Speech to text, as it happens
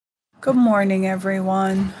Good morning,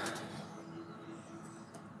 everyone.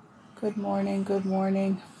 Good morning, good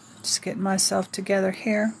morning. Just getting myself together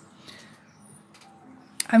here.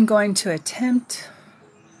 I'm going to attempt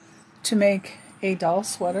to make a doll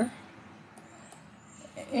sweater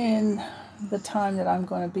in the time that I'm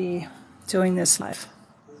going to be doing this live.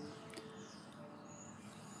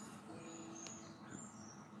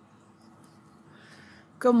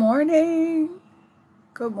 Good morning.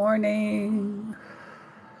 Good morning.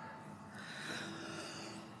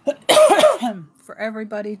 For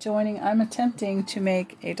everybody joining, I'm attempting to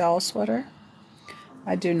make a doll sweater.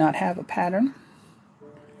 I do not have a pattern.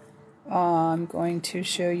 I'm going to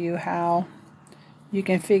show you how you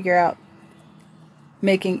can figure out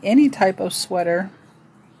making any type of sweater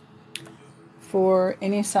for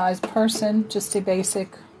any size person, just a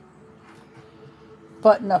basic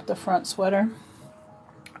button up the front sweater.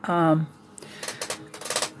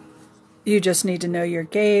 You just need to know your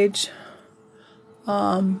gauge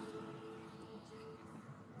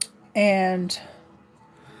and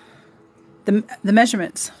the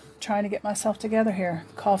measurements. Trying to get myself together here.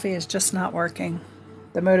 Coffee is just not working.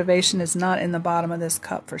 The motivation is not in the bottom of this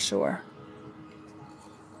cup for sure.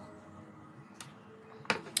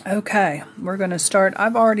 Okay, we're going to start.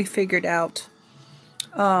 I've already figured out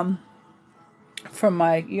from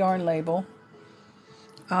my yarn label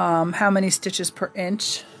how many stitches per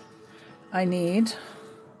inch I need.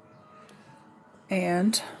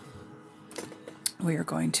 And we are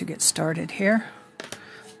going to get started here.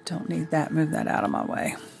 Don't need that. Move that out of my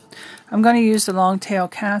way. I'm going to use the long tail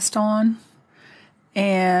cast on,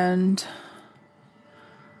 and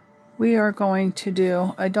we are going to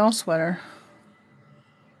do a doll sweater.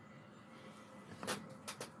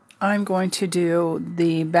 I'm going to do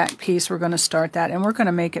the back piece. We're going to start that, and we're going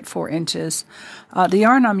to make it 4 inches. The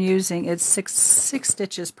yarn I'm using is six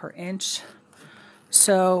stitches per inch,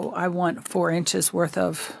 so I want 4 inches worth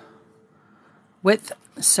of width,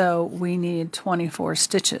 so we need 24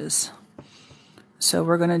 stitches. So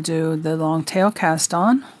we're going to do the long tail cast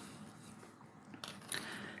on,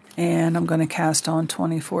 and I'm going to cast on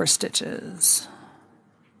 24 stitches.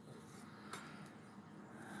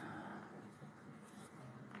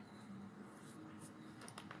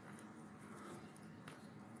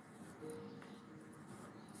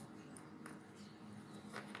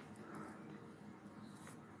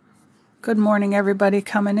 Good morning, everybody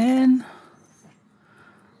coming in.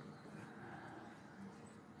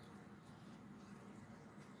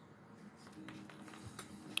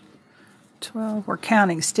 We're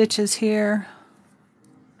counting stitches here.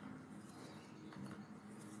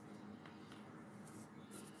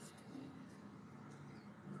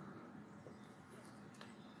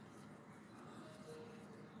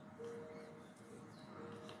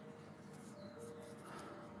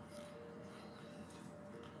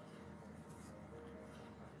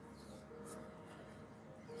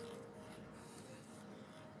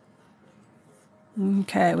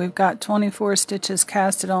 Okay, we've got 24 stitches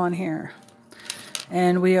casted on here.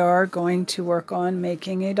 And we are going to work on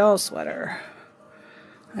making a doll sweater.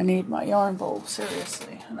 I need my yarn bowl,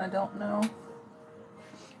 seriously, and I don't know.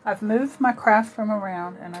 I've moved my craft from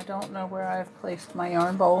around, and I don't know where I've placed my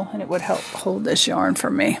yarn bowl, and it would help hold this yarn for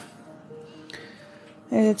me.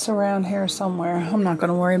 It's around here somewhere. I'm not going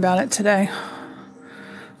to worry about it today.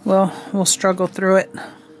 Well, we'll struggle through it.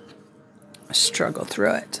 Struggle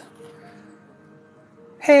through it.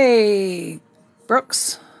 Hey,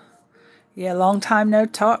 Brooks. Yeah, long time no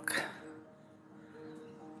talk.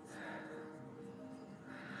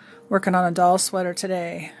 Working on a doll sweater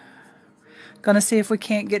today. Gonna see if we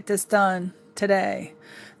can't get this done today.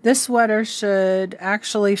 This sweater should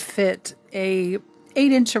actually fit a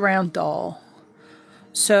 8-inch around doll.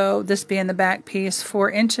 So this being the back piece,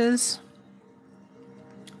 4 inches.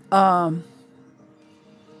 It kind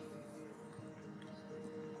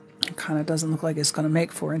of doesn't look like it's going to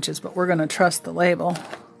make 4 inches, but we're going to trust the label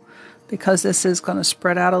because this is going to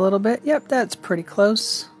spread out a little bit. Yep, that's pretty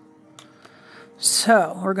close.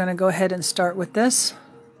 So we're going to go ahead and start with this.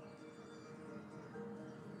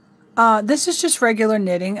 This is just regular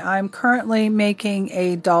knitting. I'm currently making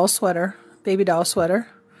a doll sweater, baby doll sweater.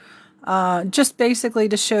 Just basically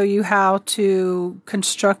to show you how to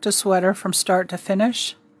construct a sweater from start to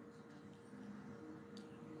finish.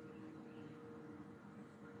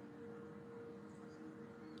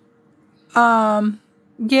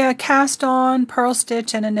 Yeah, cast on, purl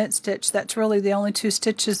stitch, and a knit stitch. That's really the only 2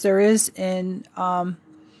 stitches there is in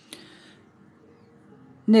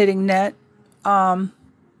knitting net.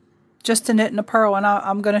 Just a knit and a purl, and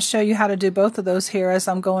I'm going to show you how to do both of those here as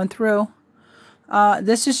I'm going through.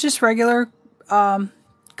 This is just regular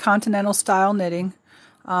continental style knitting.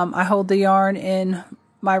 I hold the yarn in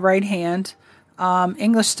my right hand.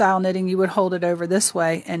 English style knitting, you would hold it over this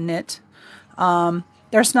way and knit.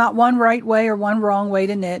 There's not one right way or one wrong way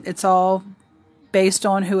to knit. It's all based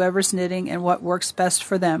on whoever's knitting and what works best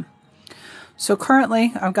for them. So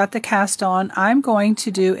currently I've got the cast on. I'm going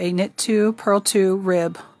to do a knit 2, purl 2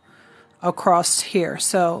 rib across here.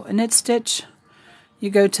 So a knit stitch, you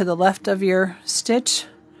go to the left of your stitch,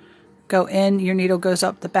 go in, your needle goes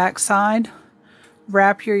up the back side,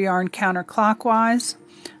 wrap your yarn counterclockwise.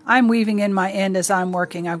 I'm weaving in my end as I'm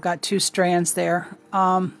working. I've got 2 strands there.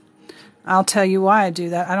 I'll tell you why I do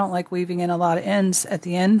that. I don't like weaving in a lot of ends at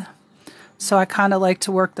the end, so I kind of like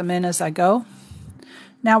to work them in as I go.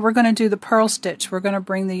 Now we're going to do the purl stitch. We're going to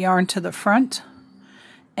bring the yarn to the front,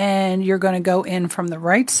 and you're going to go in from the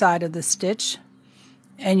right side of the stitch,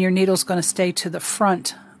 and your needle's going to stay to the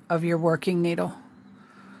front of your working needle,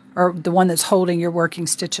 or the one that's holding your working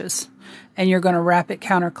stitches, and you're going to wrap it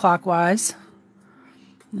counterclockwise.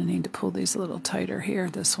 I need to pull these a little tighter here,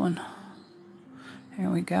 this one.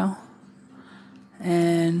 Here we go.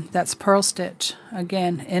 And that's purl stitch.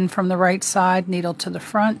 Again, in from the right side, needle to the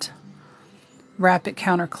front, wrap it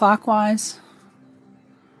counterclockwise.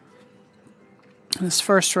 This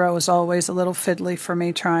first row is always a little fiddly for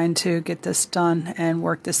me trying to get this done and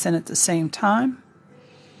work this in at the same time.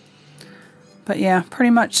 But yeah,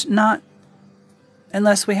 pretty much not,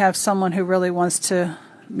 unless we have someone who really wants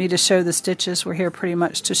me to show the stitches. We're here pretty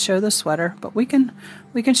much to show the sweater, but we can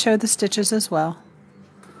show the stitches as well.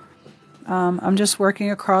 I'm just working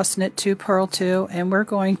across knit 2, purl 2, and we're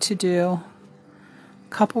going to do a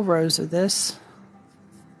couple rows of this.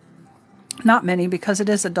 Not many, because it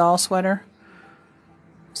is a doll sweater.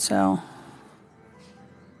 So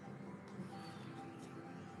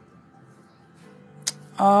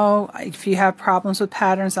if you have problems with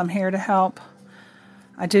patterns, I'm here to help.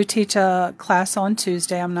 I do teach a class on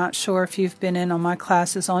Tuesday. I'm not sure if you've been in on my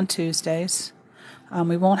classes on Tuesdays.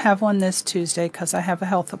 We won't have one this Tuesday because I have a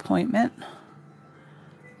health appointment.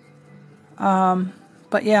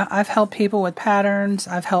 But yeah, I've helped people with patterns.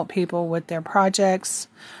 I've helped people with their projects.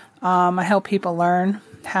 I help people learn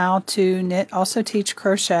how to knit. Also teach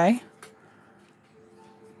crochet.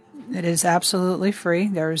 It is absolutely free.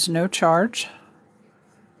 There is no charge.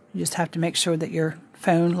 You just have to make sure that your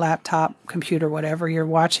phone, laptop, computer, whatever you're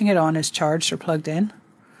watching it on is charged or plugged in.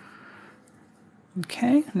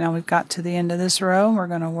 Okay, now we've got to the end of this row. We're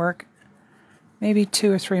going to work maybe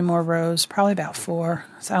 2 or 3 more rows, probably about 4.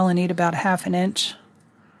 So I only need about ½ an inch.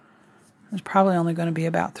 There's probably only going to be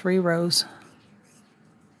about 3 rows,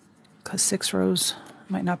 because 6 rows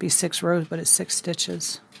might not be 6 rows, but it's 6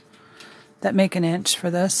 stitches that make an inch for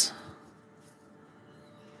this.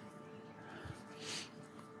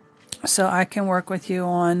 So I can work with you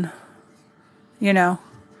on,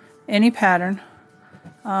 any pattern.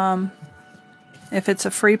 If it's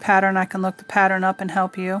a free pattern, I can look the pattern up and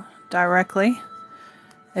help you directly.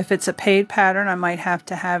 If it's a paid pattern, I might have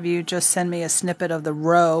to have you just send me a snippet of the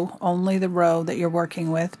row, only the row that you're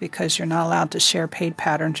working with, because you're not allowed to share paid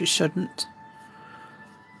patterns. You shouldn't.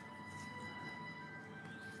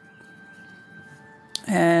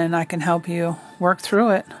 And I can help you work through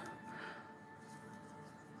it.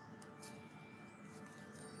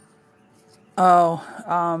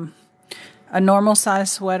 A normal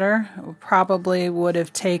size sweater probably would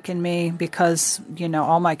have taken me, because,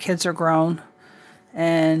 all my kids are grown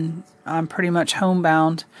and I'm pretty much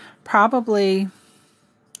homebound, probably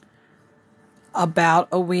about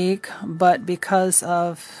a week, but because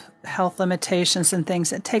of health limitations and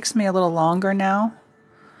things, it takes me a little longer now.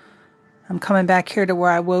 I'm coming back here to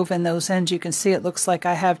where I wove in those ends. You can see it looks like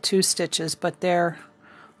I have 2 stitches, but they're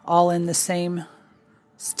all in the same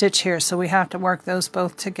stitch here, so we have to work those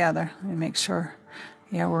both together. Let me make sure.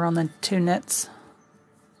 Yeah, we're on the 2 knits.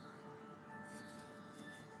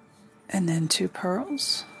 And then 2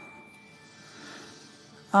 purls.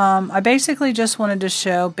 I basically just wanted to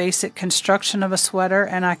show basic construction of a sweater,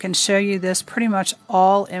 and I can show you this pretty much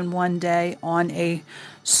all in one day on a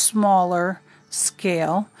smaller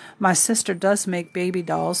scale. My sister does make baby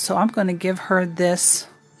dolls, so I'm going to give her this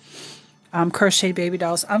crochet baby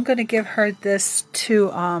dolls. I'm going to give her this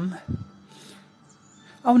to oh,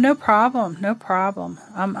 no problem, no problem.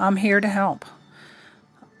 I'm here to help.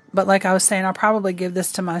 But like I was saying, I'll probably give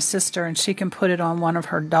this to my sister and she can put it on one of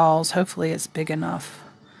her dolls. Hopefully it's big enough.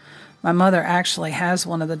 My mother actually has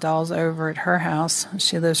one of the dolls over at her house.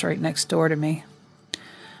 She lives right next door to me.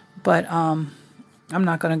 But I'm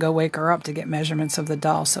not going to go wake her up to get measurements of the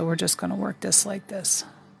doll, so we're just going to work this like this.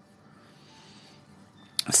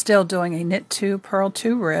 Still doing a knit 2, purl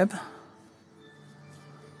 2 rib.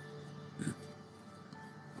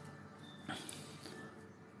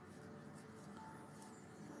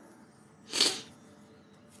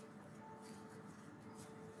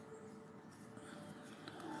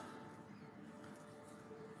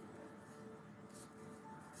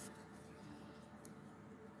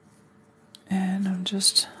 I'm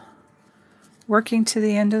just working to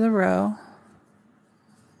the end of the row.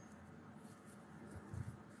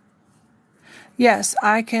 Yes,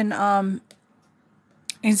 I can,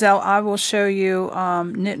 Ezel, I will show you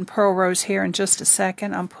knit and purl rows here in just a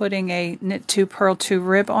second. I'm putting a knit 2 purl 2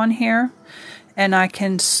 rib on here, and I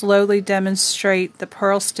can slowly demonstrate the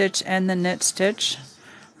purl stitch and the knit stitch.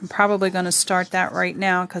 I'm probably going to start that right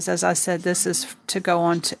now because, as I said, this is to go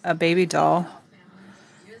on to a baby doll,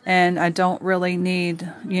 and I don't really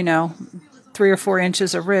need, you know, 3 or 4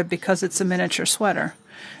 inches of rib because it's a miniature sweater.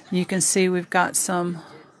 You can see we've got some,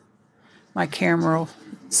 my camera will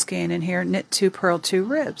scan in here, knit 2 purl 2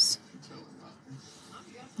 ribs.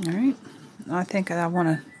 Alright, I think I want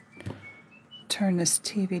to turn this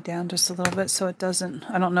TV down just a little bit so it doesn't,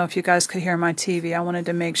 I don't know if you guys could hear my TV. I wanted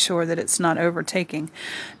to make sure that it's not overtaking.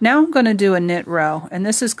 Now I'm going to do a knit row, and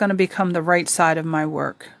this is going to become the right side of my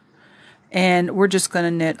work. And we're just going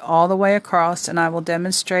to knit all the way across, and I will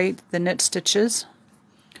demonstrate the knit stitches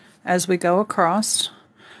as we go across.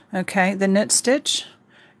 Okay, the knit stitch,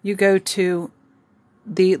 you go to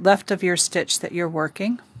the left of your stitch that you're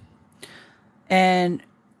working, and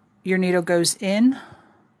your needle goes in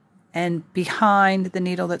and behind the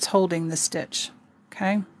needle that's holding the stitch.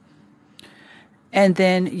 Okay, and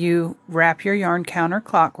then you wrap your yarn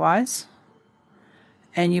counterclockwise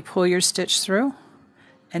and you pull your stitch through,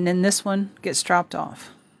 and then this one gets dropped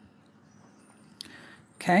off.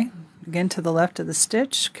 Okay, again to the left of the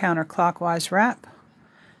stitch, counterclockwise wrap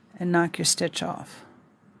and knock your stitch off.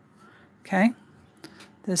 Okay,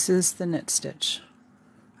 this is the knit stitch.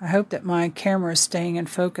 I hope that my camera is staying in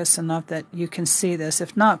focus enough that you can see this.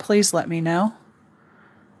 If not, please let me know.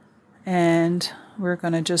 And we're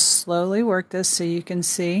going to just slowly work this so you can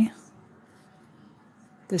see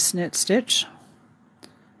this knit stitch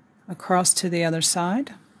across to the other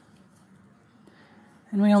side.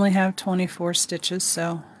 And we only have 24 stitches,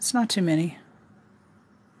 so it's not too many.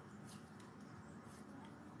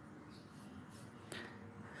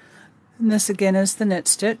 And this again is the knit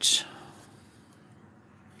stitch.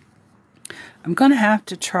 I'm going to have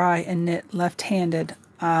to try and knit left-handed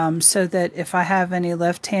so that if I have any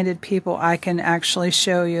left-handed people I can actually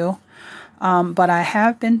show you. But I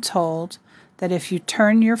have been told that if you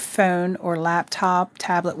turn your phone or laptop,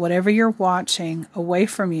 tablet, whatever you're watching away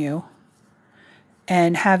from you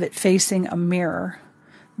and have it facing a mirror,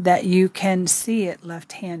 that you can see it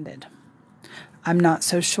left-handed. I'm not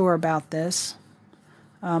so sure about this.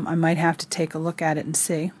 I might have to take a look at it and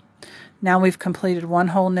see. Now we've completed one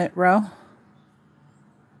whole knit row.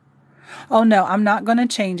 Oh no, I'm not going to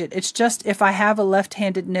change it. It's just if I have a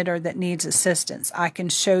left-handed knitter that needs assistance, I can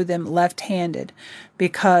show them left-handed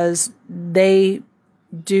because they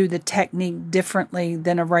do the technique differently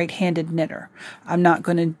than a right-handed knitter. I'm not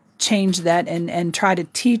going to change that and try to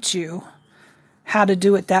teach you how to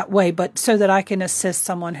do it that way, but so that I can assist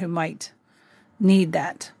someone who might need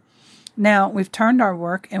that. Now we've turned our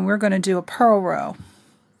work and we're going to do a purl row.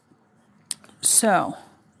 So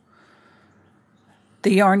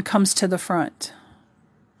the yarn comes to the front.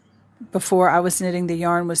 Before I was knitting, the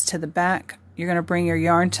yarn was to the back. You're going to bring your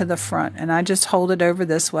yarn to the front, and I just hold it over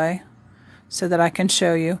this way so that I can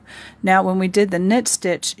show you. Now when we did the knit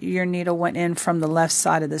stitch, your needle went in from the left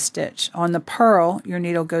side of the stitch. On the purl, your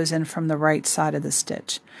needle goes in from the right side of the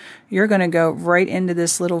stitch. You're going to go right into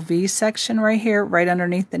this little V section right here, right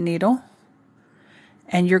underneath the needle,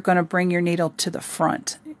 and you're going to bring your needle to the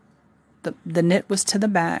front. The knit was to the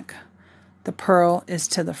back. The purl is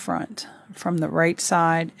to the front, from the right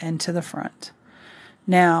side and to the front.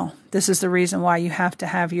 Now, this is the reason why you have to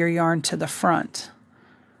have your yarn to the front,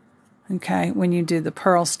 okay, when you do the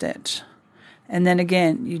purl stitch. And then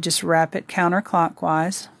again, you just wrap it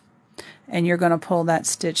counterclockwise, and you're going to pull that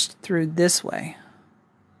stitch through this way.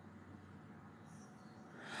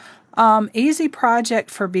 Easy project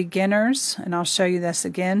for beginners, and I'll show you this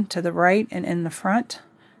again, to the right and in the front,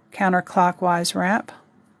 counterclockwise wrap.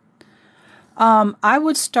 I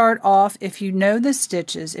would start off, if you know the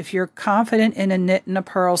stitches, if you're confident in a knit and a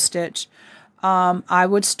purl stitch, I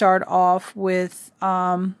would start off with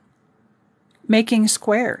making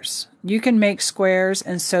squares. You can make squares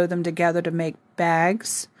and sew them together to make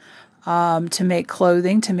bags, to make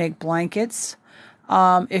clothing, to make blankets.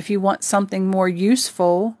 If you want something more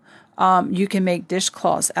useful, you can make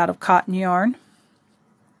dishcloths out of cotton yarn,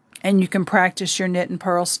 and you can practice your knit and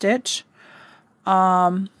purl stitch.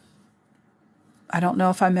 I don't know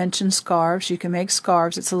if I mentioned scarves. You can make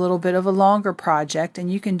scarves. It's a little bit of a longer project,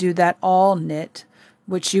 and you can do that all knit,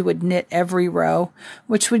 which you would knit every row,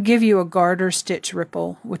 which would give you a garter stitch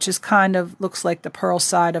ripple, which is kind of looks like the purl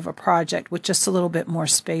side of a project with just a little bit more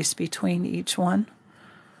space between each one.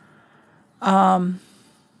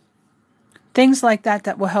 Things like that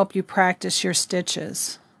that will help you practice your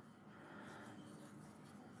stitches.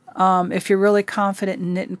 If you're really confident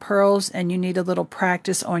in knitting pearls and you need a little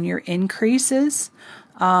practice on your increases,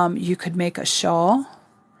 you could make a shawl,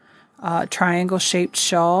 triangle shaped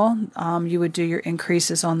shawl. You would do your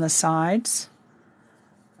increases on the sides.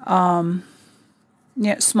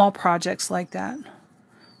 Yeah, small projects like that.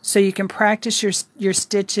 So you can practice your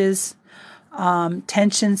stitches.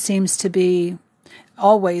 Tension seems to be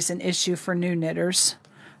always an issue for new knitters.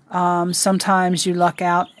 Sometimes you luck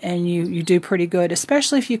out and you do pretty good,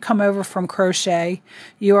 especially if you come over from crochet.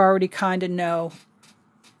 You already kind of know,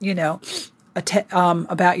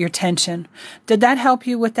 about your tension. Did that help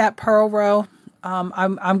you with that purl row?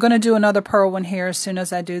 I'm going to do another purl one here as soon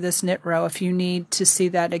as I do this knit row, if you need to see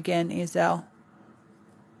that again, Ezel.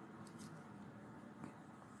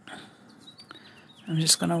 I'm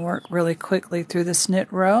just going to work really quickly through this knit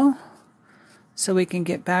row so we can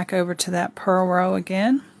get back over to that purl row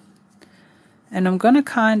again. And I'm going to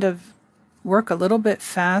kind of work a little bit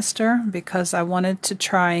faster because I wanted to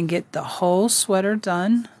try and get the whole sweater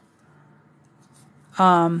done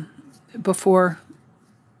before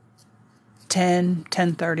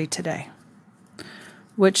 10:30 today,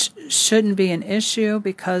 which shouldn't be an issue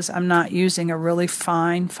because I'm not using a really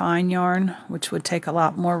fine yarn, which would take a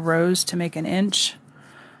lot more rows to make an inch.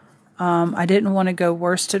 I didn't want to go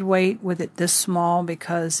worsted weight with it this small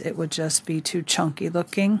because it would just be too chunky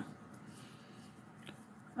looking.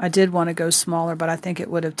 I did want to go smaller, but I think it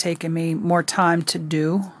would have taken me more time to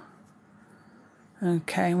do.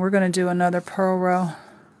 Okay, we're going to do another purl row.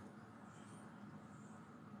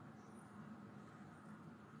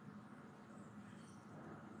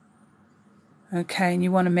 Okay, and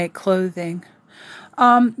you want to make clothing.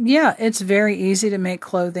 Yeah, it's very easy to make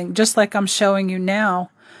clothing, just like I'm showing you now.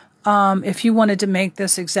 If you wanted to make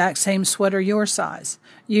this exact same sweater your size,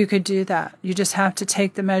 you could do that. You just have to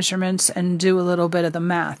take the measurements and do a little bit of the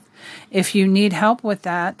math. If you need help with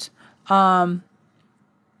that,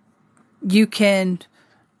 you can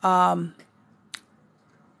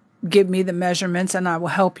give me the measurements and I will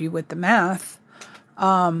help you with the math.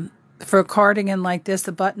 For a cardigan like this,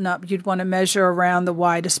 the button-up, you'd want to measure around the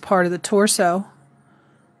widest part of the torso.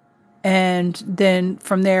 And then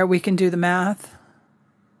from there, we can do the math.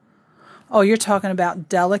 Oh, you're talking about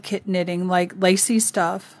delicate knitting, like lacy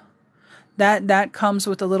stuff. That comes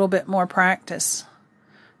with a little bit more practice.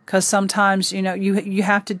 Because sometimes, you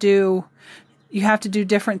have to do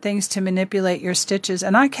different things to manipulate your stitches.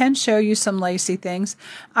 And I can show you some lacy things.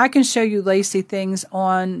 I can show you lacy things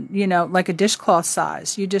on, like a dishcloth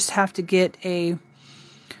size. You just have to get a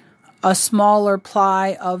smaller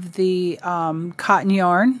ply of the cotton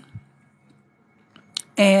yarn.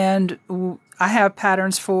 And I have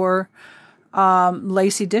patterns for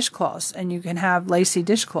lacy dishcloths, and you can have lacy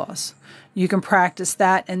dishcloths. You can practice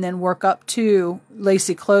that and then work up to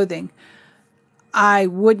lacy clothing. I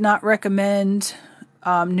would not recommend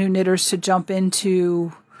new knitters to jump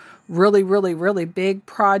into really, really, really big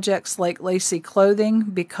projects like lacy clothing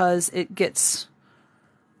because it gets,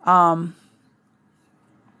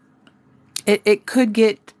 it could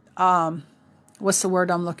get, what's the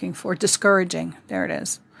word I'm looking for? Discouraging. There it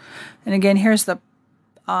is. And again, here's the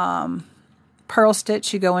purl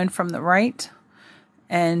stitch. You go in from the right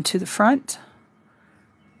and to the front.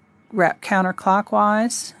 Wrap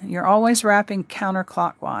counterclockwise. You're always wrapping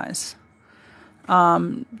counterclockwise.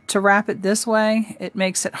 To wrap it this way, it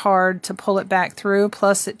makes it hard to pull it back through.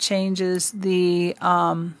 Plus, it changes the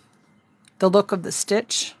look of the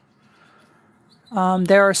stitch.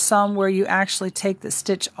 There are some where you actually take the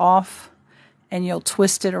stitch off and you'll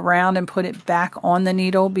twist it around and put it back on the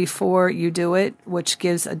needle before you do it, which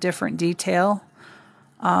gives a different detail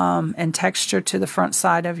and texture to the front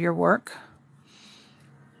side of your work.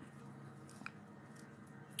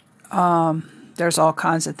 There's all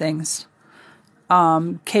kinds of things.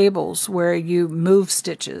 Cables where you move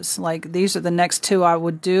stitches. Like these are the next two I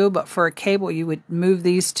would do, but for a cable you would move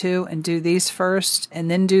these two and do these first and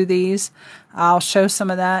then do these. I'll show some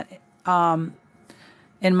of that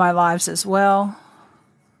in my lives as well.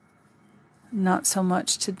 Not so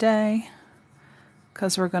much today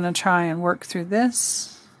because we're going to try and work through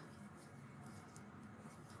this.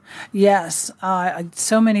 Yes,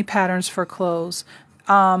 so many patterns for clothes.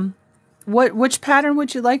 Which pattern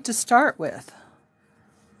would you like to start with?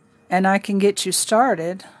 And I can get you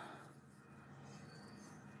started.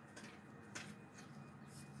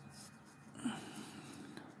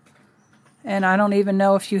 And I don't even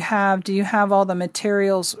know if do you have all the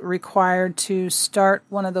materials required to start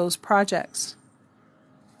one of those projects?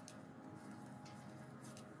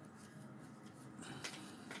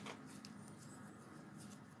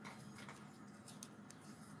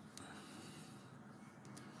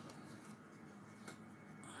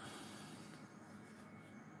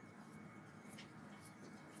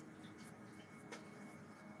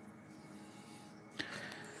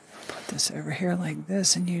 this over here like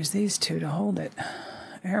this and use these two to hold it.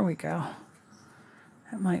 There we go.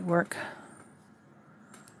 That might work.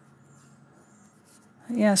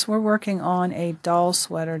 Yes, we're working on a doll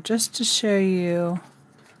sweater just to show you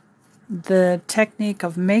the technique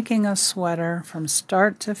of making a sweater from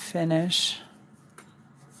start to finish.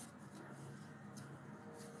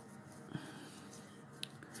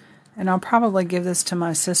 And I'll probably give this to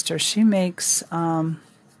my sister. She makes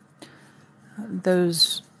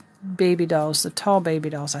those baby dolls, the tall baby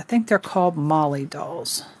dolls. I think they're called Molly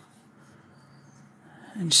dolls.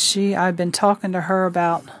 And I've been talking to her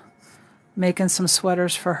about making some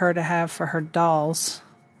sweaters for her to have for her dolls.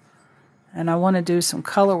 And I want to do some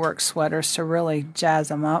colorwork sweaters to really jazz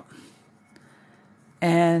them up.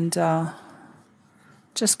 And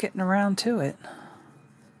just getting around to it.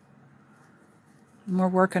 And we're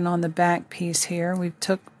working on the back piece here. We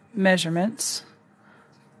took measurements.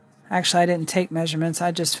 Actually, I didn't take measurements.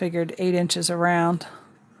 I just figured 8 inches around.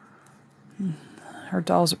 Her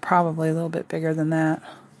dolls are probably a little bit bigger than that.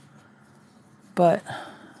 But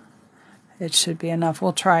it should be enough.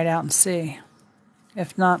 We'll try it out and see.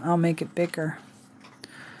 If not, I'll make it bigger.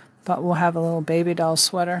 But we'll have a little baby doll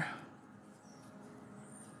sweater.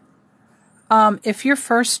 If you're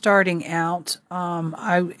first starting out,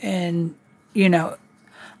 I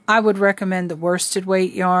would recommend the worsted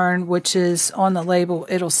weight yarn, which is on the label,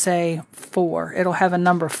 it'll say 4. It'll have a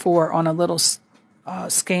number 4 on a little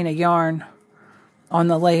skein of yarn on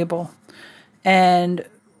the label. And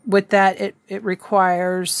with that, it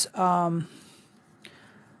requires a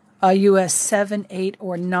US 7, 8,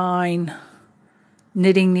 or 9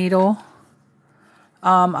 knitting needle.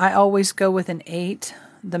 I always go with an 8,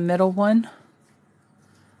 the middle one.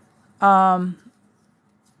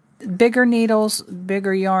 Bigger needles,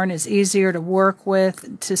 bigger yarn is easier to work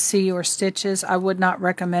with to see your stitches. I would not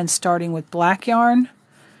recommend starting with black yarn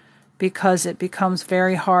because it becomes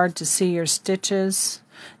very hard to see your stitches.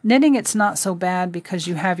 Knitting, it's not so bad because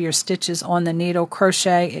you have your stitches on the needle.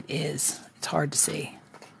 Crochet, it is. It's hard to see.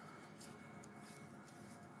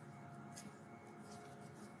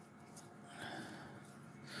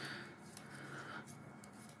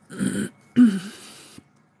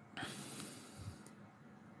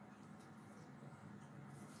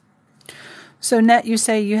 So Net, you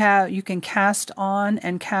say you can cast on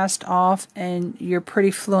and cast off, and you're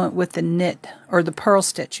pretty fluent with the knit or the purl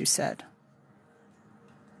stitch, you said.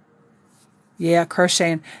 Yeah,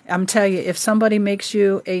 crocheting. I'm telling you, if somebody makes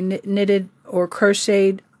you a knitted or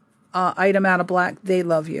crocheted item out of black, they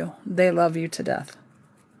love you. They love you to death.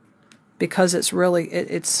 Because it's really,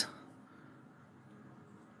 it's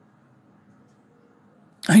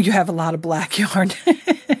you have a lot of black yarn.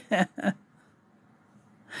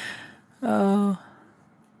 Oh.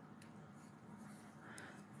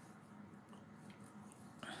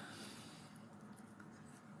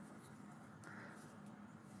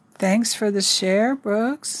 Thanks for the share,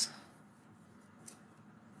 Brooks.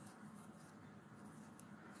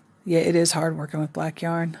 Yeah, it is hard working with black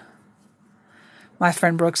yarn. My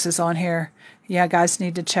friend Brooks is on here. Yeah, guys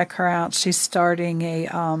need to check her out. She's starting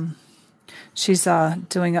she's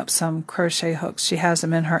doing up some crochet hooks. She has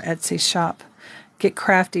them in her Etsy shop. Get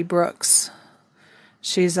Crafty Brooks.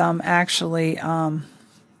 She's actually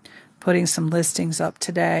putting some listings up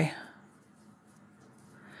today.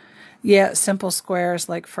 Yeah, Simple Squares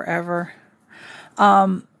like forever.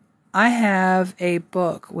 I have a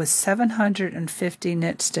book with 750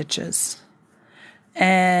 knit stitches,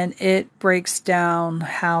 and it breaks down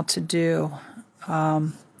how to do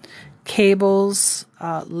cables,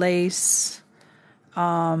 lace,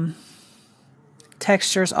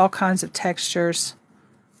 textures, all kinds of textures.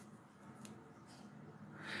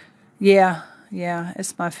 Yeah,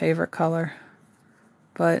 it's my favorite color,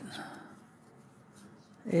 but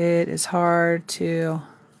it is hard to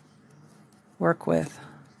work with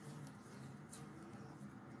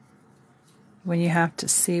when you have to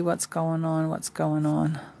see what's going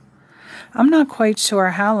on. I'm not quite sure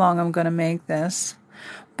how long I'm going to make this,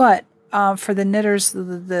 but for the knitters,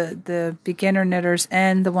 the beginner knitters,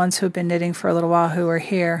 and the ones who have been knitting for a little while who are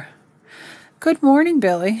here. Good morning,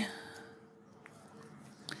 Billy.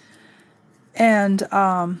 And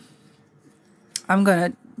I'm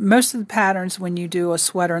going to, most of the patterns when you do a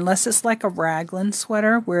sweater, unless it's like a raglan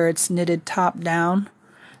sweater where it's knitted top down,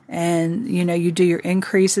 and you do your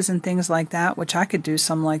increases and things like that, which I could do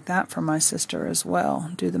some like that for my sister as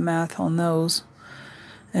well. Do the math on those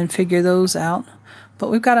and figure those out. But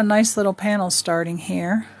we've got a nice little panel starting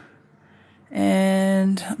here.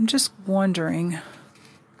 And I'm just wondering,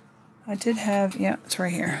 I did have, yeah, it's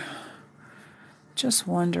right here. Just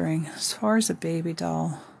wondering, as far as a baby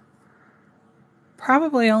doll,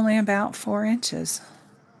 Probably only about 4 inches.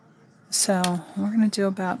 So we're going to do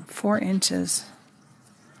about 4 inches.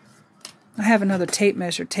 I have another tape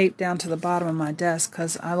measure taped down to the bottom of my desk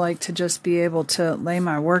because I like to just be able to lay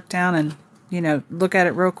my work down and, look at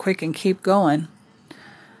it real quick and keep going.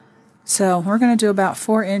 So we're going to do about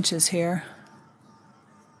 4 inches here.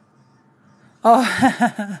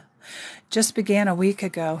 Oh, just began a week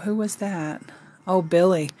ago. Who was that? Oh,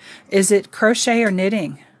 Billy. Is it crochet or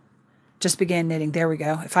knitting? Just began knitting. There we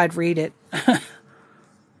go. If I'd read it.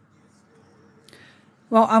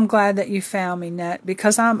 Well, I'm glad that you found me, Net,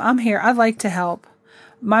 because I'm here. I like to help.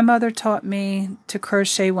 My mother taught me to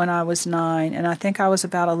crochet when I was 9, and I think I was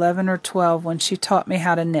about 11 or 12 when she taught me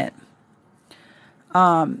how to knit.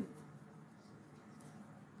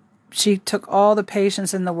 She took all the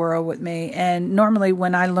patience in the world with me, and normally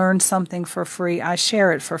when I learn something for free, I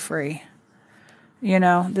share it for free.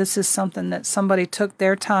 This is something that somebody took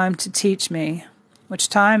their time to teach me, which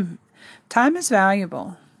time is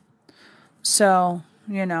valuable. So,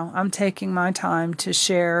 I'm taking my time to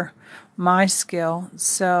share my skill.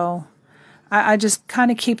 So I just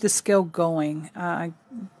kind of keep the skill going. I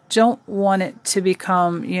don't want it to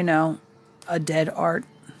become, a dead art,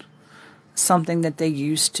 something that they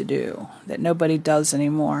used to do, that nobody does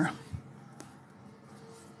anymore.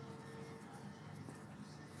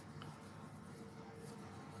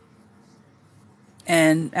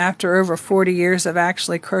 And after over 40 years of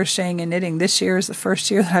actually crocheting and knitting, this year is the first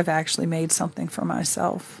year that I've actually made something for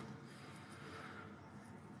myself.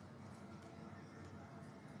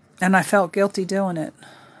 And I felt guilty doing it.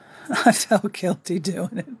 I felt guilty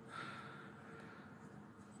doing it.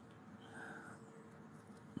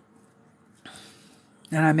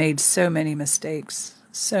 And I made so many mistakes.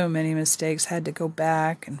 Had to go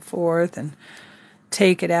back and forth and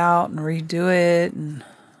take it out and redo it, and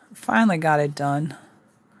finally got it done.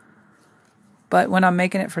 But when I'm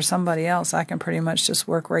making it for somebody else, I can pretty much just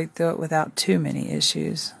work right through it without too many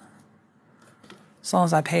issues. As long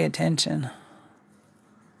as I pay attention.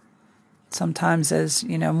 Sometimes as,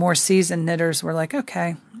 more seasoned knitters, we're like,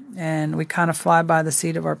 okay. And we kind of fly by the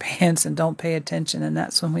seat of our pants and don't pay attention. And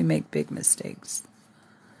that's when we make big mistakes.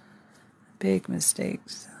 Big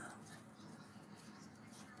mistakes.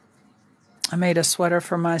 I made a sweater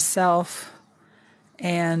for myself.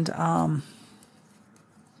 And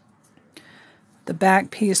the back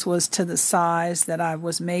piece was to the size that I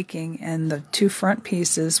was making, and the 2 front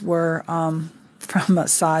pieces were from a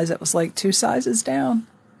size that was like 2 sizes down.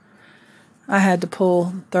 I had to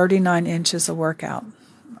pull 39 inches of work out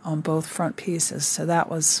on both front pieces, so that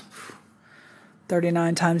was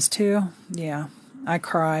 39 times 2. Yeah, I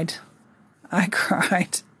cried.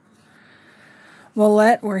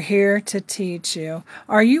 Well, we're here to teach you.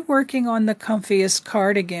 Are you working on the comfiest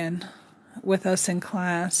cardigan with us in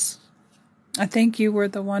class? I think you were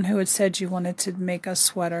the one who had said you wanted to make a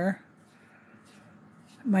sweater.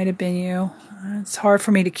 It might have been you. It's hard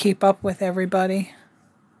for me to keep up with everybody.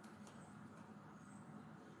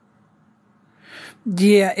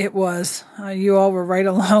 Yeah, it was. You all were right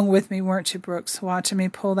along with me, weren't you, Brooks? Watching me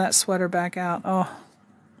pull that sweater back out. Oh,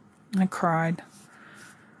 I cried.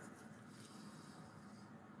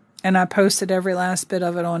 And I posted every last bit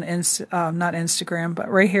of it on not Instagram,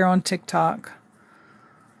 but right here on TikTok.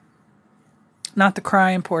 Not the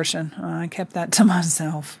crying portion. I kept that to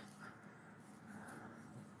myself.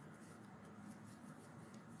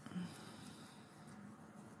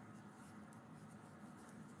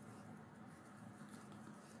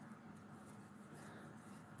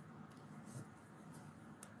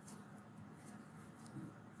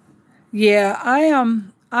 Yeah,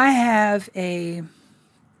 I have an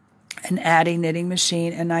Addi knitting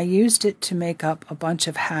machine, and I used it to make up a bunch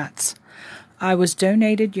of hats. I was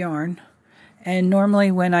donated yarn, and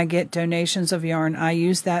normally when I get donations of yarn, I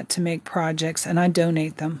use that to make projects, and I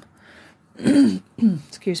donate them.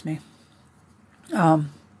 Excuse me.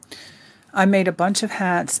 I made a bunch of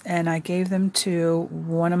hats, and I gave them to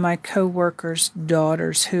one of my co-workers'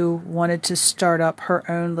 daughters who wanted to start up her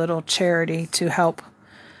own little charity to help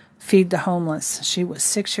feed the homeless. She was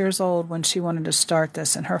 6 years old when she wanted to start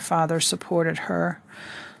this, and her father supported her.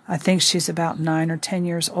 I think she's about 9 or 10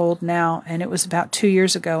 years old now, and it was about 2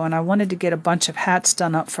 years ago, and I wanted to get a bunch of hats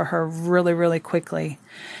done up for her really, really quickly.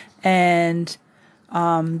 And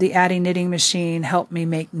the Addi knitting machine helped me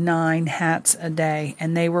make 9 hats a day,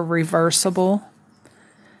 and they were reversible.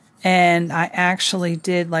 And I actually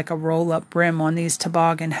did like a roll-up brim on these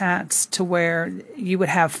toboggan hats to where you would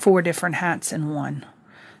have 4 different hats in one,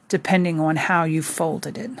 depending on how you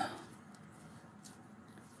folded it.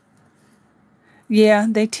 Yeah,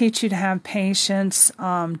 they teach you to have patience,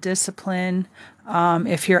 discipline.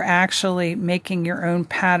 If you're actually making your own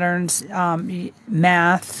patterns,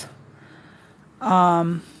 math,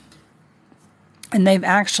 and they've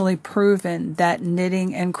actually proven that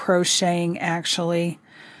knitting and crocheting actually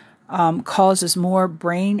causes more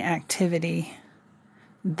brain activity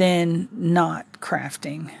than not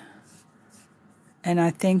crafting. And I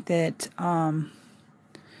think that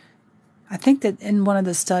in one of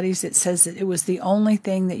the studies it says that it was the only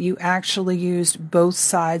thing that you actually used both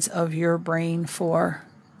sides of your brain for.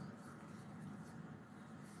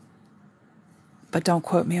 But don't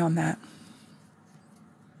quote me on that.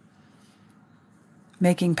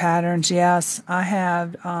 Making patterns, yes. I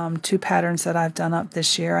have 2 patterns that I've done up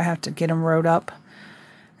this year. I have to get them wrote up.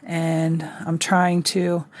 And I'm trying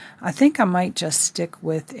to, I think I might just stick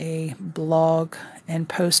with a blog and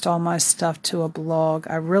post all my stuff to a blog.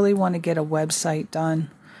 I really want to get a website done,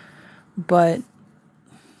 but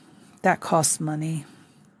that costs money.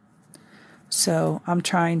 So I'm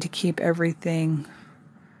trying to keep everything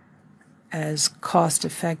as cost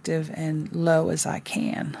effective and low as I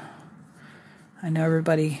can. I know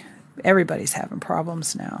everybody's having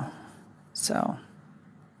problems now. So,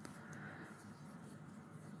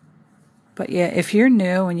 but yeah, if you're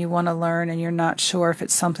new and you want to learn and you're not sure if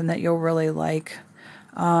it's something that you'll really like,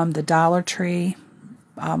 the Dollar Tree,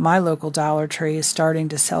 my local Dollar Tree is starting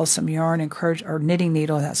to sell some yarn and or knitting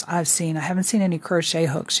needles. I've seen. I haven't seen any crochet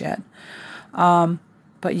hooks yet.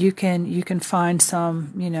 But you can find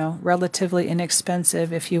some, relatively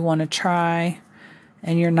inexpensive if you want to try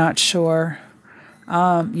and you're not sure.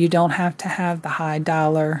 You don't have to have the high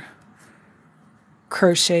dollar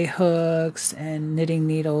crochet hooks and knitting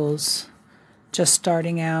needles just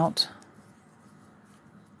starting out.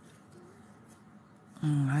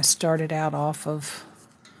 I started out off of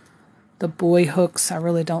the boy hooks. I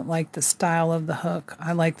really don't like the style of the hook.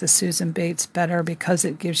 I like the Susan Bates better because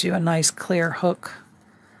it gives you a nice clear hook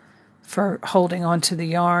for holding onto the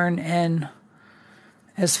yarn. And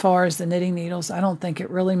as far as the knitting needles, I don't think it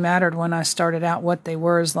really mattered when I started out what they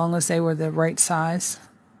were, as long as they were the right size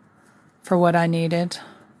for what I needed.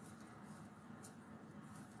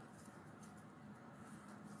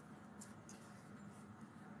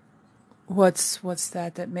 What's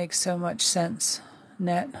that makes so much sense,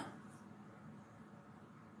 Net?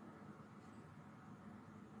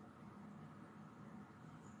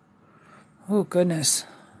 Oh, goodness.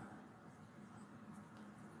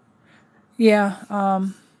 Yeah,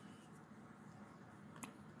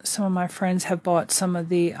 some of my friends have bought some of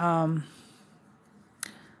the, I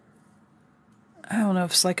don't know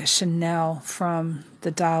if it's like a Chanel from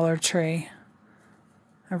the Dollar Tree.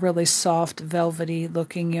 A really soft, velvety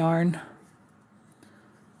looking yarn.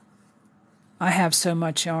 I have so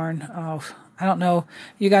much yarn. Oh, I don't know.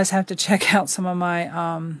 You guys have to check out some of my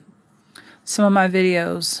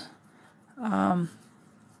videos.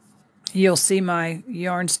 You'll see my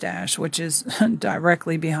yarn stash, which is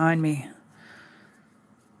directly behind me.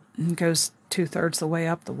 It goes 2/3 the way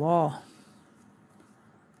up the wall.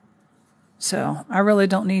 So I really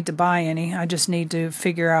don't need to buy any. I just need to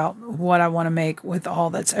figure out what I want to make with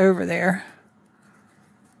all that's over there.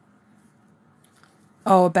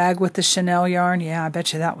 Oh, a bag with the Chanel yarn. Yeah, I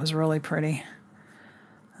bet you that was really pretty.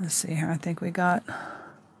 Let's see here. I think we got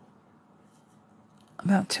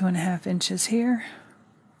about 2.5 inches here.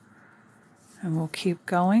 And we'll keep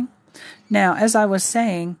going. Now, as I was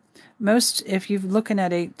saying, if you're looking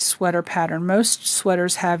at a sweater pattern, most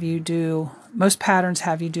patterns have you do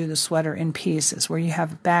the sweater in pieces, where you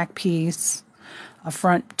have a back piece,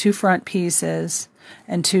 two front pieces,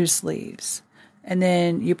 and 2 sleeves. And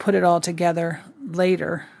then you put it all together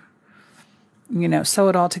later, sew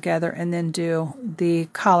it all together, and then do the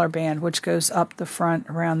collar band, which goes up the front,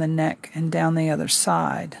 around the neck, and down the other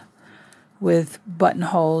side, with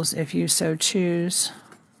buttonholes if you so choose.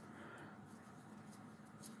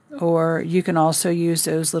 Or you can also use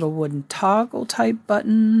those little wooden toggle type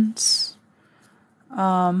buttons.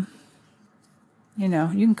 You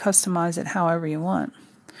can customize it however you want.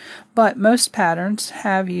 But most patterns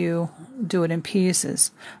have you do it in pieces.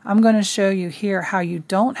 I'm going to show you here how you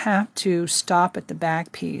don't have to stop at the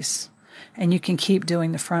back piece and you can keep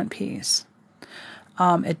doing the front piece.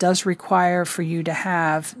 It does require for you to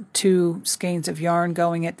have 2 skeins of yarn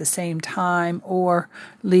going at the same time or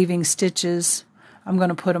leaving stitches. I'm going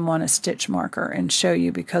to put them on a stitch marker and show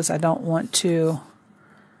you because I don't want to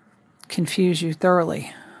confuse you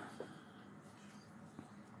thoroughly.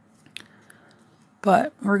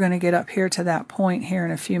 But we're going to get up here to that point here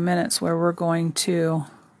in a few minutes where we're going to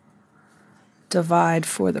divide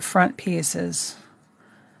for the front pieces.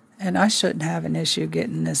 And I shouldn't have an issue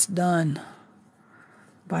getting this done.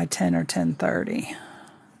 by 10 or 10:30.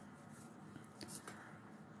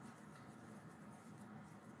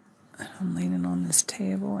 I'm leaning on this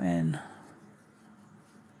table and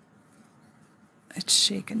it's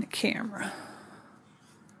shaking the camera.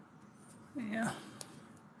 Yeah.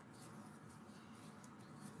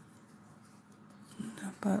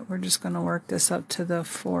 But we're just going to work this up to the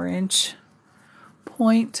 4-inch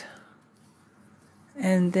point.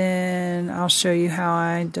 And then I'll show you how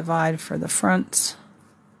I divide for the fronts.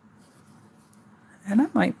 And I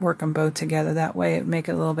might work them both together. That way it make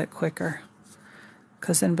it a little bit quicker,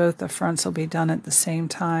 because then both the fronts will be done at the same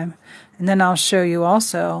time. And then I'll show you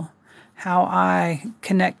also how I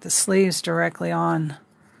connect the sleeves directly on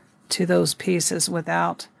to those pieces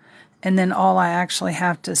without, and then all I actually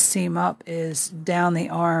have to seam up is down the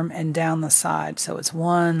arm and down the side. So it's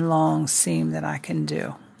one long seam that I can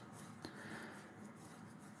do.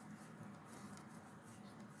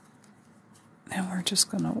 And we're just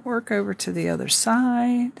going to work over to the other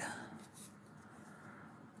side.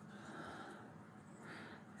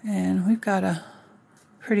 And we've got a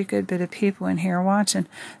pretty good bit of people in here watching.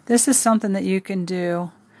 This is something that you can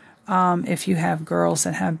do if you have girls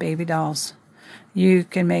that have baby dolls. You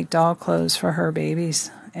can make doll clothes for her babies,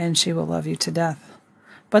 and she will love you to death.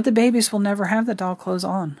 But the babies will never have the doll clothes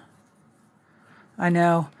on. I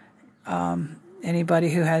know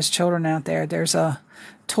anybody who has children out there, there's a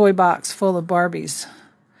toy box full of Barbies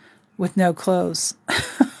with no clothes.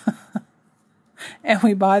 And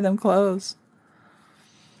we buy them clothes.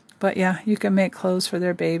 But yeah, you can make clothes for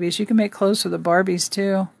their babies. You can make clothes for the Barbies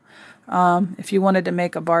too. If you wanted to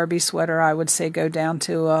make a Barbie sweater, I would say go down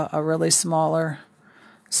to a really smaller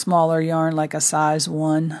yarn, like a size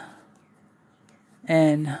 1,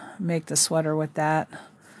 and make the sweater with that.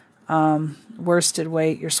 Worsted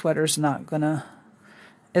weight, your sweater's not gonna,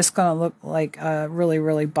 it's gonna look like a really,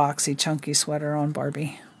 really boxy, chunky sweater on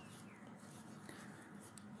Barbie.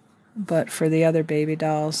 But for the other baby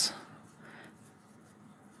dolls,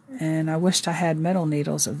 and I wished I had metal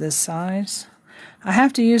needles of this size. I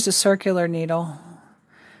have to use a circular needle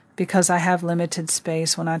because I have limited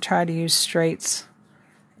space. When I try to use straights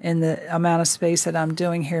in the amount of space that I'm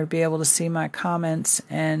doing here, to be able to see my comments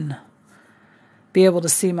and be able to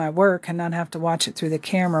see my work and not have to watch it through the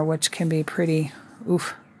camera, which can be pretty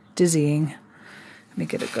dizzying. Let me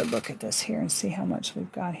get a good look at this here and see how much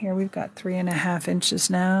we've got here. We've got 3.5 inches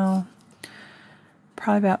now.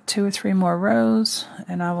 Probably about 2 or 3 more rows,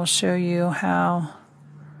 and I will show you how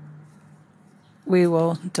we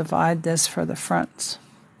will divide this for the fronts.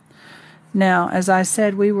 Now, as I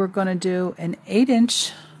said, we were going to do an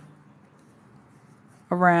 8-inch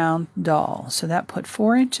around doll. So that put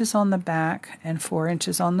 4 inches on the back and 4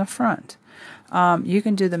 inches on the front. You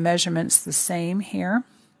can do the measurements the same here.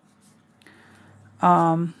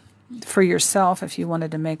 For yourself, if you wanted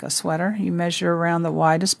to make a sweater, you measure around the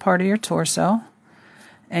widest part of your torso,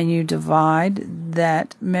 and you divide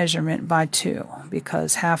that measurement by 2,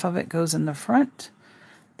 because half of it goes in the front,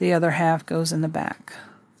 the other half goes in the back.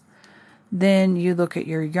 Then you look at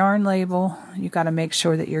your yarn label. You got to make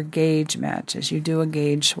sure that your gauge matches. You do a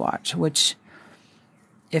gauge swatch, which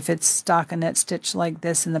if it's stockinette stitch like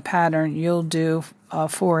this in the pattern, you'll do a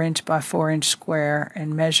 4-inch by 4-inch square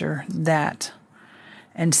and measure that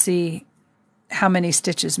and see how many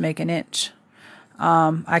stitches make an inch.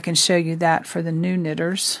 I can show you that for the new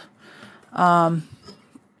knitters.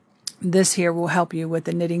 This here will help you with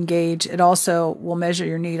the knitting gauge. It also will measure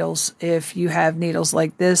your needles. If you have needles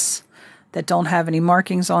like this that don't have any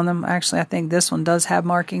markings on them, actually I think this one does have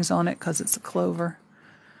markings on it because it's a clover.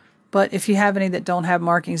 But if you have any that don't have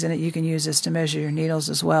markings in it, you can use this to measure your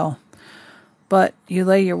needles as well. But you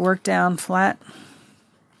lay your work down flat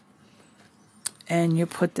and you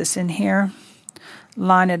put this in here.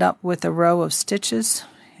 Line it up with a row of stitches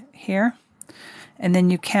here, and then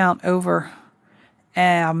you count over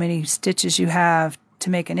how many stitches you have to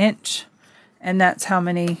make an inch, and that's how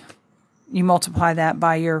many, you multiply that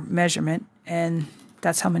by your measurement, and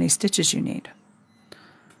that's how many stitches you need.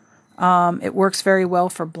 It works very well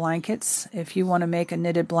for blankets. If you want to make a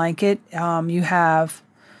knitted blanket, you have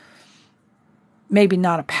maybe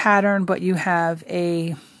not a pattern, but you have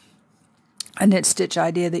a knit stitch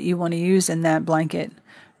idea that you want to use in that blanket,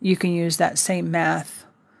 you can use that same math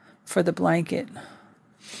for the blanket.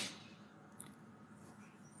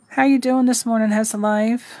 How you doing this morning, Hessa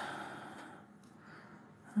Life?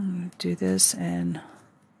 I'm going to do this, and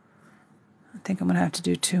I think I'm going to have to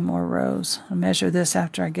do 2 more rows. I'll measure this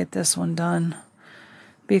after I get this one done,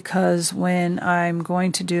 because when I'm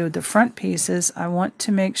going to do the front pieces, I want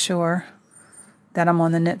to make sure that I'm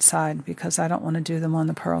on the knit side, because I don't want to do them on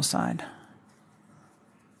the purl side.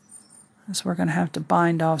 So we're going to have to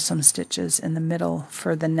bind off some stitches in the middle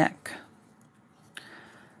for the neck.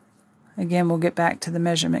 Again, we'll get back to the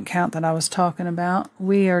measurement count that I was talking about.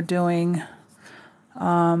 We are doing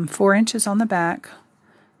 4 inches on the back.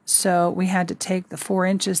 So we had to take the 4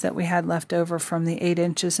 inches that we had left over from the 8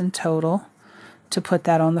 inches in total to put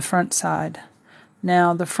that on the front side.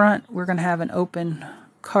 Now the front, we're going to have an open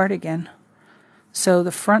cardigan. So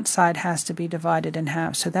the front side has to be divided in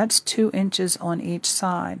half. So that's 2 inches on each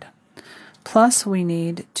side. Plus we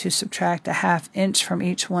need to subtract a 1/2 inch from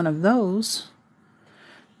each one of those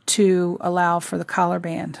to allow for the collar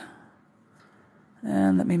band.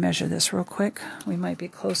 And let me measure this real quick. We might be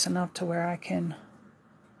close enough to where I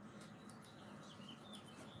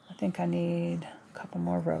think I need a couple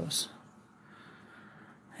more rows.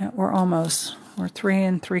 Yeah, we're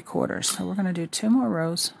 3 3/4. So we're going to do 2 more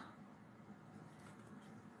rows.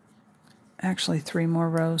 Actually 3 more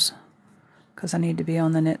rows because I need to be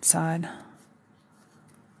on the knit side.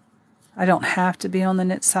 I don't have to be on the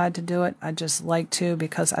knit side to do it. I just like to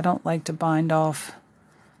because I don't like to bind off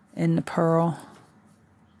in the purl.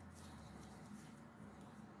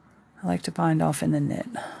 I like to bind off in the knit.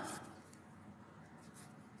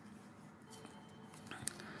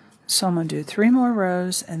 So I'm going to do 3 more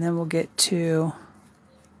rows and then we'll get to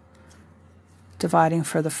dividing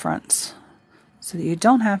for the fronts so that you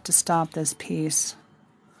don't have to stop this piece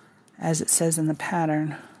as it says in the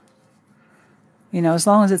pattern. You know, as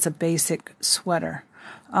long as it's a basic sweater.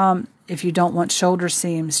 If you don't want shoulder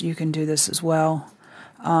seams, you can do this as well.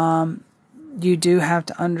 You do have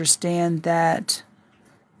to understand that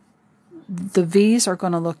the V's are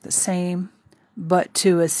going to look the same, but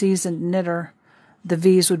to a seasoned knitter, the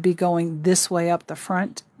V's would be going this way up the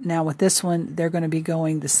front. Now with this one, they're going to be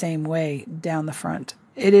going the same way down the front.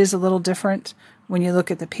 It is a little different when you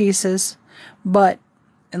look at the pieces, but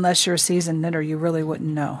unless you're a seasoned knitter, you really wouldn't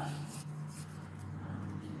know.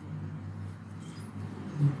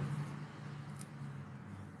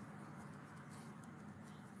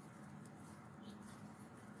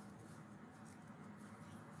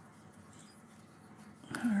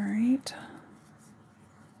 All right.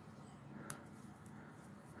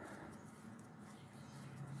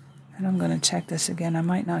 And I'm going to check this again. I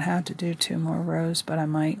might not have to do 2 more rows, but I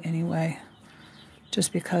might anyway,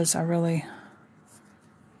 just because I really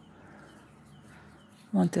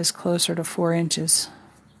want this closer to 4 inches.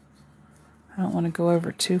 I don't want to go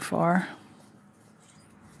over too far.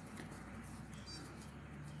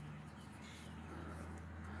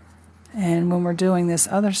 And when we're doing this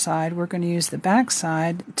other side, we're going to use the back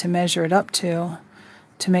side to measure it up to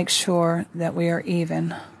make sure that we are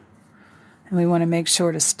even. And we want to make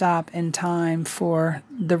sure to stop in time for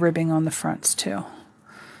the ribbing on the fronts too.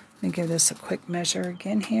 Let me give this a quick measure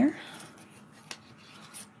again here.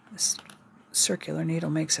 This circular needle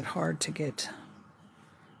makes it hard to get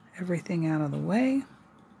everything out of the way.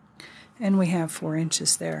 And we have 4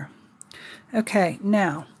 inches there. Okay,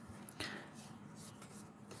 now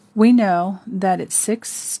we know that it's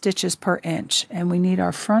 6 stitches per inch, and we need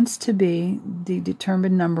our fronts to be the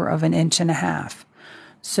determined number of 1.5 inches.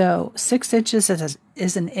 So 6 inches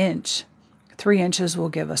is an inch. 3 inches will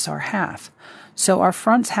give us our half. So our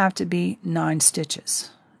fronts have to be 9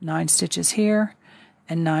 stitches. 9 stitches here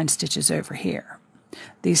and 9 stitches over here.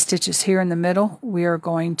 These stitches here in the middle, we are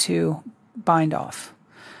going to bind off.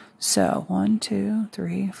 So 1, 2,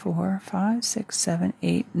 3, 4, 5, 6, 7,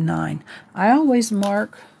 8, 9. I always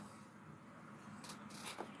mark,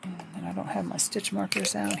 and I don't have my stitch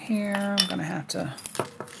markers out here. I'm going to have to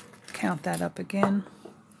count that up again.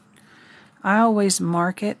 I always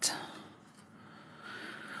mark it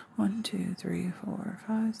 1, 2, 3, 4,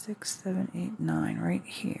 5, 6, 7, 8, 9 right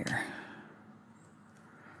here.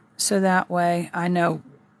 So that way I know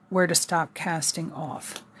where to stop casting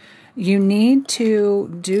off. You need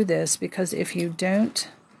to do this because if you don't,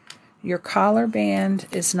 your collar band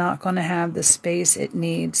is not going to have the space it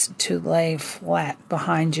needs to lay flat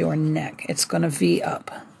behind your neck. It's going to V up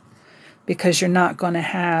because you're not going to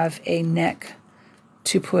have a neck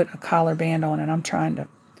to put a collar band on. And I'm trying to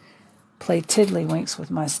play tiddlywinks with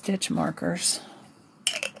my stitch markers.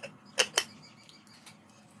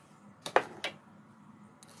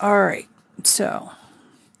 Alright, so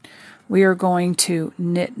we are going to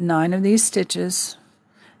knit 9 of these stitches,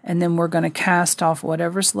 and then we're going to cast off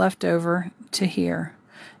whatever's left over to here,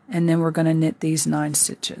 and then we're going to knit these 9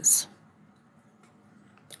 stitches.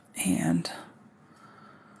 And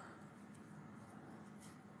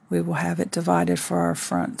we will have it divided for our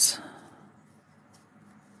fronts.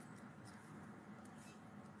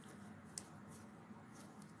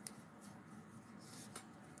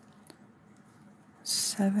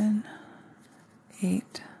 Seven,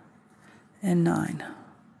 8, and 9.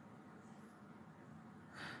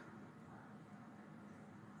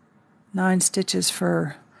 Nine stitches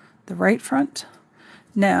for the right front.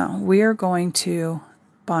 Now we are going to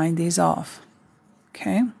bind these off.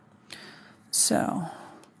 Okay, so I'm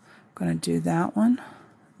going to do that one,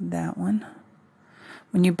 that one.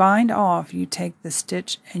 When you bind off, you take the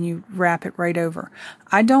stitch and you wrap it right over.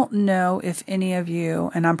 I don't know if any of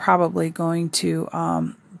you, and I'm probably going to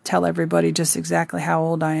tell everybody just exactly how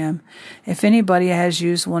old I am, if anybody has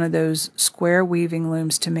used one of those square weaving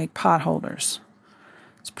looms to make pot holders.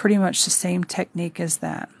 It's pretty much the same technique as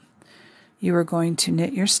that. You are going to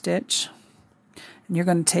knit your stitch, and you're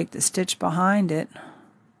going to take the stitch behind it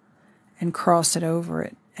and cross it over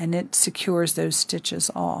it, and it secures those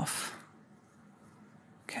stitches off.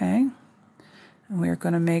 Okay, and we're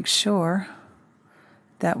going to make sure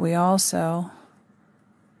that we also,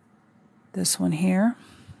 this one here,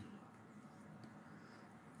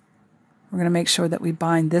 we're going to make sure that we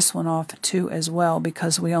bind this one off too as well,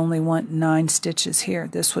 because we only want 9 stitches here.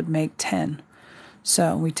 This would make 10.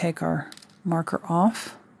 So we take our marker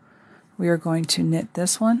off. We are going to knit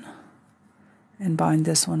this one and bind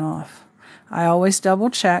this one off. I always double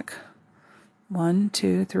check. 1,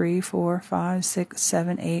 2, 3, 4, 5, 6,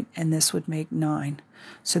 7, 8, and this would make 9.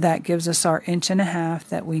 So that gives us our 1.5 inches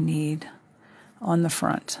that we need on the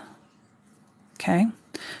front. Okay,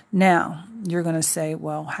 now you're going to say,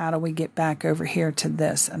 well, how do we get back over here to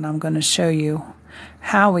this? And I'm going to show you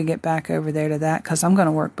how we get back over there to that, because I'm going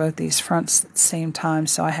to work both these fronts at the same time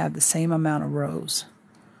so I have the same amount of rows.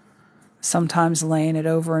 Sometimes laying it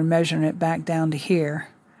over and measuring it back down to here,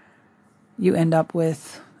 you end up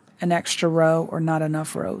with an extra row or not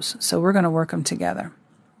enough rows. So we're going to work them together.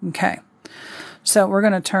 Okay, so we're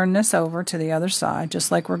going to turn this over to the other side,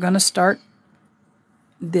 just like we're going to start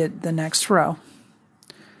the next row.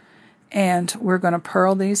 And we're going to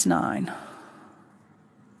purl these 9.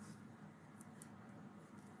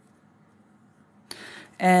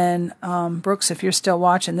 And Brooks, if you're still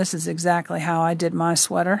watching, this is exactly how I did my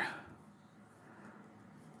sweater.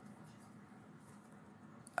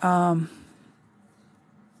 I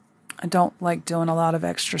don't like doing a lot of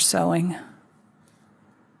extra sewing.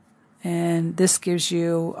 And this gives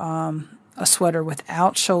you a sweater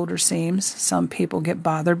without shoulder seams. Some people get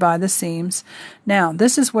bothered by the seams. Now,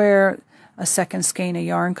 this is where a second skein of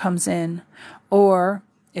yarn comes in. Or,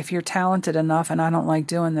 if you're talented enough, and I don't like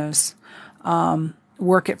doing this,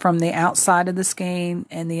 work it from the outside of the skein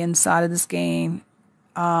and the inside of the skein.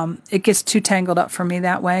 It gets too tangled up for me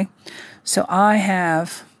that way. So I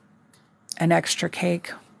have an extra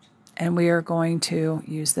cake, and we are going to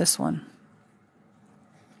use this one.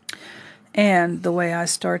 And the way I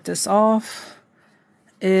start this off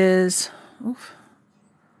is, oof,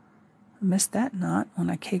 I missed that knot when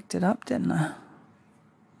I caked it up, didn't I?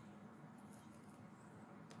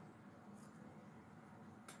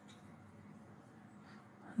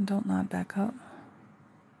 Don't knot back up.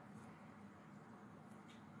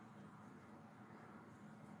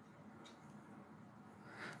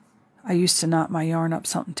 I used to knot my yarn up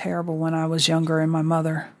something terrible when I was younger, and my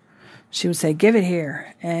mother, she would say, "Give it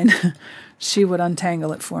here," and she would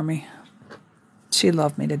untangle it for me. She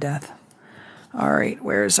loved me to death. All right,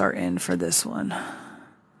 where's our end for this one?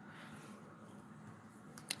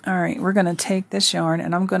 All right, we're going to take this yarn,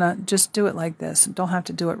 and I'm going to just do it like this. Don't have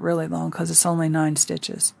to do it really long because it's only 9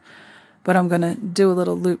 stitches. But I'm going to do a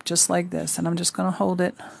little loop just like this, and I'm just going to hold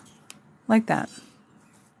it like that.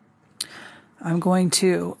 I'm going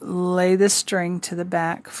to lay this string to the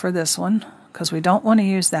back for this one, because we don't want to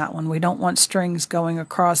use that one. We don't want strings going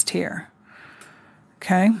across here.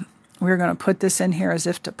 Okay, we're going to put this in here as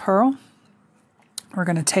if to purl. We're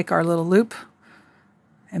going to take our little loop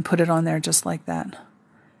and put it on there just like that.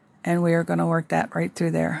 And we are going to work that right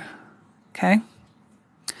through there. Okay,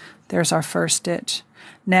 there's our first stitch.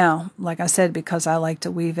 Now, like I said, because I like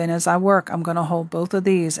to weave in as I work, I'm going to hold both of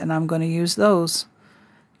these, and I'm going to use those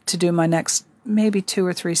to do my next maybe 2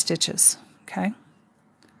 or 3 stitches. Okay,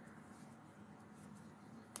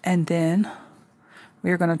 and then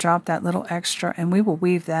we are going to drop that little extra, and we will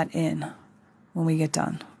weave that in when we get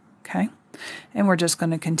done. Okay, and we're just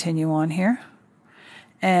going to continue on here,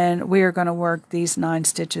 and we are going to work these 9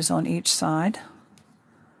 stitches on each side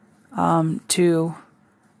to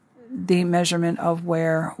the measurement of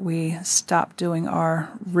where we stop doing our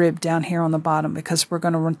rib down here on the bottom, because we're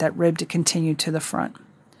going to want that rib to continue to the front.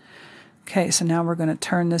 Okay, so now we're going to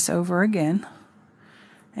turn this over again,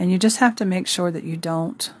 and you just have to make sure that you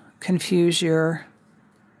don't confuse your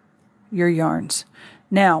yarns.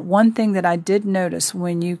 Now, one thing that I did notice,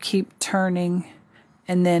 when you keep turning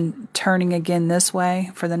and then turning again this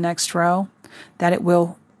way for the next row, that it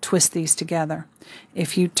will twist these together.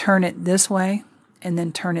 If you turn it this way and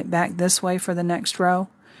then turn it back this way for the next row,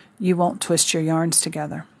 you won't twist your yarns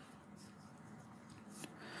together.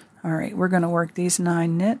 All right, we're going to work these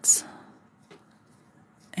 9 knits.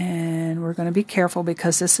 And we're going to be careful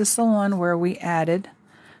because this is the one where we added,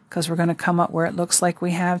 because we're going to come up where it looks like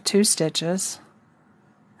we have 2 stitches.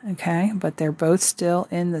 Okay, but they're both still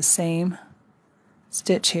in the same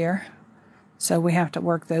stitch here. So we have to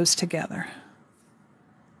work those together.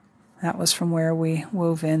 That was from where we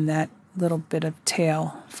wove in that little bit of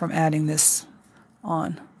tail from adding this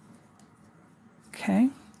on. Okay.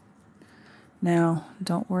 Now,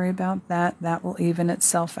 don't worry about that. That will even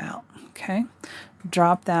itself out. Okay.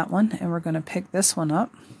 Drop that one, and we're going to pick this one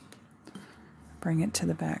up. Bring it to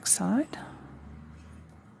the back side.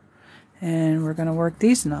 And we're going to work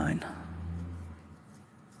these 9.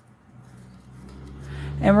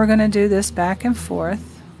 And we're going to do this back and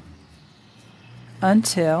forth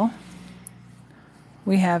until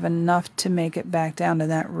we have enough to make it back down to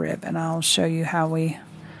that rib. And I'll show you how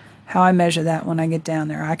I measure that when I get down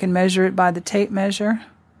there. I can measure it by the tape measure.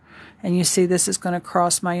 And you see this is going to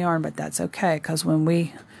cross my yarn, but that's okay, because when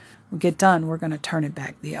we get done, we're going to turn it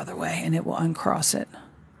back the other way, and it will uncross it.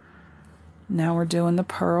 Now we're doing the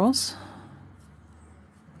purls.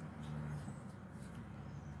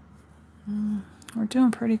 We're doing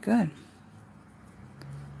pretty good.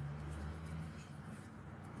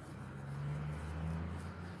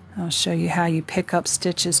 I'll show you how you pick up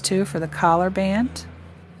stitches too for the collar band.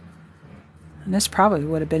 And this probably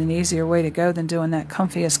would have been an easier way to go than doing that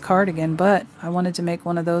comfiest cardigan, but I wanted to make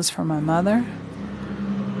one of those for my mother.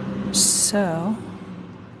 So,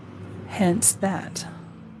 hence that.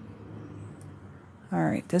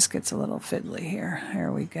 Alright, this gets a little fiddly here.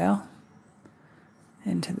 Here we go.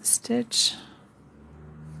 Into the stitch.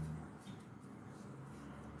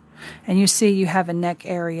 And you see you have a neck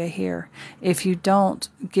area here. If you don't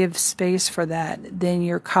give space for that, then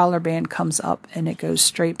your collar band comes up and it goes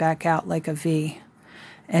straight back out like a V.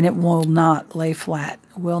 And it will not lay flat.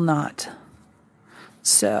 Will not.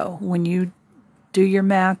 So when you do your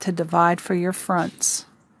math to divide for your fronts,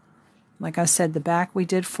 like I said, the back we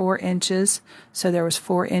did 4 inches. So there was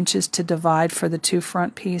 4 inches to divide for the 2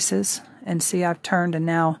 front pieces. And see, I've turned and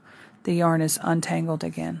now the yarn is untangled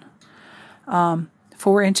again.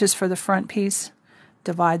 4 inches for the front piece,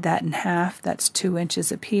 divide that in half, that's 2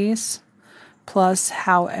 inches a piece, plus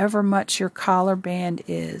however much your collar band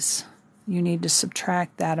is, you need to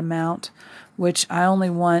subtract that amount, which I only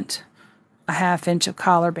want a 1/2 inch of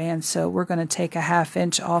collar band, so we're going to take a 1/2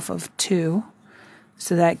 inch off of 2,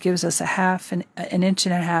 so that gives us an 1.5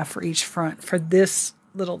 inches for each front for this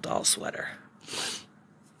little doll sweater.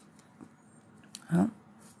 Oh,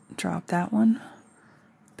 drop that one,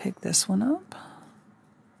 pick this one up.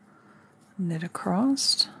 Knit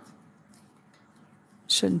across.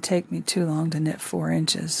 Shouldn't take me too long to knit 4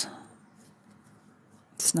 inches.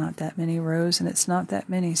 It's not that many rows and it's not that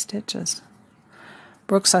many stitches.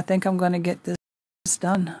 Brooks, I think I'm going to get this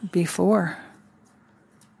done before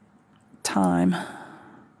time.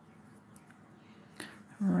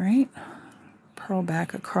 Alright, purl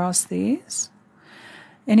back across these.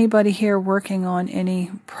 Anybody here working on any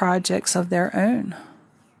projects of their own?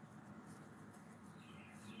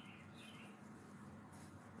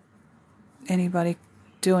 Anybody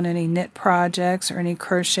doing any knit projects or any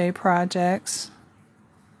crochet projects?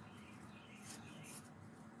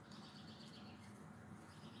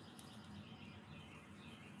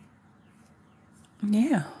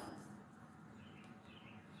 Yeah.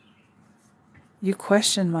 You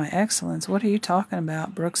question my excellence. What are you talking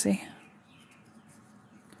about, Brooksy?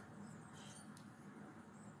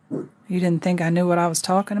 You didn't think I knew what I was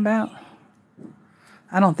talking about?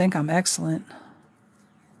 I don't think I'm excellent.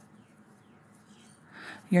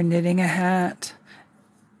 You're knitting a hat.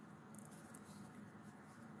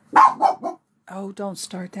 Oh, don't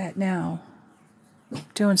start that now.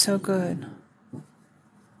 Doing so good.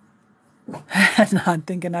 Not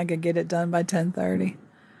thinking I could get it done by 10:30.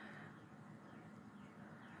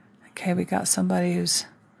 Okay, we got somebody who's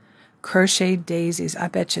crocheted daisies. I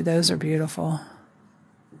bet you those are beautiful.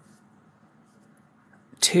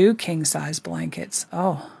 2 king-size blankets.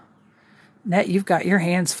 Oh, Net, you've got your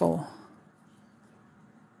hands full.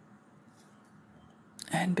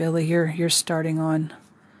 And Billy, you're starting on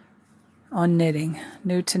knitting,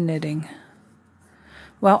 new to knitting.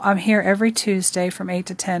 Well, I'm here every Tuesday from 8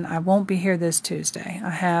 to 10. I won't be here this Tuesday. I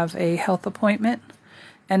have a health appointment,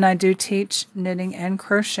 and I do teach knitting and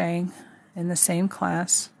crocheting in the same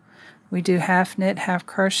class. We do half knit, half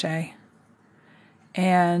crochet.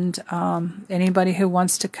 And anybody who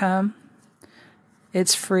wants to come,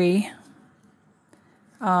 it's free.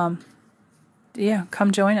 Yeah,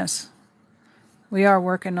 come join us. We are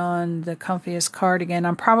working on the comfiest cardigan.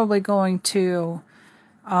 I'm probably going to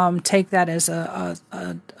take that as a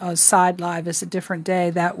side live, as a different day.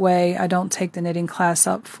 That way I don't take the knitting class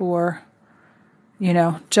up for,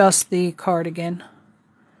 just the cardigan.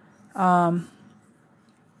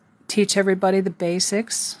 Teach everybody the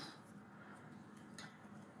basics.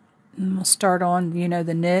 And we'll start on,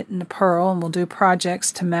 the knit and the purl, and we'll do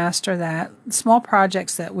projects to master that. Small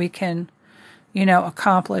projects that we can,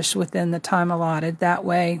 accomplish within the time allotted. That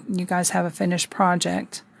way you guys have a finished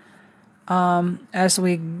project. As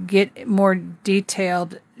we get more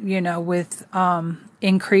detailed, with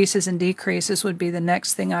increases and decreases would be the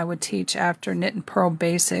next thing I would teach after knit and purl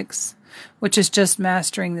basics, which is just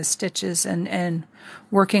mastering the stitches and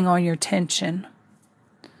working on your tension.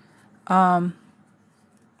 And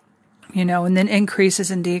then increases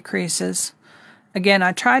and decreases. Again,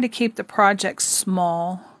 I try to keep the project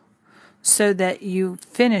small so that you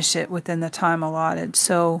finish it within the time allotted.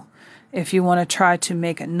 So if you want to try to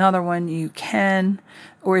make another one, you can.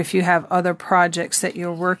 Or if you have other projects that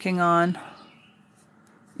you're working on,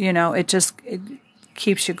 it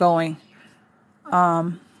keeps you going.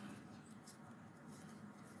 I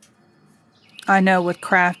know with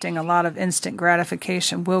crafting, a lot of instant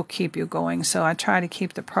gratification will keep you going. So I try to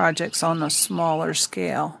keep the projects on a smaller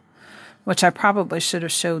scale, which I probably should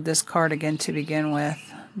have showed this cardigan to begin with.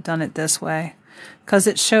 Done it this way, because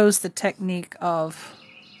it shows the technique of,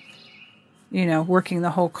 working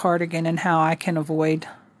the whole cardigan and how I can avoid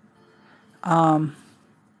a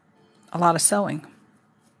lot of sewing.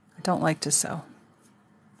 I don't like to sew.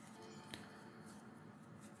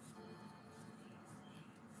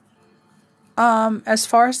 As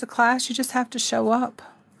far as the class, you just have to show up.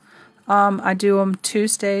 I do them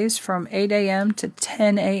Tuesdays from 8 a.m. to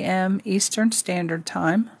 10 a.m. Eastern Standard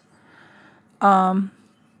Time.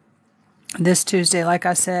 This Tuesday, like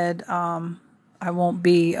I said, I won't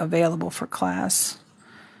be available for class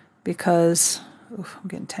because I'm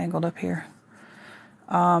getting tangled up here.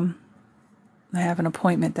 I have an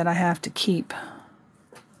appointment that I have to keep.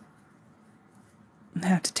 I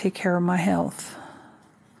have to take care of my health.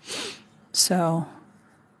 So,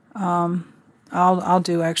 I'll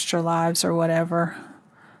do extra lives or whatever.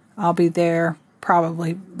 I'll be there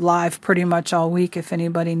probably live pretty much all week if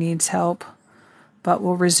anybody needs help. But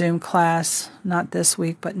we'll resume class, not this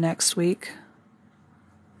week, but next week.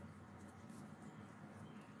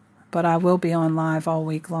 But I will be on live all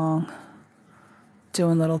week long,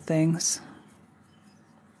 doing little things.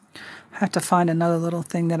 I have to find another little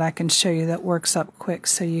thing that I can show you that works up quick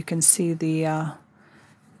so you can see the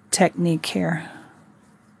technique here.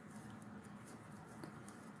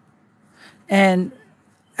 And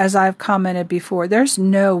as I've commented before, there's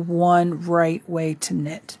no one right way to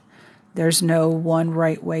knit. There's no one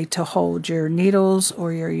right way to hold your needles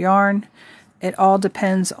or your yarn. It all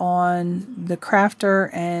depends on the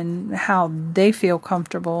crafter and how they feel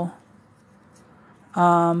comfortable.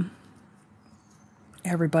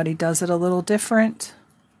 Everybody does it a little different.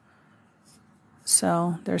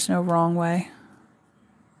 So there's no wrong way.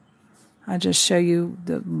 I just show you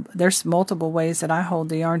there's multiple ways that I hold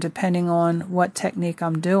the yarn depending on what technique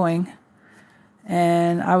I'm doing.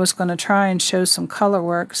 And I was going to try and show some color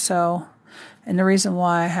work, and the reason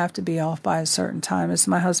why I have to be off by a certain time is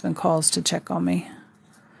my husband calls to check on me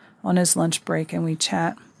on his lunch break and we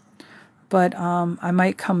chat. But I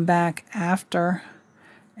might come back after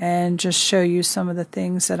and just show you some of the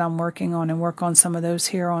things that I'm working on and work on some of those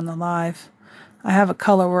here on the live. I have a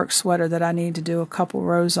color work sweater that I need to do a couple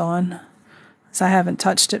rows on, because I haven't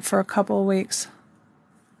touched it for a couple of weeks.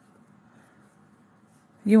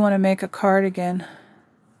 You want to make a cardigan.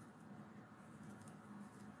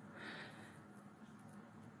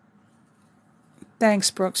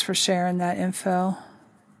 Thanks, Brooks, for sharing that info.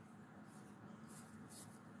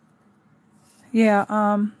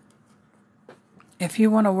 Yeah, if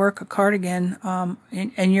you want to work a cardigan,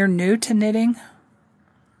 and you're new to knitting,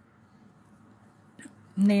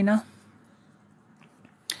 Nina,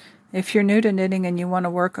 if you're new to knitting and you want to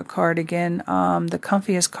work a cardigan, the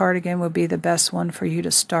comfiest cardigan would be the best one for you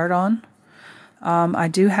to start on. I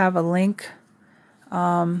do have a link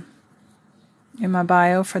in my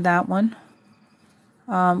bio for that one.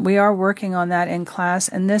 We are working on that in class,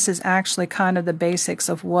 and this is actually kind of the basics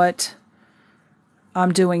of what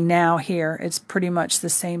I'm doing now here. It's pretty much the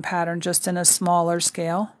same pattern, just in a smaller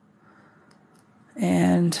scale.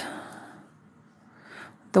 And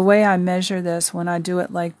the way I measure this, when I do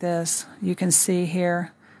it like this, you can see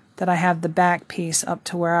here that I have the back piece up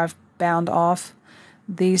to where I've bound off.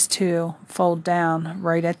 These two fold down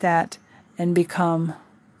right at that and become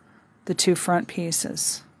the two front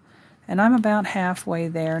pieces. And I'm about halfway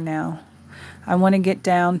there now. I want to get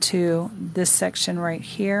down to this section right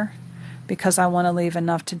here because I want to leave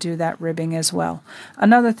enough to do that ribbing as well.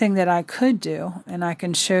 Another thing that I could do, and I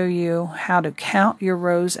can show you how to count your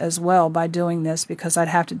rows as well by doing this, because I'd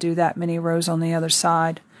have to do that many rows on the other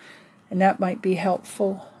side, and that might be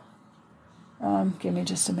helpful. Give me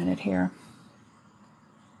just a minute here.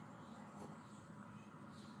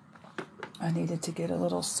 I needed to get a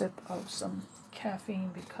little sip of some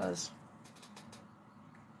caffeine because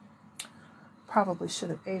probably should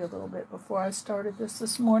have ate a little bit before I started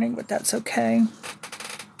this morning, but that's okay.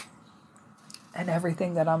 And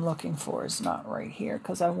everything that I'm looking for is not right here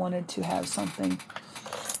because I wanted to have something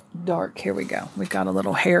dark. Here we go. We got a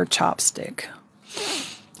little hair chopstick.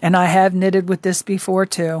 And I have knitted with this before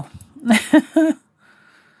too.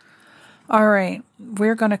 All right,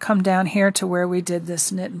 we're going to come down here to where we did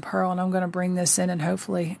this knit and purl, and I'm going to bring this in and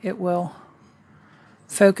hopefully it will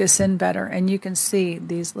focus in better. And you can see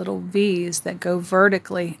these little V's that go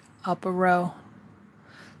vertically up a row.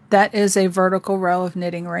 That is a vertical row of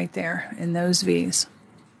knitting right there in those V's.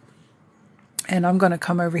 And I'm going to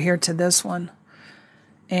come over here to this one,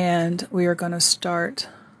 and we are going to start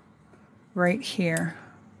right here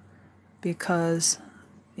because,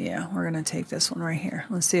 yeah, we're going to take this one right here.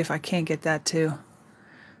 Let's see if I can't get that to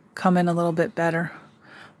come in a little bit better.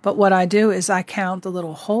 But what I do is I count the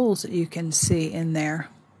little holes that you can see in there.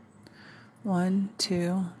 1,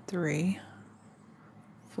 2, 3,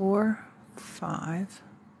 4, 5.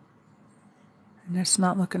 And it's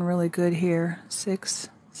not looking really good here. 6,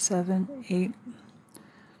 7, 8,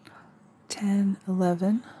 10,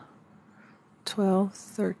 11, 12,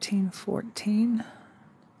 13, 14.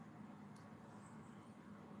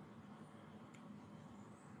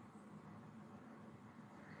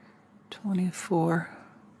 24,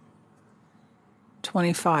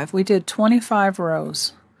 25. We did 25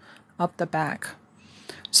 rows up the back.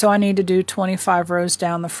 So I need to do 25 rows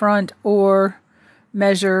down the front, or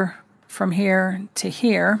measure from here to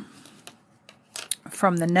here,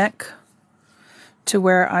 from the neck to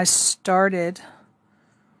where I started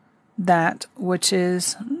that, which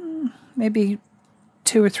is maybe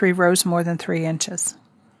 2 or 3 rows more than 3 inches,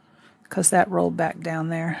 because that rolled back down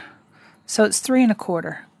there. So it's 3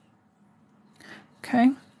 1/4.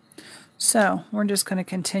 Okay, so we're just going to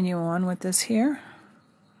continue on with this here,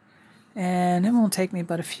 and it won't take me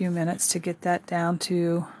but a few minutes to get that down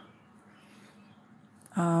to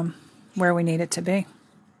where we need it to be.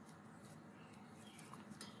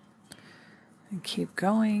 And keep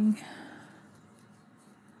going.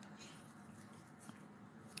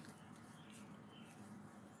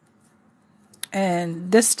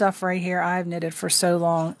 And this stuff right here, I've knitted for so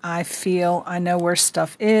long, I know where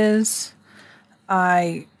stuff is.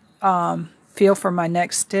 I feel for my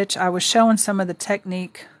next stitch. I was showing some of the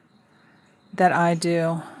technique that I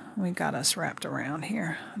do. We got us wrapped around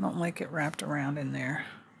here. I don't like it wrapped around in there.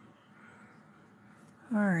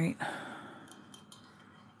 All right.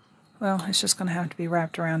 Well, it's just going to have to be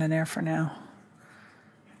wrapped around in there for now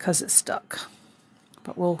because it's stuck.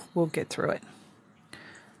 But we'll get through it.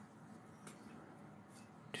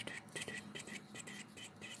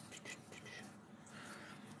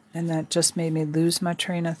 And that just made me lose my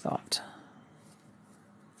train of thought.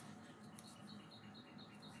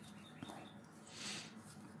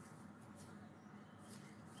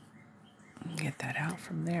 Get that out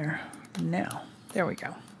from there. Now, there we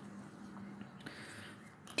go.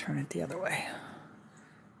 Turn it the other way.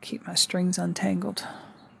 Keep my strings untangled.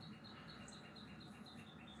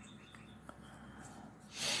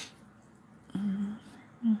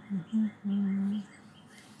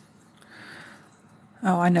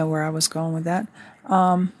 Oh, I know where I was going with that.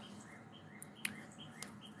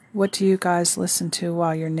 What do you guys listen to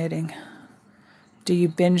while you're knitting? Do you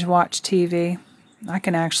binge watch TV? I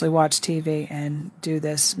can actually watch TV and do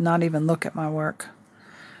this, not even look at my work.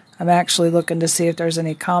 I'm actually looking to see if there's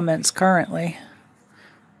any comments currently.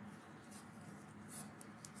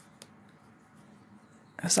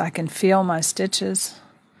 Because I can feel my stitches.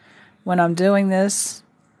 When I'm doing this,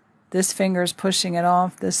 this finger is pushing it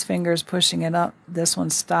off, this finger is pushing it up, this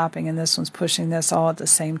one's stopping, and this one's pushing this all at the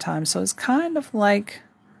same time. So it's kind of like,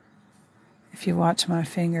 if you watch my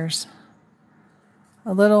fingers,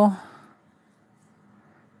 a little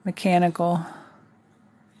mechanical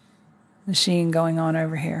machine going on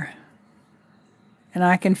over here. And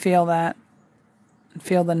I can feel that,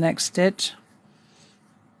 feel the next stitch.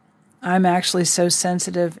 I'm actually so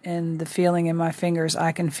sensitive in the feeling in my fingers,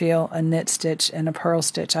 I can feel a knit stitch and a purl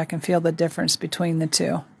stitch. I can feel the difference between the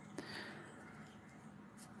two.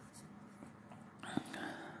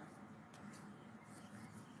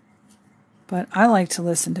 But I like to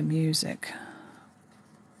listen to music.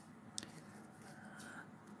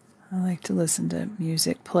 I like to listen to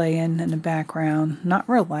music playing in the background, not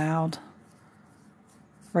real loud.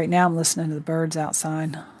 Right now I'm listening to the birds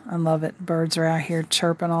outside. I love it. Birds are out here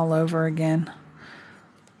chirping all over again.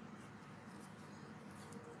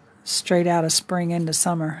 Straight out of spring into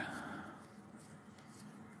summer.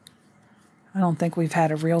 I don't think we've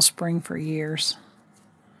had a real spring for years.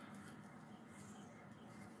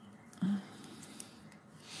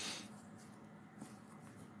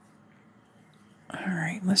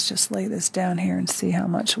 Alright, let's just lay this down here and see how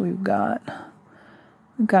much we've got.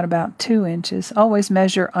 We've got about 2 inches. Always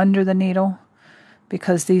measure under the needle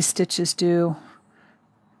because these stitches do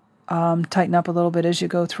tighten up a little bit as you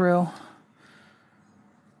go through.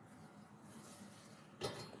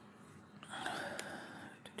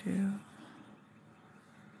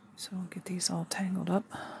 So I'll get these all tangled up.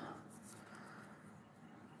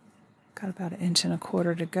 Got about 1.25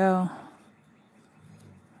 inches to go.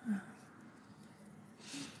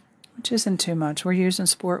 Which isn't too much. We're using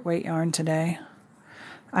sport weight yarn today.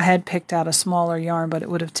 I had picked out a smaller yarn, but it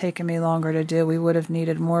would have taken me longer to do. We would have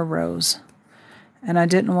needed more rows. And I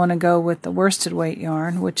didn't want to go with the worsted weight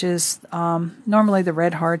yarn, which is normally the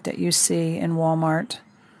red heart that you see in Walmart.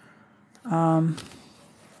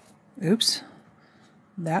 Oops.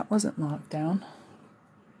 That wasn't locked down.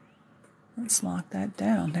 Let's lock that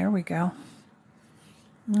down. There we go.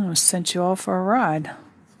 I sent you all for a ride.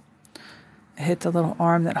 I hit the little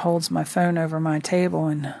arm that holds my phone over my table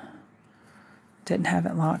and didn't have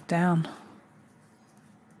it locked down.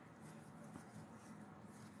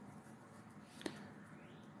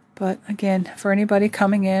 But again, for anybody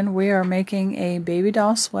coming in, we are making a baby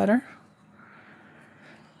doll sweater.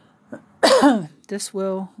 This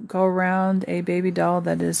will go around a baby doll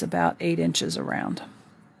that is about 8 inches around.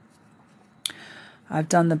 I've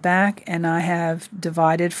done the back and I have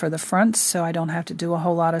divided for the fronts so I don't have to do a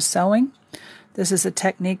whole lot of sewing. This is a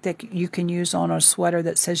technique that you can use on a sweater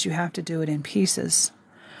that says you have to do it in pieces.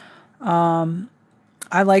 I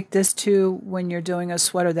like this too when you're doing a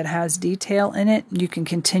sweater that has detail in it. You can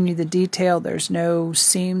continue the detail. There's no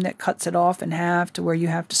seam that cuts it off in half to where you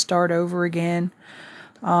have to start over again.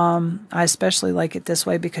 I especially like it this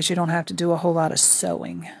way because you don't have to do a whole lot of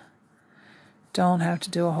sewing. Don't have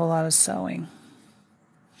to do a whole lot of sewing.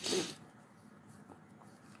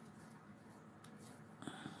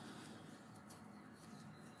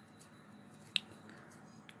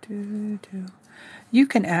 You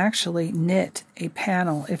can actually knit a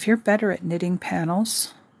panel. If you're better at knitting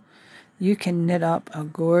panels, you can knit up a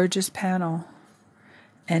gorgeous panel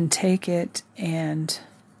and take it and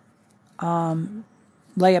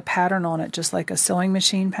lay a pattern on it just like a sewing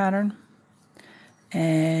machine pattern.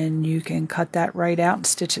 And you can cut that right out and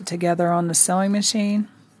stitch it together on the sewing machine.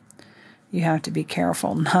 You have to be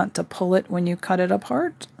careful not to pull it when you cut it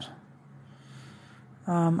apart.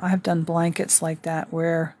 I have done blankets like that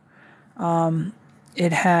where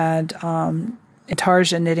it had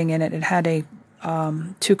intarsia knitting in it. It had a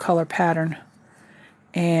 2-color pattern,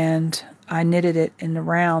 and I knitted it in the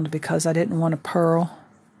round because I didn't want to purl.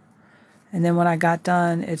 And then when I got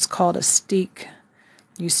done, it's called a steek.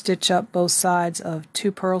 You stitch up both sides of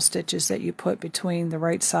 2 purl stitches that you put between the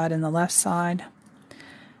right side and the left side,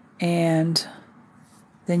 and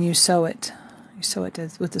then you sew it. You sew it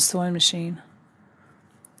with the sewing machine.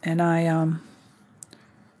 And I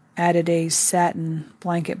added a satin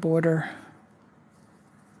blanket border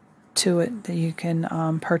to it that you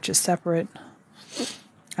can purchase separate.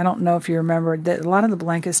 I don't know if you remember that a lot of the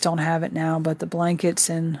blankets don't have it now, but the blankets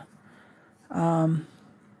in when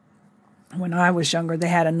I was younger, they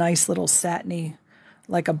had a nice little satiny,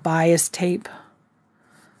 like a bias tape.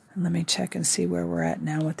 And let me check and see where we're at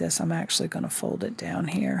now with this. I'm actually going to fold it down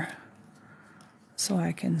here so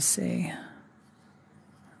I can see.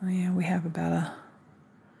 Oh yeah, we have about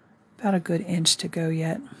a good inch to go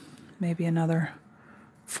yet. Maybe another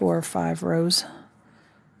 4 or 5 rows.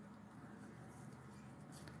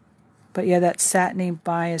 But yeah, that satiny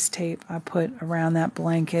bias tape I put around that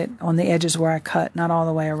blanket on the edges where I cut, not all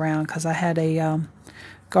the way around, because I had a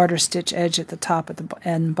garter stitch edge at the top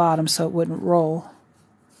and bottom so it wouldn't roll.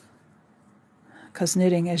 Because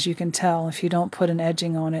knitting, as you can tell, if you don't put an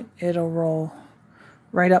edging on it, it'll roll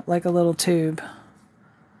right up like a little tube.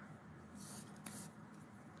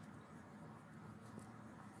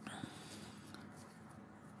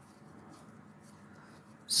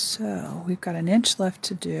 So we've got 1 inch left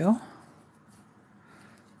to do.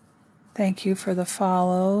 Thank you for the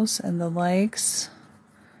follows and the likes.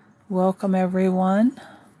 Welcome everyone.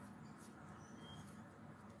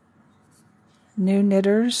 New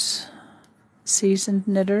knitters, seasoned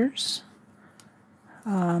knitters.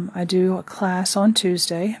 I do a class on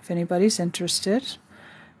Tuesday if anybody's interested.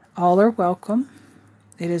 All are welcome.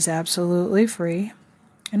 It is absolutely free,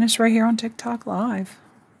 and it's right here on TikTok Live.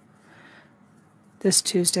 This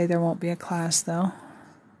Tuesday there won't be a class though.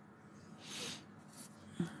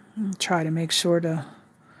 I'll try to make sure to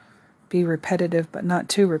be repetitive, but not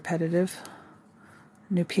too repetitive.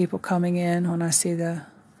 New people coming in, when I see the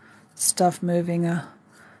stuff moving a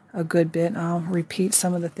good bit, I'll repeat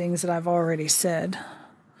some of the things that I've already said,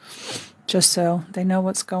 just so they know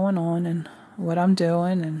what's going on and what I'm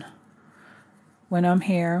doing and when I'm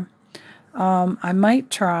here. I might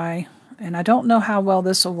try, and I don't know how well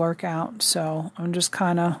this will work out, so I'm just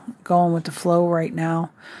kind of going with the flow right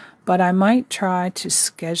now, but I might try to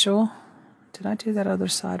schedule. Did I do that other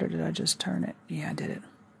side, or did I just turn it? Yeah, I did it.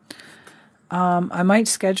 I might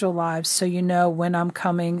schedule lives so you know when I'm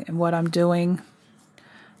coming and what I'm doing.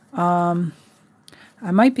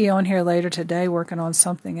 I might be on here later today working on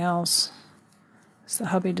something else. So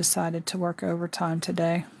hubby decided to work overtime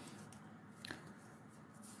today.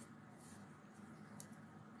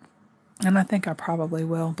 And I think I probably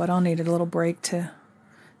will, but I'll need a little break to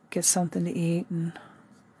get something to eat and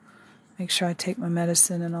make sure I take my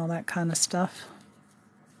medicine and all that kind of stuff.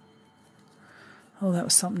 Oh, that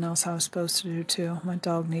was something else I was supposed to do too. My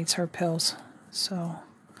dog needs her pills, so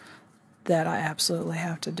that I absolutely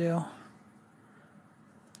have to do.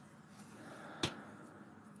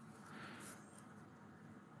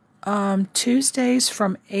 Tuesdays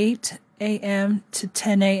from 8 a.m. to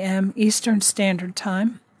 10 a.m. Eastern Standard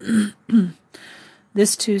Time.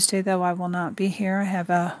 This Tuesday, though, I will not be here. I have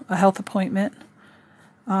a health appointment,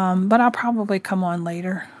 but I'll probably come on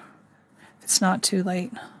later if it's not too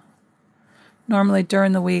late. Normally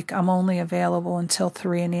during the week, I'm only available until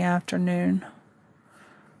 3 in the afternoon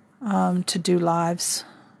to do lives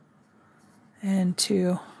and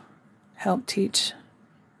to help teach.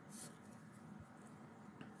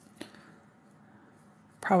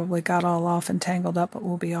 Probably got all off and tangled up, but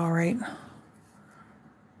we'll be all right.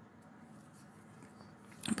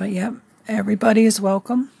 But yep, everybody is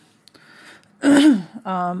welcome.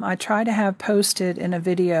 I try to have posted in a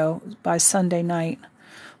video by Sunday night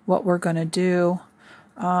what we're going to do.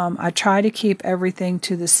 I try to keep everything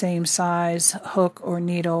to the same size hook or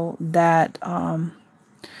needle that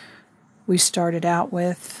we started out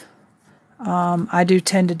with. I do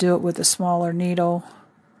tend to do it with a smaller needle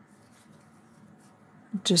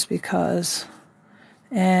just because.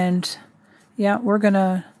 And yeah,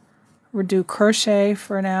 we'll do crochet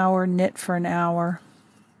for an hour, knit for an hour.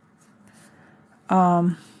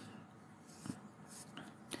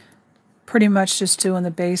 Pretty much just doing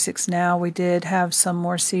the basics now. We did have some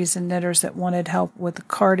more seasoned knitters that wanted help with a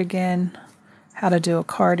cardigan, how to do a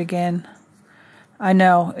cardigan. I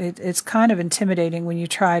know it's kind of intimidating when you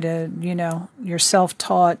try to, you're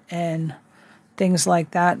self-taught and things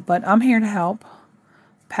like that, but I'm here to help,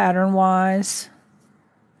 pattern-wise,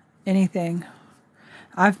 anything.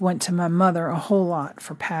 I've went to my mother a whole lot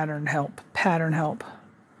for pattern help.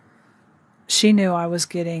 She knew I was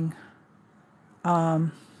getting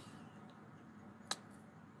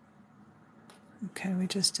okay, we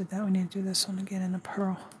just did that. We need to do this one again in the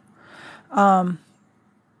purl.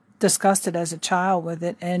 Discussed it as a child with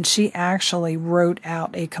it, and she actually wrote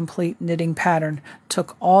out a complete knitting pattern,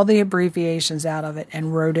 took all the abbreviations out of it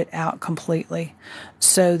and wrote it out completely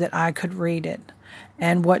so that I could read it.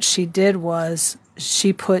 And what she did was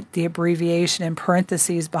she put the abbreviation in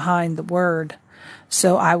parentheses behind the word.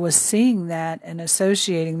 So I was seeing that and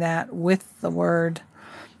associating that with the word,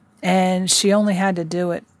 and she only had to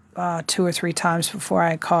do it 2 or 3 times before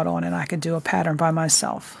I caught on and I could do a pattern by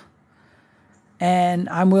myself. And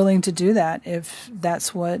I'm willing to do that if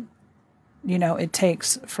that's what, it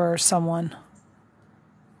takes for someone.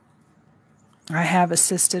 I have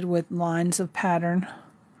assisted with lines of pattern.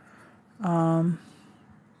 And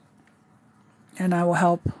I will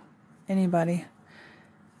help anybody.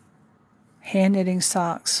 Hand knitting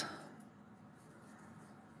socks.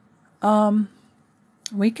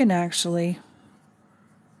 We can actually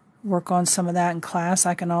work on some of that in class.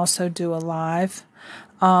 I can also do a live.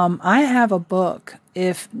 I have a book,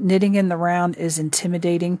 if knitting in the round is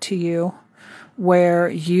intimidating to you, where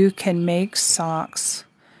you can make socks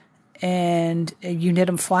and you knit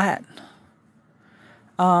them flat.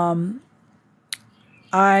 I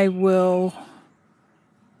will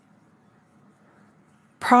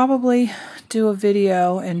probably do a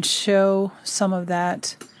video and show some of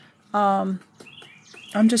that. I'm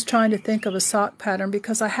just trying to think of a sock pattern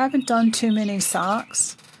because I haven't done too many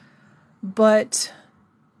socks, but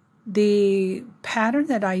the pattern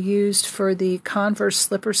that I used for the Converse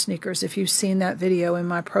slipper sneakers, if you've seen that video in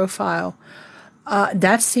my profile,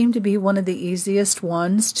 That seemed to be one of the easiest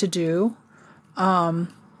ones to do. And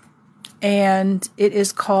it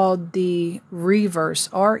is called the Reverse,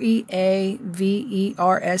 Reaverse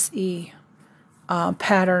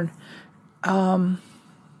pattern.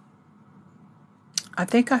 I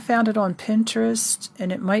think I found it on Pinterest,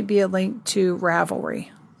 and it might be a link to Ravelry.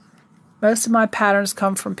 Most of my patterns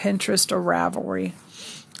come from Pinterest or Ravelry.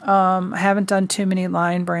 I haven't done too many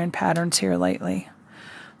Lion Brand patterns here lately.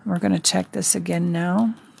 We're going to check this again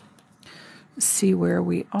now. See where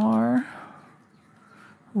we are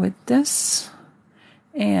with this.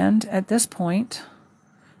 And at this point,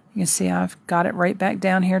 you can see I've got it right back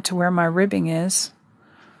down here to where my ribbing is.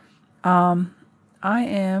 I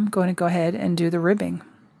am going to go ahead and do the ribbing.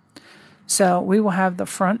 So we will have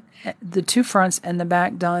the two fronts and the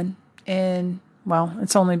back done in, well,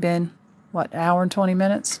 it's only been, what, an hour and 20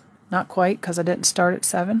 minutes? Not quite, because I didn't start at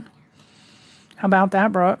 7. How about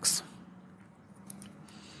that, Brooks?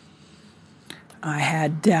 I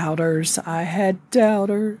had doubters.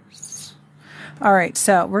 All right,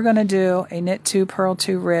 so we're going to do a knit 2, purl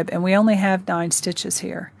 2 rib, and we only have 9 stitches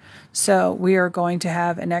here. So we are going to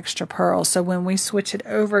have an extra purl. So when we switch it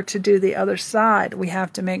over to do the other side, we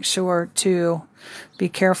have to make sure to be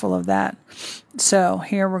careful of that. So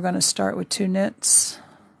here we're going to start with 2 knits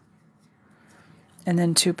and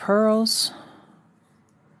then 2 purls.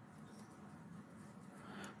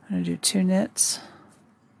 I'm going to do 2 knits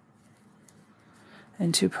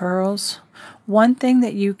and 2 purls. One thing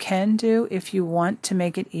that you can do if you want to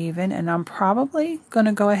make it even, and I'm probably going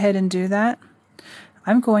to go ahead and do that,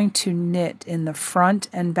 I'm going to knit in the front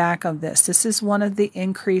and back of this. This is one of the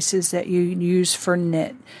increases that you use for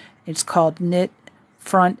knit. It's called knit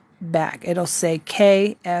front back. It'll say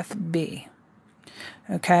KFB.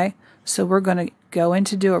 Okay, so we're going to go in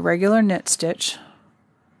to do a regular knit stitch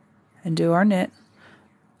and do our knit.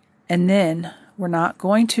 And then we're not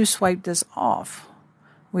going to swipe this off.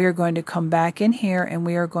 We are going to come back in here and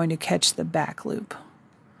we are going to catch the back loop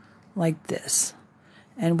like this.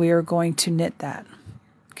 And we are going to knit that.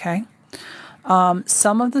 Okay.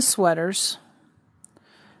 Some of the sweaters,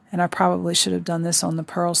 and I probably should have done this on the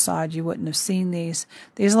purl side. You wouldn't have seen these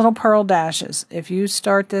little purl dashes. If you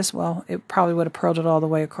start this, well, it probably would have purled it all the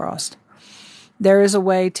way across. There is a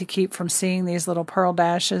way to keep from seeing these little purl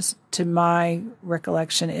dashes. To my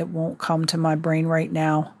recollection, it won't come to my brain right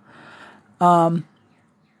now.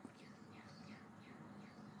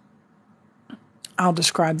 I'll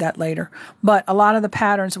describe that later. But a lot of the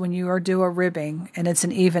patterns, when you do a ribbing and it's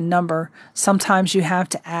an even number, sometimes you have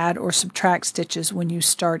to add or subtract stitches when you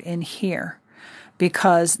start in here,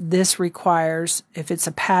 because this requires, if it's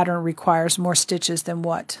a pattern, requires more stitches than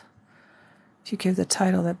what? If you give the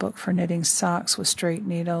title of that book, For Knitting Socks with Straight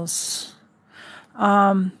Needles.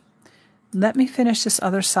 Let me finish this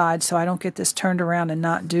other side so I don't get this turned around and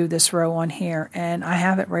not do this row on here. And I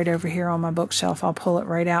have it right over here on my bookshelf. I'll pull it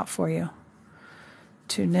right out for you.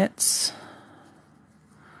 2 knits,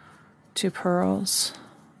 2 purls,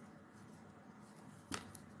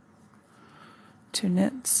 2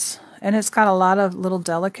 knits, and it's got a lot of little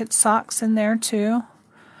delicate socks in there too.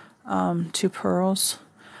 2 purls.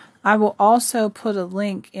 I will also put a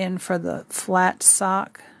link in for the flat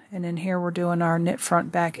sock, and in here we're doing our knit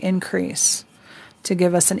front back increase to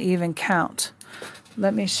give us an even count.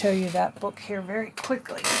 Let me show you that book here very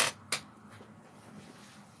quickly.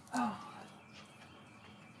 Oh.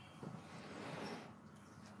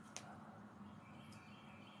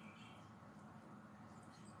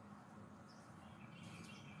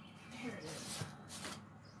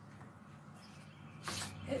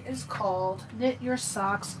 It is called Knit Your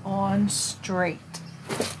Socks on Straight.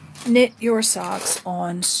 Knit Your Socks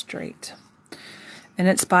on Straight. And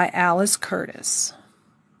it's by Alice Curtis.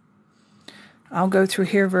 I'll go through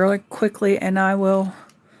here really quickly and I will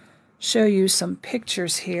show you some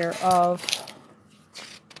pictures here of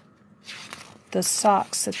the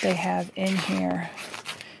socks that they have in here.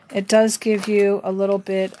 It does give you a little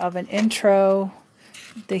bit of an intro,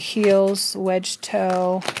 the heels, wedge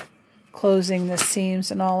toe, closing the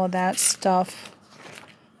seams and all of that stuff.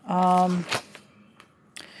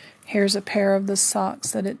 Here's a pair of the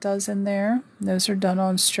socks that it does in there. Those are done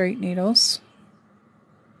on straight needles.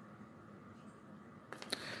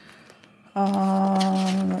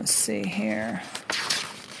 Let's see here.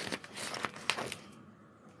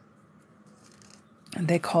 And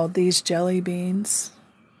they called these jelly beans.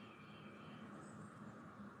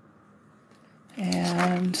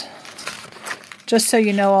 And just so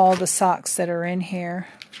you know all the socks that are in here.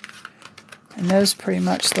 And those pretty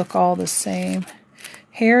much look all the same.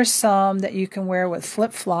 Here's some that you can wear with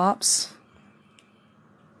flip-flops.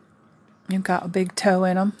 You've got a big toe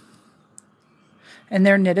in them. And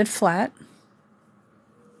they're knitted flat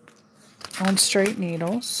on straight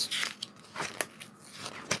needles.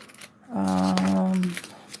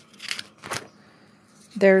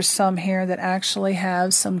 There's some here that actually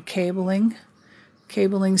have some cabling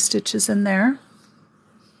stitches in there.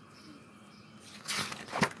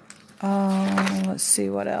 Let's see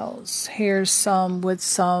what else. Here's some with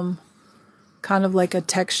some kind of like a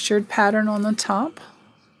textured pattern on the top.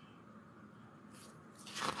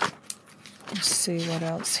 Let's see what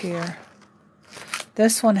else here.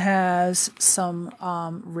 This one has some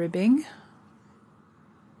ribbing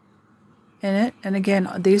in it. And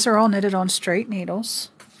again, these are all knitted on straight needles.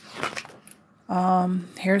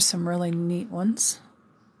 Here's some really neat ones.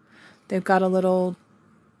 They've got a little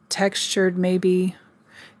textured, maybe,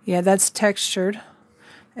 yeah, that's textured.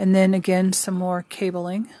 And then again, some more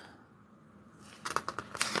cabling.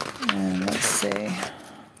 And let's see.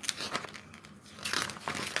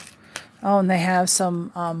 Oh, and they have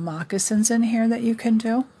some moccasins in here that you can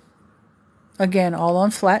do. Again, all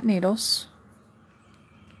on flat needles.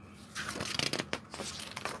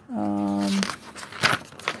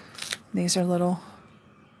 These are little,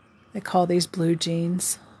 they call these blue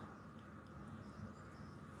jeans.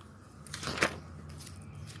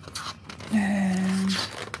 And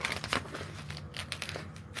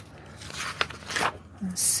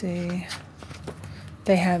let's see.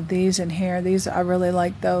 They have these in here. These, I really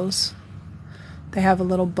like those. They have a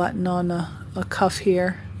little button on a cuff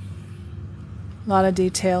here. A lot of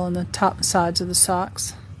detail in the top sides of the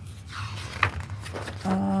socks.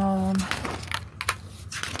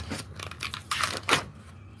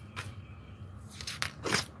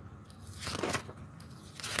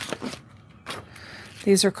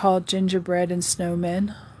 These are called gingerbread and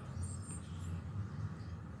snowmen.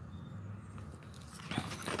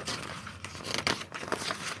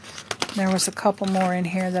 There was a couple more in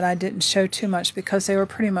here that I didn't show too much because they were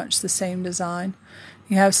pretty much the same design.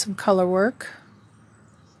 You have some color work.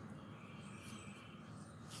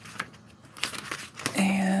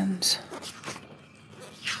 And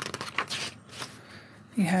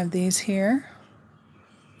you have these here.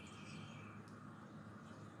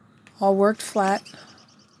 All worked flat.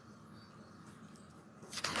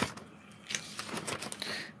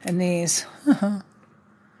 And these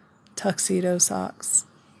tuxedo socks.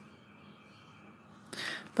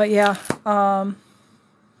 But yeah, I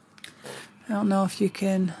don't know if you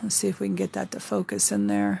can, let's see if we can get that to focus in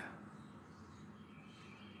there.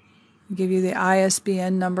 I'll give you the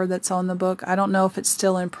ISBN number that's on the book. I don't know if it's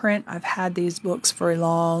still in print. I've had these books for a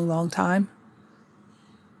long, long time.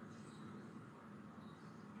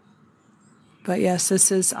 But yes,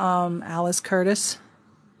 this is Alice Curtis.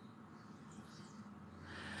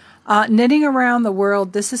 Knitting Around the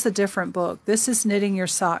World, this is a different book. This is knitting your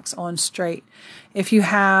socks on straight. If you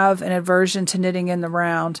have an aversion to knitting in the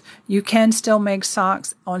round, you can still make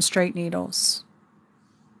socks on straight needles.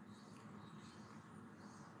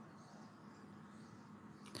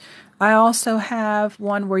 I also have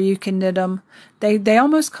one where you can knit them. They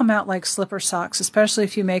almost come out like slipper socks, especially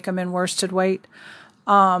if you make them in worsted weight.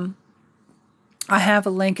 I have a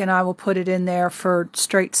link and I will put it in there for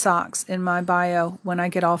straight socks in my bio when I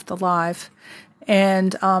get off the live.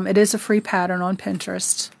 And it is a free pattern on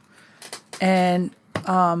Pinterest. And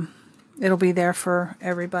it'll be there for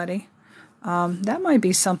everybody. That might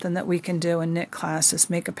be something that we can do in knit classes,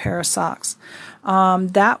 make a pair of socks.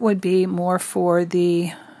 That would be more for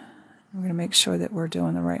the, we're going to make sure that we're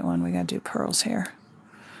doing the right one. We got to do pearls here.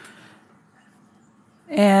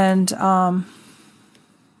 And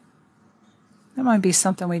that might be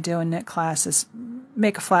something we do in knit classes.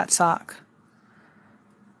 Make a flat sock.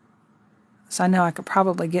 So I know I could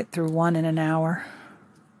probably get through one in an hour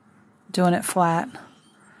doing it flat. I'm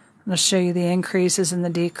going to show you the increases and the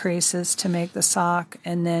decreases to make the sock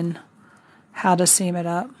and then how to seam it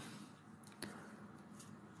up.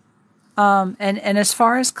 And as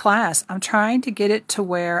far as class, I'm trying to get it to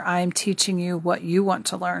where I'm teaching you what you want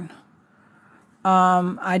to learn.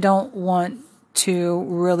 I don't want to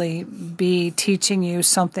really be teaching you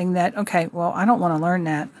something that, okay, well, I don't want to learn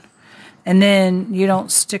that. And then you don't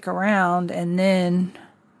stick around, and then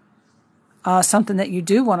something that you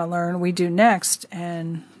do want to learn, we do next,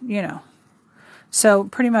 and, you know. So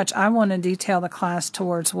pretty much I want to detail the class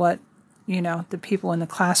towards what, you know, the people in the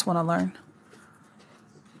class want to learn.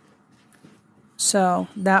 So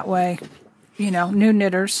that way, you know, new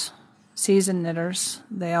knitters, seasoned knitters,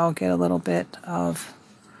 they all get a little bit of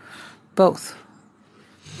both.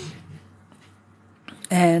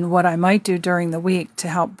 And what I might do during the week to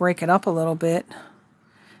help break it up a little bit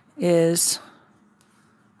is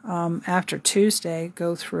after Tuesday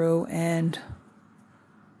go through and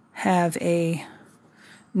have a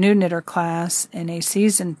new knitter class and a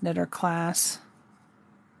seasoned knitter class.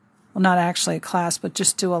 Well, not actually a class, but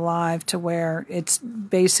just do a live to where it's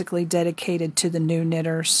basically dedicated to the new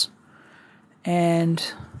knitters. And,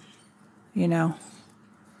 you know,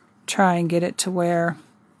 try and get it to where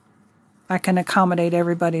I can accommodate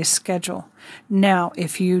everybody's schedule. Now,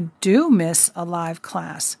 if you do miss a live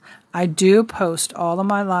class, I do post all of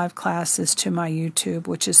my live classes to my YouTube,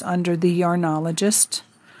 which is under The Yarnologist.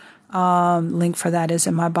 Link for that is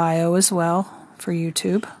in my bio as well for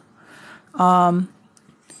YouTube.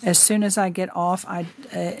 As soon as I get off,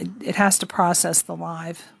 it has to process the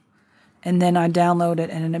live, and then I download it,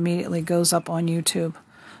 and it immediately goes up on YouTube.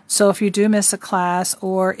 So if you do miss a class,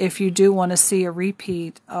 or if you do want to see a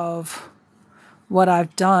repeat of what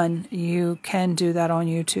I've done, you can do that on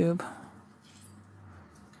YouTube.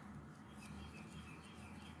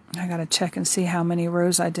 I got to check and see how many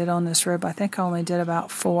rows I did on this rib. I think I only did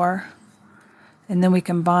about 4. And then we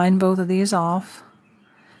can bind both of these off.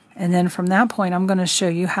 And then from that point, I'm going to show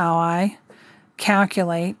you how I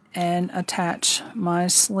calculate and attach my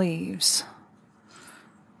sleeves.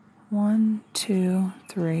 1, 2,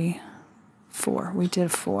 3, 4. We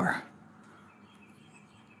did 4.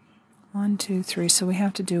 1, 2, 3. So we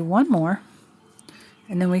have to do one more.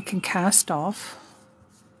 And then we can cast off,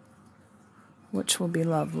 which will be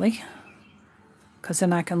lovely. Because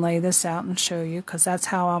then I can lay this out and show you, because that's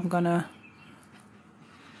how I'm going to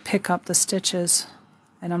pick up the stitches.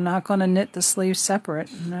 And I'm not going to knit the sleeves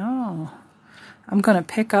separate. No. I'm going to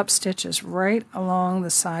pick up stitches right along the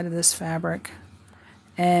side of this fabric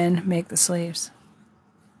and make the sleeves.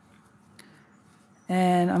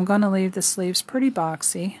 And I'm going to leave the sleeves pretty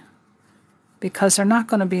boxy because they're not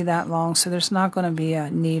going to be that long, so there's not going to be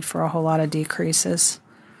a need for a whole lot of decreases.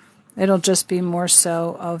 It'll just be more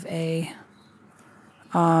so of a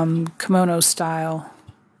kimono style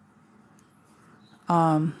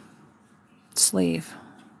sleeve.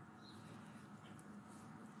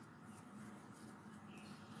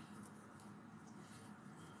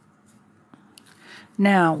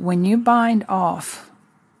 Now, when you bind off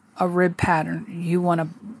a rib pattern, you want to,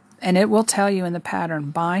 and it will tell you in the pattern,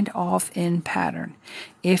 bind off in pattern.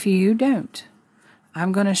 If you don't,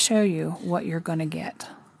 I'm going to show you what you're going to get.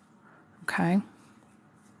 Okay?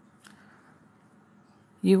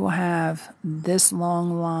 You will have this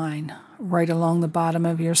long line right along the bottom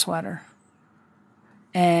of your sweater.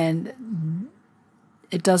 And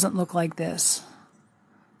it doesn't look like this.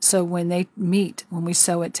 So when they meet, when we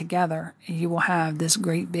sew it together, you will have this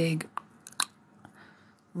great big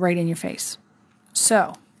right in your face.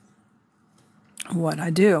 So what I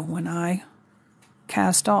do when I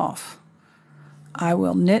cast off, I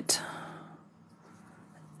will knit,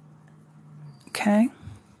 okay,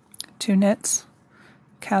 2 knits,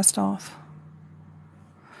 cast off,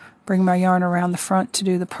 bring my yarn around the front to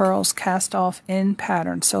do the purls, cast off in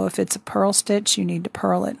pattern. So if it's a purl stitch, you need to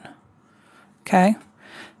purl it, okay?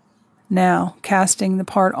 Now, casting the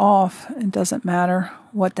part off, it doesn't matter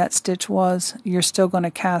what that stitch was, you're still going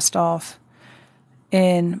to cast off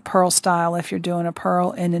in purl style if you're doing a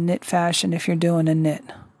purl, in a knit fashion if you're doing a knit.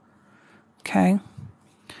 Okay?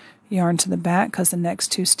 Yarn to the back because the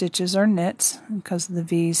next 2 stitches are knits because of the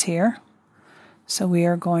V's here. So we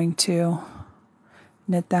are going to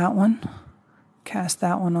knit that one, cast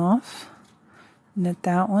that one off, knit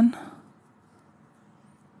that one,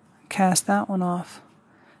 cast that one off.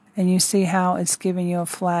 And you see how it's giving you a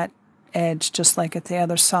flat edge just like at the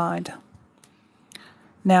other side.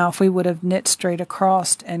 Now if we would have knit straight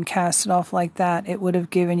across and cast it off like that, it would have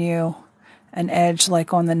given you an edge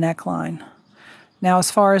like on the neckline. Now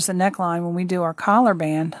as far as the neckline, when we do our collar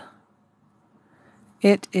band,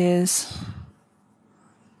 it is,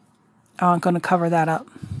 I'm going to cover that up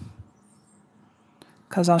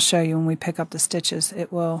because I'll show you when we pick up the stitches,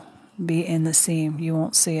 it will be in the seam. You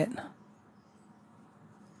won't see it.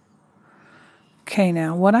 Okay,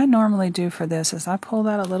 now what I normally do for this is I pull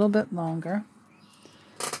that a little bit longer,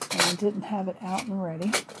 and I didn't have it out and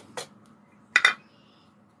ready.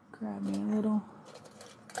 Grab me a little,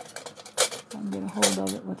 I can get a hold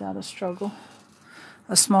of it without a struggle.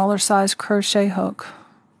 A smaller size crochet hook.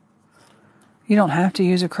 You don't have to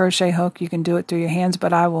use a crochet hook, you can do it through your hands,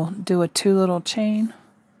 but I will do a 2 little chain,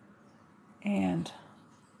 and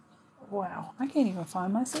wow, I can't even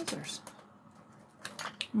find my scissors.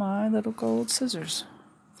 My little gold scissors.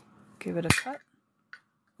 Give it a cut.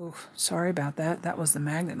 Oof, sorry about that. That was the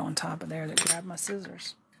magnet on top of there that grabbed my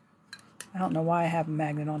scissors. I don't know why I have a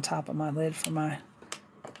magnet on top of my lid for my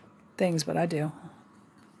things, but I do.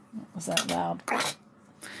 Was that loud?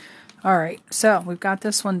 All right, so we've got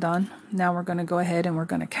this one done. Now we're going to go ahead and we're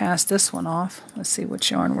going to cast this one off. Let's see which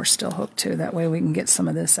yarn we're still hooked to. That way we can get some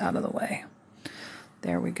of this out of the way.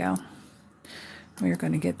 There we go. We're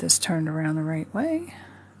going to get this turned around the right way.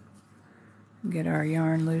 Get our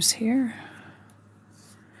yarn loose here.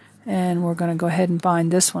 And we're going to go ahead and bind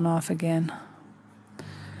this one off again.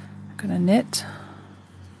 I'm going to knit,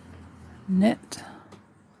 knit.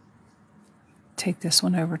 Take this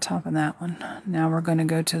one over top of that one. Now we're going to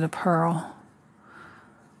go to the purl.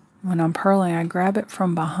 When I'm purling, I grab it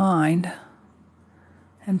from behind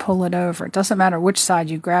and pull it over. It doesn't matter which side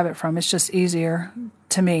you grab it from. It's just easier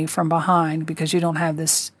to me from behind because you don't have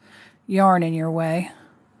this yarn in your way.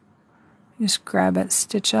 Just grab it,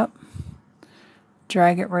 stitch up,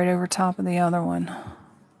 drag it right over top of the other one.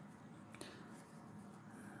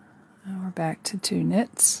 Now we're back to 2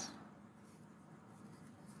 knits.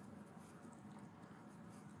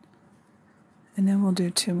 And then we'll do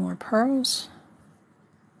 2 more purls.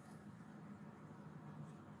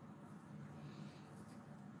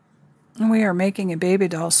 And we are making a baby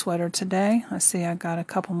doll sweater today. I see I got a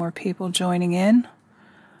couple more people joining in.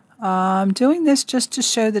 I'm doing this just to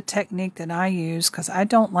show the technique that I use because I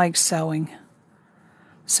don't like sewing.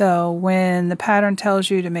 So when the pattern tells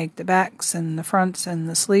you to make the backs and the fronts and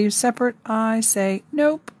the sleeves separate, I say,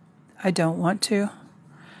 nope, I don't want to.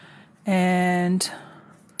 And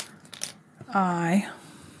I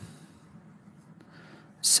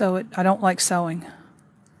sew it. I don't like sewing.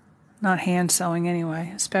 Not hand sewing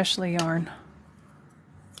anyway, especially yarn.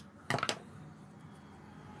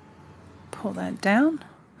 Pull that down.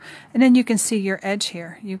 And then you can see your edge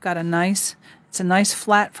here. You've got it's a nice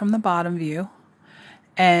flat from the bottom view.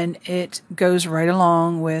 And it goes right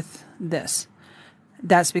along with this.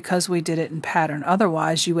 That's because we did it in pattern.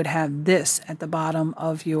 Otherwise, you would have this at the bottom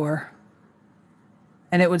of your,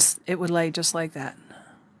 and it would lay just like that.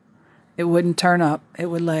 It wouldn't turn up. It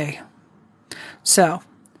would lay. So,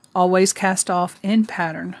 always cast off in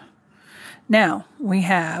pattern. Now, we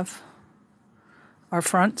have our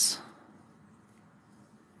fronts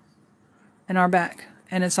and our back,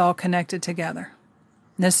 and it's all connected together.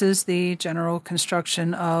 This is the general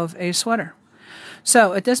construction of a sweater.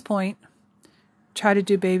 So, at this point, try to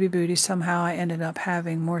do baby booties. Somehow I ended up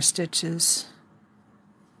having more stitches.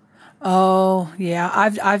 Oh, yeah,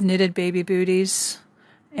 I've knitted baby booties,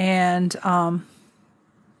 and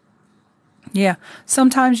yeah,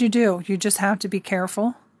 sometimes you do. You just have to be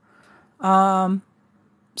careful.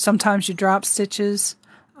 Sometimes you drop stitches.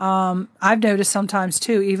 I've noticed sometimes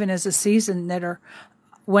too, even as a seasoned knitter,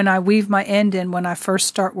 when I weave my end in when I first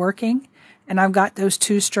start working, and I've got those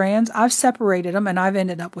 2 strands, I've separated them and I've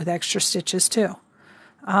ended up with extra stitches too.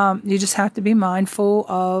 You just have to be mindful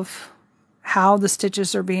of how the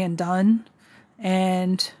stitches are being done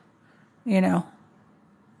and,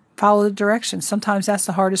 follow the directions. Sometimes that's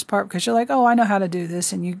the hardest part because you're like, oh, I know how to do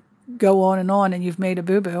this. And you go on and you've made a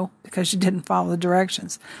boo-boo because you didn't follow the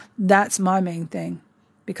directions. That's my main thing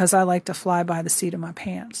because I like to fly by the seat of my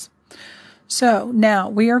pants. So now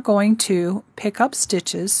we are going to pick up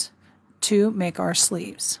stitches to make our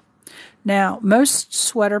sleeves. Now, most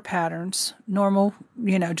sweater patterns, normal,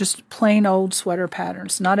 just plain old sweater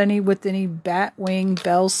patterns, not any with any bat wing,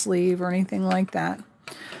 bell sleeve, or anything like that,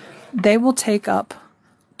 they will take up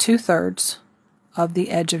 2/3 of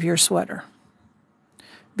the edge of your sweater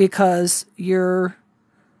because the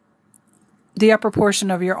upper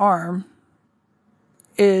portion of your arm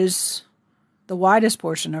is the widest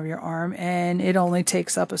portion of your arm, and it only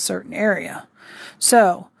takes up a certain area.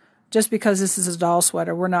 So, just because this is a doll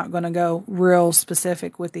sweater, we're not going to go real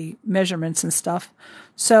specific with the measurements and stuff.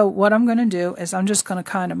 So what I'm going to do is I'm just going to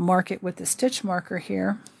kind of mark it with the stitch marker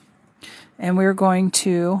here. And we're going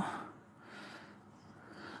to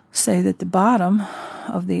say that the bottom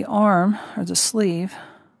of the arm or the sleeve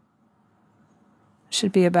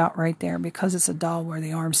should be about right there because it's a doll where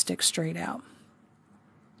the arm sticks straight out.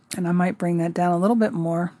 And I might bring that down a little bit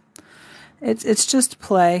more. It's just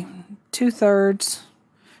play. 2/3.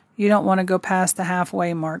 You don't want to go past the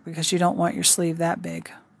halfway mark because you don't want your sleeve that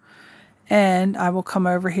big. And I will come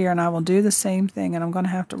over here and I will do the same thing, and I'm going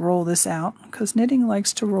to have to roll this out because knitting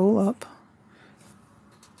likes to roll up.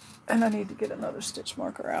 And I need to get another stitch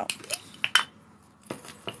marker out.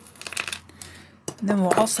 And then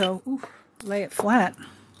we'll also lay it flat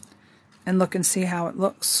and look and see how it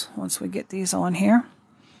looks once we get these on here.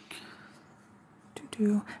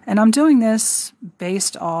 And I'm doing this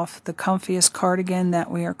based off the comfiest cardigan that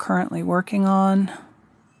we are currently working on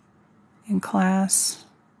in class,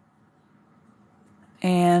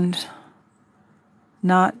 and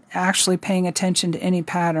not actually paying attention to any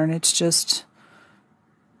pattern. It's just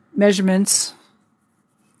measurements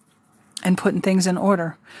and putting things in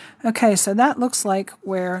order. Okay, so that looks like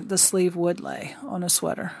where the sleeve would lay on a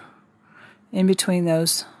sweater, in between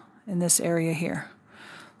those, in this area here.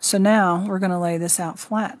 So now we're going to lay this out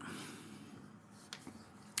flat.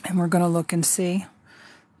 And we're going to look and see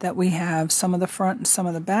that we have some of the front and some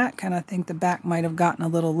of the back, and I think the back might have gotten a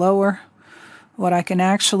little lower. What I can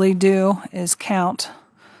actually do is count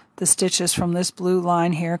the stitches from this blue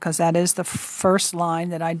line here, because that is the first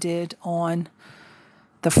line that I did on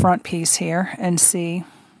the front piece here, and see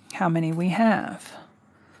how many we have.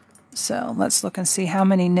 So let's look and see how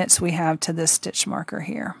many knits we have to this stitch marker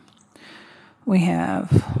here. We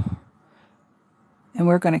have, and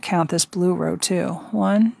we're going to count this blue row too.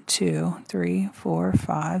 1, 2, 3, 4,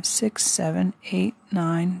 5, 6, 7, 8,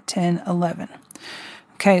 9, 10, 11.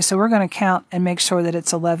 Okay, so we're going to count and make sure that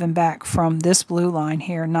it's 11 back from this blue line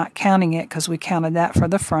here, not counting it because we counted that for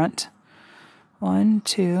the front. 1,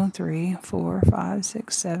 2, 3, 4, 5,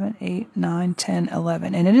 6, 7, 8, 9, 10,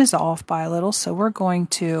 11. And it is off by a little, so we're going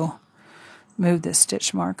to move this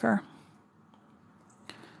stitch marker.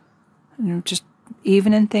 And just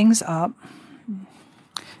evening things up,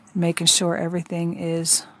 making sure everything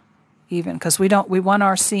is even, because we want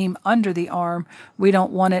our seam under the arm. We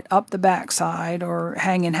don't want it up the back side or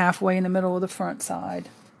hanging halfway in the middle of the front side.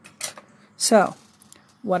 So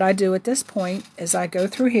what I do at this point is I go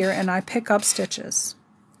through here and I pick up stitches.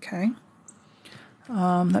 Okay,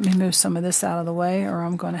 let me move some of this out of the way, or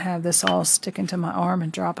I'm going to have this all sticking to my arm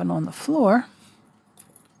and dropping on the floor.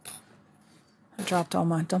 I dumped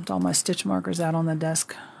all my stitch markers out on the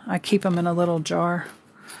desk. I keep them in a little jar,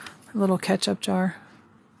 a little ketchup jar.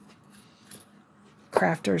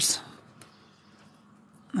 Crafters.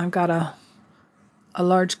 I've got a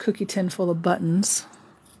large cookie tin full of buttons.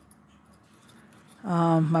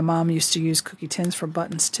 My mom used to use cookie tins for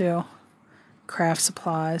buttons too. Craft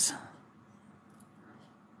supplies.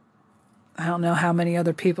 I don't know how many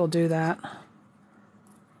other people do that.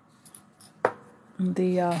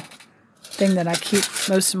 The thing that I keep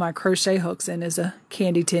most of my crochet hooks in is a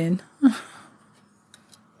candy tin.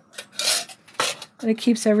 But it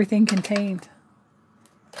keeps everything contained.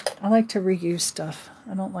 I like to reuse stuff.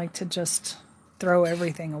 I don't like to just throw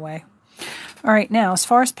everything away. All right, now as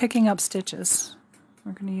far as picking up stitches,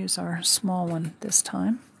 we're going to use our small one this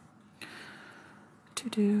time.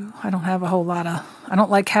 I don't have a whole lot of, I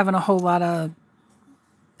don't like having a whole lot of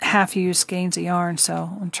half-used skeins of yarn,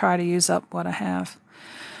 so I'll try to use up what I have.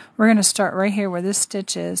 We're going to start right here where this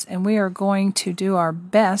stitch is, and we are going to do our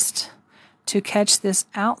best to catch this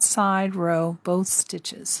outside row, both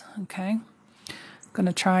stitches, okay? I'm going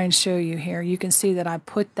to try and show you here. You can see that I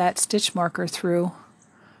put that stitch marker through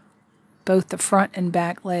both the front and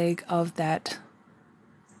back leg of that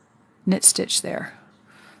knit stitch there.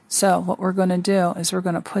 So what we're going to do is we're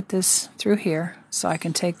going to put this through here so I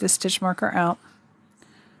can take this stitch marker out,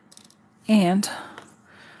 and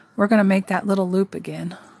we're going to make that little loop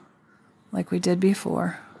again like we did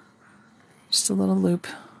before. Just a little loop.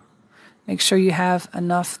 Make sure you have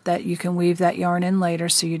enough that you can weave that yarn in later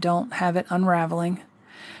so you don't have it unraveling.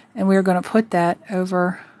 And we're going to put that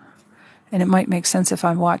over, and it might make sense if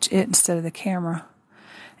I watch it instead of the camera.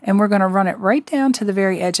 And we're going to run it right down to the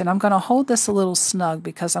very edge, and I'm going to hold this a little snug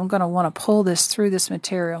because I'm going to want to pull this through this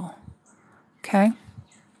material. Okay?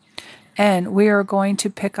 And we are going to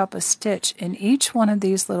pick up a stitch in each one of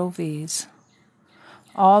these little V's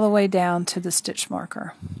all the way down to the stitch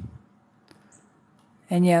marker.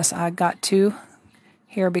 And yes, I got 2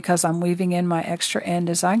 here because I'm weaving in my extra end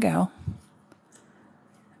as I go.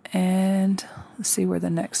 And let's see where the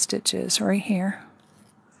next stitch is, right here.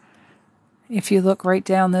 If you look right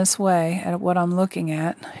down this way at what I'm looking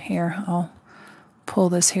at, here, I'll pull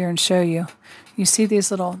this here and show you. You see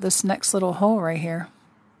this next little hole right here,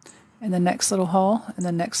 and the next little hole, and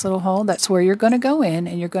the next little hole. That's where you're going to go in,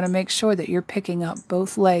 and you're going to make sure that you're picking up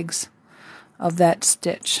both legs of that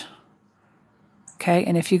stitch. Okay,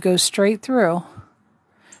 and if you go straight through,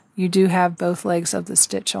 you do have both legs of the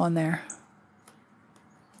stitch on there.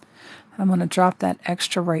 I'm going to drop that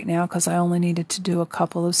extra right now because I only needed to do a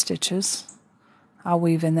couple of stitches. I'll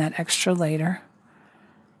weave in that extra later.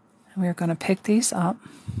 And we're going to pick these up.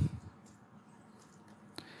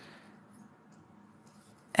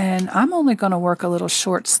 And I'm only going to work a little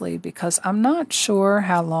short sleeve because I'm not sure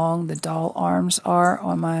how long the doll arms are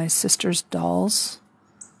on my sister's dolls.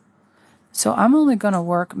 So I'm only going to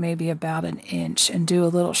work maybe about 1 inch and do a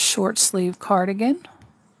little short sleeve cardigan,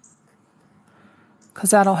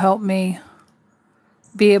 because that'll help me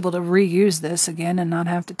be able to reuse this again and not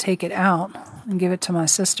have to take it out and give it to my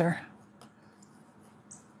sister.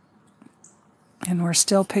 And we're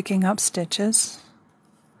still picking up stitches.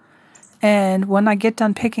 And when I get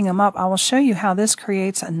done picking them up, I will show you how this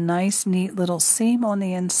creates a nice, neat little seam on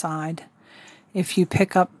the inside if you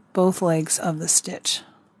pick up both legs of the stitch.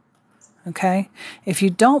 Okay? If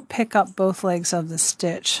you don't pick up both legs of the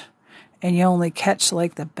stitch and you only catch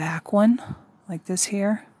like the back one, like this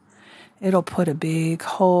here, it'll put a big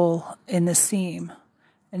hole in the seam.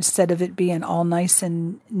 Instead of it being all nice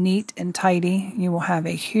and neat and tidy, you will have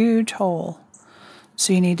a huge hole.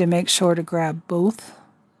 So you need to make sure to grab both,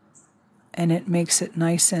 and it makes it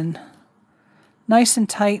nice and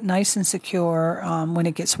tight, nice and secure. When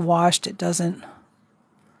it gets washed, it doesn't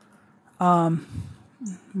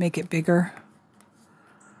make it bigger.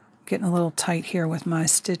 Getting a little tight here with my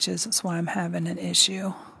stitches. That's why I'm having an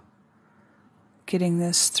issue getting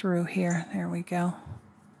this through here. There we go.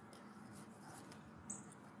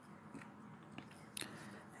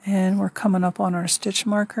 And we're coming up on our stitch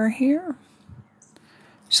marker here.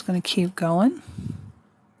 Just going to keep going.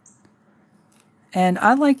 And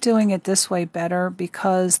I like doing it this way better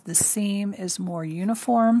because the seam is more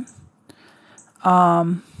uniform.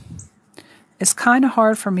 It's kind of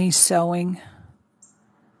hard for me sewing.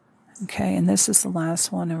 Okay, and this is the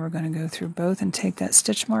last one, and we're going to go through both and take that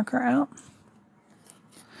stitch marker out.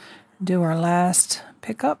 Do our last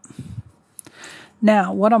pickup.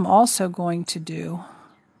 Now, what I'm also going to do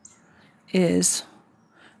is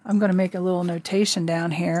I'm going to make a little notation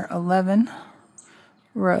down here, 11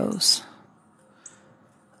 rows.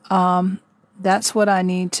 That's what I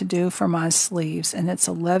need to do for my sleeves, and it's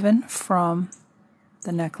 11 from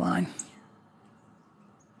the neckline.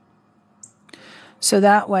 So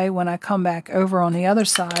that way, when I come back over on the other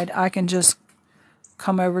side, I can just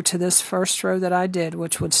come over to this first row that I did,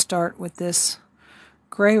 which would start with this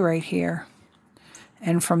gray right here.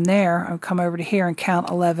 And from there, I'll come over to here and count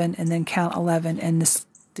 11, and then count 11, and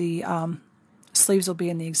the sleeves will be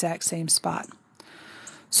in the exact same spot.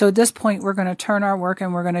 So at this point, we're going to turn our work,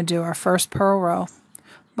 and we're going to do our first purl row.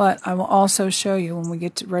 But I will also show you when we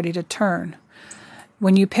get ready to turn.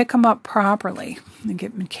 When you pick them up properly, and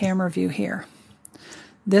get my camera view here,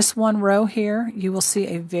 this one row here, you will see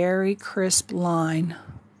a very crisp line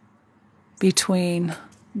between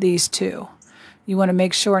these two. You want to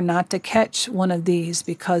make sure not to catch one of these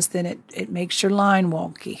because then it makes your line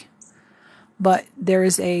wonky. But there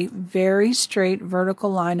is a very straight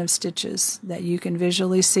vertical line of stitches that you can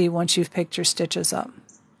visually see once you've picked your stitches up.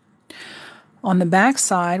 On the back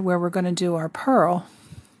side, where we're going to do our purl,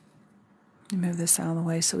 let me move this out of the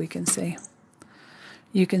way so we can see.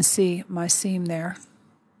 You can see my seam there.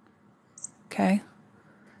 Okay?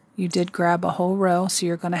 You did grab a whole row, so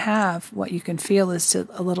you're going to have what you can feel is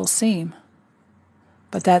a little seam.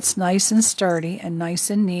 But that's nice and sturdy and nice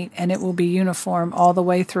and neat, and it will be uniform all the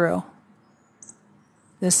way through.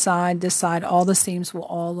 This side, all the seams will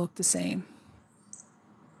all look the same.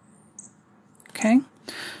 Okay?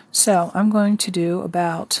 So I'm going to do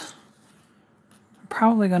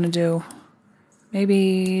probably going to do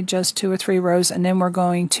maybe just 2 or 3 rows, and then we're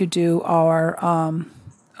going to do our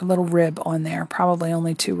a little rib on there. Probably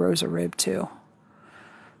only 2 rows of rib too,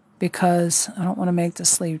 because I don't want to make the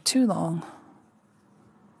sleeve too long.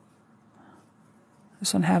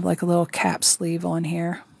 This one have like a little cap sleeve on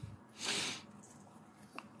here.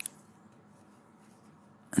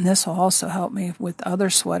 And this will also help me with other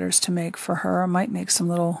sweaters to make for her. I might make some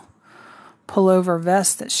little pullover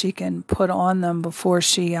vests that she can put on them before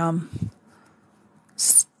she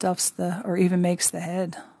stuffs or even makes the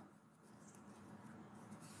head.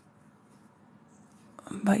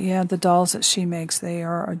 But yeah, the dolls that she makes, they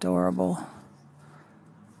are adorable.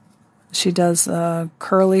 She does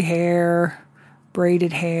curly hair,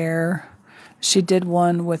 braided hair. She did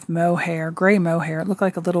one with mohair, gray mohair. It looked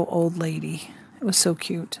like a little old lady. It was so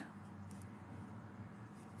cute.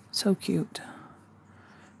 So cute.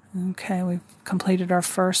 Okay, we've completed our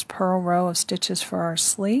first purl row of stitches for our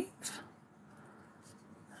sleeve.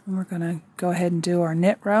 And we're going to go ahead and do our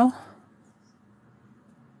knit row.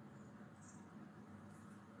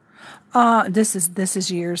 This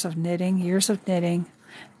is years of knitting,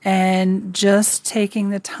 and just taking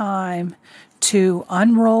the time to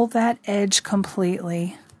unroll that edge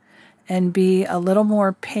completely and be a little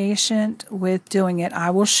more patient with doing it. I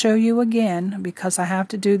will show you again because I have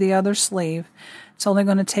to do the other sleeve. It's only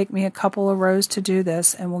going to take me a couple of rows to do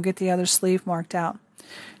this, and we'll get the other sleeve marked out.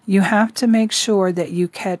 You have to make sure that you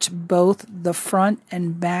catch both the front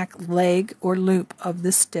and back leg or loop of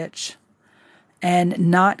the stitch and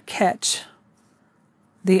not catch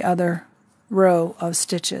the other row of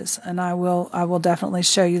stitches. And I will definitely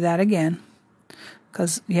show you that again,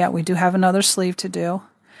 because yeah, we do have another sleeve to do,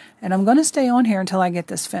 and I'm going to stay on here until I get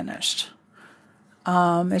this finished.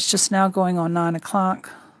 It's just now going on 9 o'clock,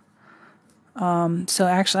 So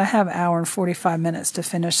actually I have an hour and 45 minutes to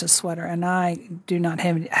finish the sweater, and I do not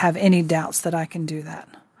have any doubts that I can do that.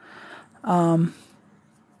 I'm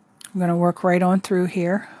going to work right on through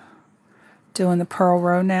here, doing the purl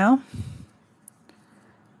row now.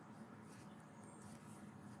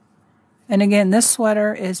 And again, this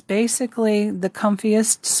sweater is basically the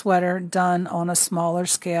comfiest sweater done on a smaller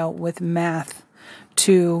scale with math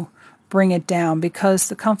to bring it down, because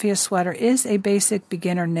the comfiest sweater is a basic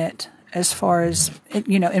beginner knit as far as,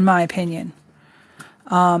 in my opinion.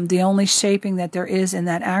 The only shaping that there is in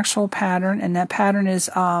that actual pattern, and that pattern is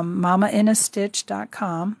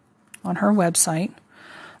mamainastitch.com on her website.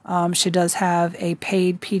 She does have a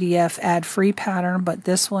paid PDF ad-free pattern, but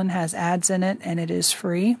this one has ads in it and it is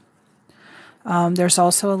free. There's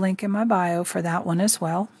also a link in my bio for that one as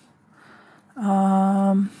well.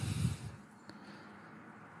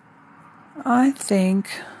 I think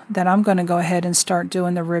that I'm going to go ahead and start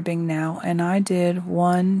doing the ribbing now. And I did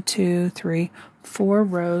 1, 2, 3, 4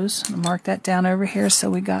 rows. I'll mark that down over here so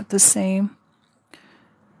we got the same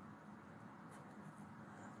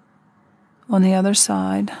on the other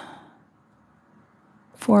side.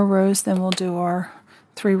 4 rows, then we'll do our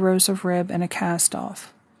 3 rows of rib and a cast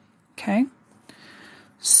off. Okay?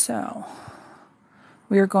 So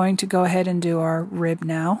we are going to go ahead and do our rib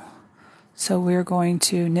now. So we're going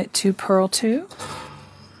to knit 2, purl 2.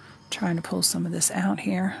 Trying to pull some of this out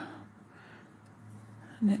here.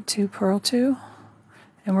 Knit 2, purl 2.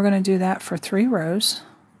 And we're going to do that for 3 rows.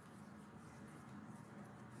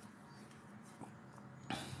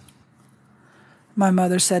 My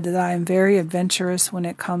mother said that I am very adventurous when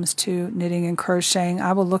it comes to knitting and crocheting.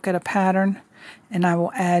 I will look at a pattern and I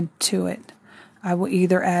will add to it. I will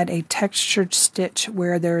either add a textured stitch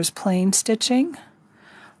where there is plain stitching,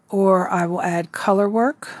 or I will add color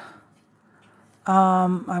work.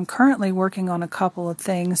 I'm currently working on a couple of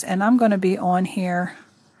things, and I'm going to be on here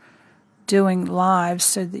doing live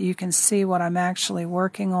so that you can see what I'm actually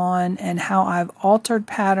working on and how I've altered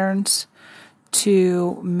patterns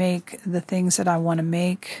to make the things that I want to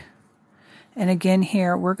make. And again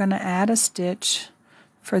here, we're going to add a stitch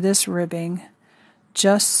for this ribbing,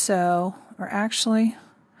 just so, or actually,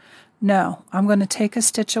 no, I'm going to take a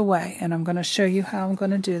stitch away, and I'm going to show you how I'm going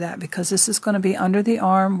to do that, because this is going to be under the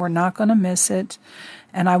arm. We're not going to miss it,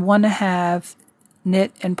 and I want to have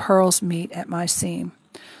knit and purls meet at my seam.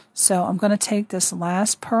 So I'm going to take this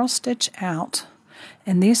last purl stitch out,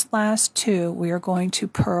 and these last 2 we are going to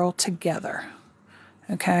purl together.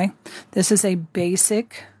 Okay, this is a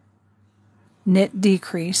basic knit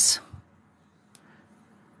decrease.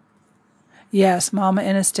 Yes, Mama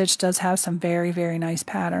in a Stitch does have some very, very nice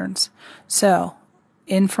patterns. So,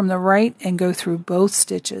 in from the right and go through both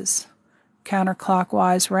stitches.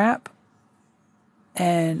 Counterclockwise wrap.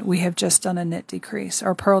 And we have just done a knit decrease,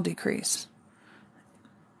 or purl decrease.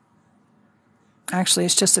 Actually,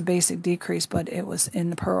 it's just a basic decrease, but it was in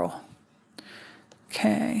the purl.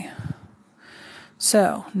 Okay.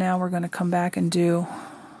 So, now we're going to come back and do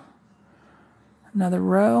another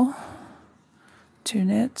row. 2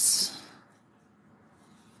 knits.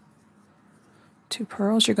 2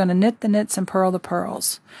 purls. You're going to knit the knits and purl the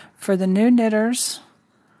purls. For the new knitters,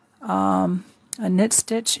 a knit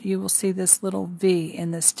stitch, you will see this little V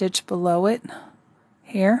in the stitch below it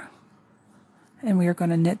here. And we are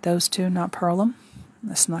going to knit those 2, not purl them.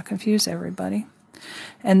 Let's not confuse everybody.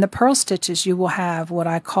 And the purl stitches, you will have what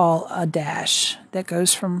I call a dash that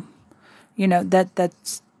goes from,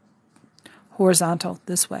 that's horizontal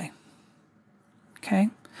this way. Okay?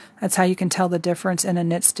 That's how you can tell the difference in a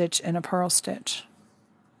knit stitch and a purl stitch.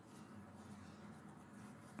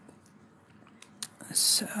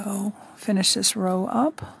 So finish this row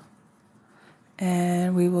up,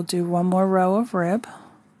 and we will do 1 more row of rib.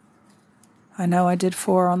 I know I did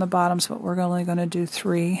 4 on the bottoms, but we're only going to do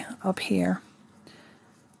 3 up here.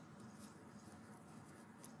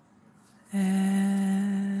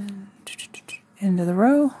 And into the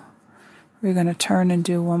row. We're going to turn and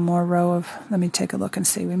do 1 more row of, let me take a look and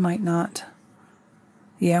see, we might not.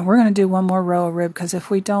 Yeah, we're going to do 1 more row of rib, because if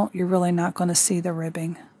we don't, you're really not going to see the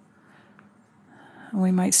ribbing. And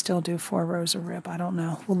we might still do 4 rows of rib, I don't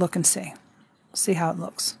know. We'll look and see. See how it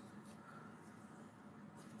looks.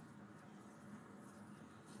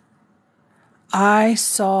 I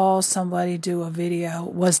saw somebody do a video.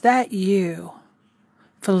 Was that you,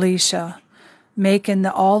 Felicia? Making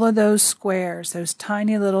all of those squares, those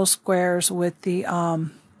tiny little squares with the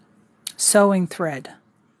sewing thread.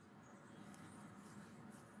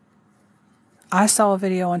 I saw a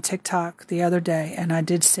video on TikTok the other day, and I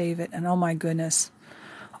did save it, and oh my goodness,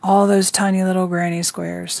 all those tiny little granny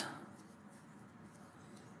squares.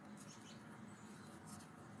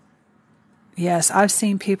 Yes, I've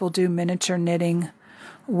seen people do miniature knitting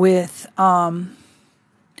with, they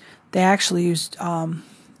actually used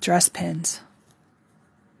dress pins.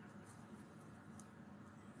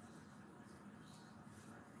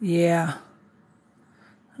 Yeah.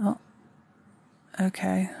 Oh,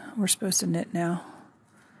 okay. We're supposed to knit now.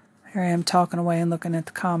 Here I am talking away and looking at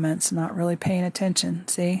the comments, not really paying attention.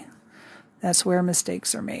 See? That's where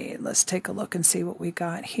mistakes are made. Let's take a look and see what we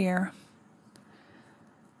got here.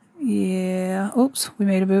 Yeah. Oops, we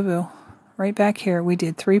made a boo-boo. Right back here, we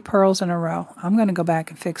did 3 purls in a row. I'm going to go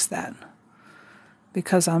back and fix that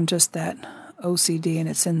because I'm just that OCD and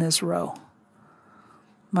it's in this row.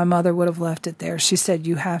 My mother would have left it there. She said,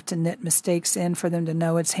 you have to knit mistakes in for them to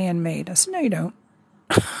know it's handmade. I said, no, you don't.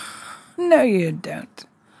 No, you don't.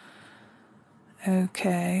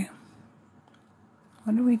 Okay.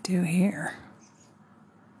 What do we do here?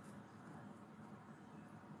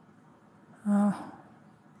 Oh,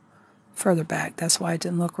 further back. That's why it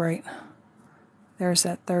didn't look right. There's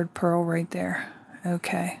that 3rd purl right there.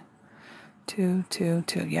 Okay. 2, 2,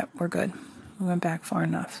 2. Yep, we're good. We went back far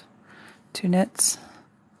enough. 2 knits.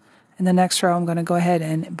 In the next row, I'm going to go ahead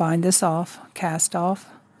and bind this off, cast off,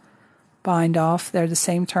 bind off. They're the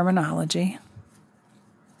same terminology.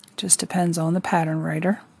 Just depends on the pattern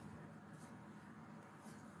writer.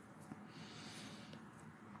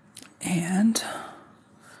 And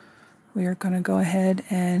we are going to go ahead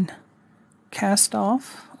and cast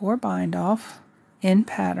off or bind off in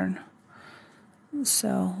pattern.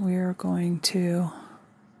 So we are going to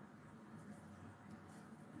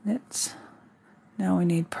knits. Now we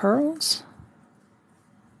need purls.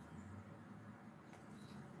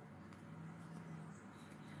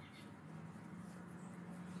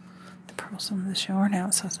 To purl some of this yarn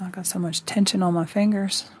out so it's not got so much tension on my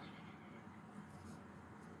fingers.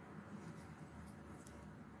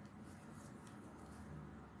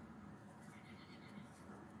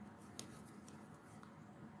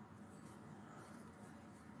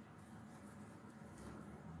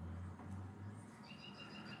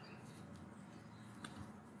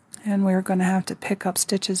 And we're going to have to pick up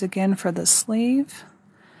stitches again for the sleeve.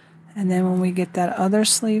 And then when we get that other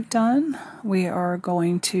sleeve done, we are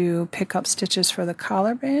going to pick up stitches for the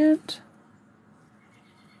collar band.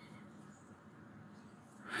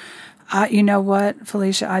 You know what,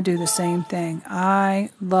 Felicia? I do the same thing.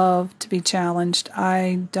 I love to be challenged.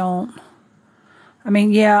 I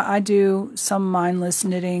do some mindless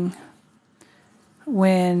knitting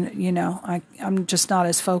when, I'm just not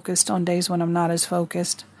as focused on days when I'm not as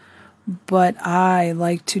focused. But I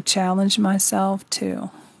like to challenge myself too.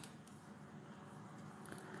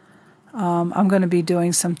 I'm going to be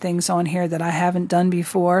doing some things on here that I haven't done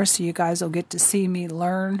before, so you guys will get to see me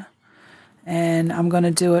learn. And I'm going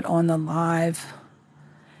to do it on the live.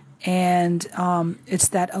 And it's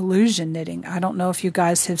that illusion knitting. I don't know if you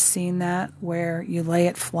guys have seen that, where you lay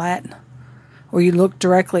it flat, or you look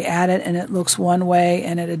directly at it and it looks one way,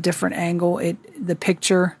 and at a different angle, the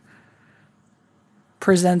picture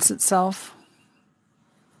presents itself.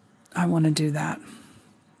 I want to do that.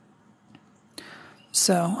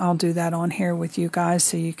 So I'll do that on here with you guys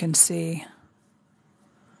so you can see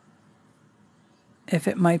if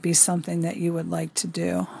it might be something that you would like to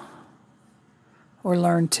do or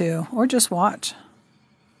learn to, or just watch.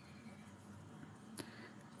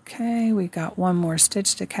 Okay, we got one more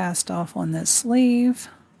stitch to cast off on this sleeve.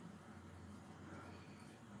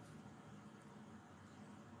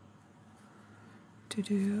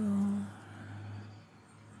 All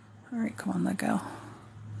right, come on, let go.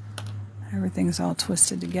 Everything's all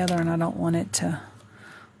twisted together and I don't want it to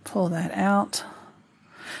pull that out.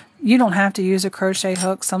 You don't have to use a crochet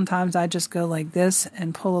hook. Sometimes I just go like this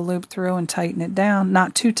and pull a loop through and tighten it down,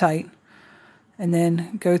 not too tight, and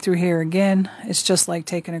then go through here again. It's just like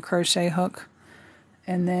taking a crochet hook.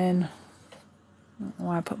 And then, I don't know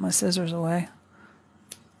why I put my scissors away.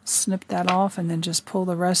 Snip that off and then just pull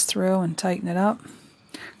the rest through and tighten it up.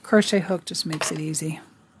 Crochet hook just makes it easy.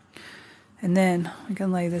 And then we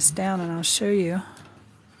can lay this down and I'll show you.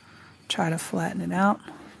 Try to flatten it out.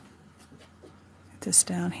 Get this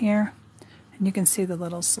down here. And you can see the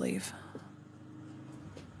little sleeve.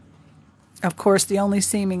 Of course, the only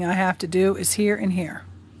seaming I have to do is here and here.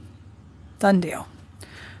 Done deal.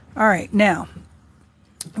 All right, now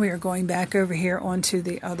we are going back over here onto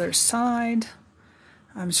the other side.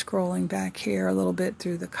 I'm scrolling back here a little bit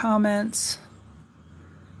through the comments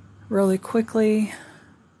really quickly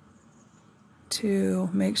to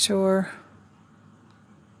make sure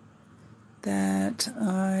that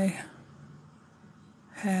I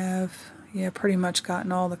have, pretty much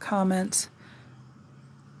gotten all the comments.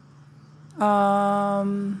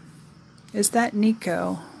 Is that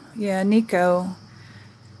Nico? Yeah, Nico.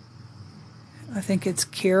 I think it's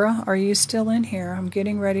Kira. Are you still in here? I'm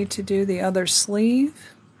getting ready to do the other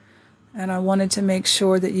sleeve. And I wanted to make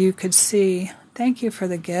sure that you could see. Thank you for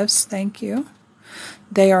the gifts. Thank you.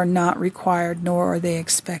 They are not required, nor are they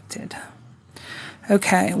expected.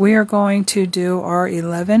 Okay, we are going to do our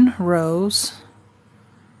 11 rows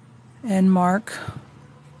and mark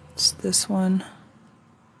this one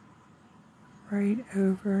right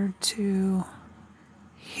over to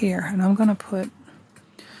here. And I'm going to put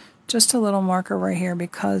just a little marker right here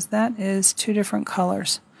because that is 2 different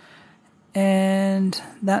colors. And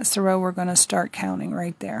that's the row we're going to start counting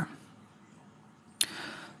right there.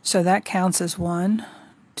 So that counts as 1,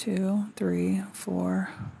 2, 3, 4,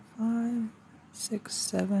 5, 6,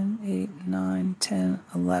 7, 8, 9, 10,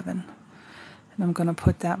 11. And I'm going to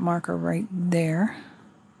put that marker right there.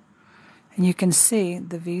 And you can see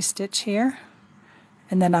the V-stitch here.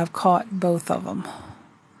 And then I've caught both of them.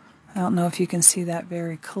 I don't know if you can see that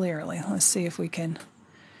very clearly. Let's see if we can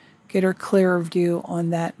get a clearer view on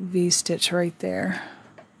that V-stitch right there.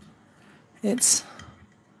 It's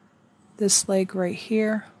this leg right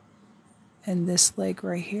here and this leg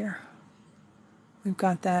right here. We've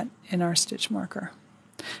got that in our stitch marker.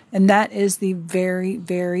 And that is the very,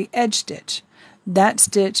 very edge stitch. That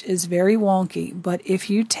stitch is very wonky, but if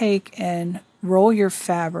you take and roll your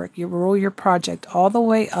fabric, you roll your project all the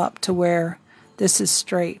way up to where this is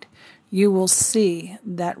straight, you will see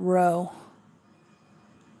that row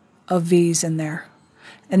of V's in there.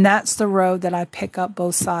 And that's the row that I pick up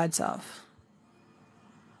both sides of.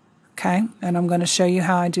 Okay, and I'm going to show you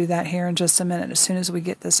how I do that here in just a minute as soon as we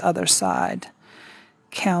get this other side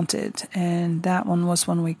counted. And that one was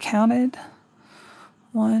when we counted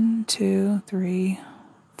 1, 2, 3,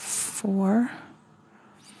 4,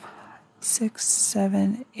 6,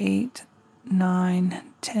 7, 8, 9,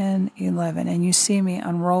 10, 11. And you see me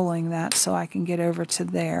unrolling that so I can get over to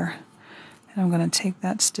there. And I'm going to take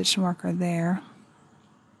that stitch marker there.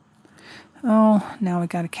 Oh, now we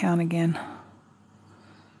got to count again.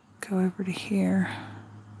 Go over to here.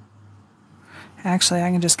 Actually,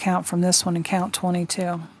 I can just count from this one and count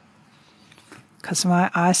 22. Because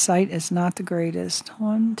my eyesight is not the greatest.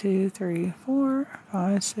 1, 2, 3, 4,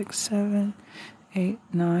 5, 6, 7, 8,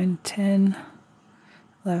 9, 10,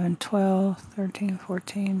 11, 12, 13,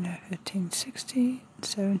 14, 15, 16,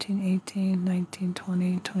 17, 18, 19,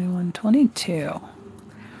 20, 21, 22.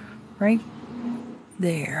 Right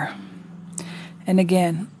there. And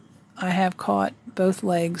again, I have caught both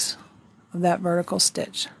legs of that vertical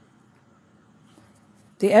stitch.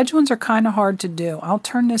 The edge ones are kind of hard to do. I'll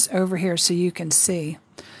turn this over here so you can see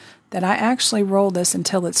that I actually roll this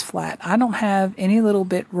until it's flat. I don't have any little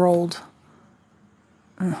bit rolled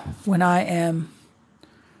when I am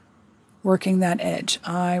working that edge.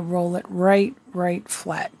 I roll it right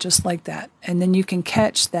flat, just like that. And then you can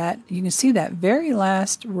catch that. You can see that very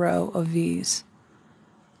last row of V's.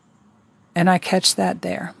 And I catch that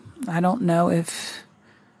there. I don't know if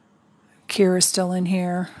Kira's still in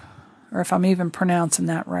here or if I'm even pronouncing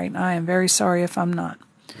that right. I am very sorry if I'm not.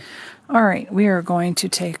 All right, we are going to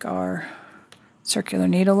take our circular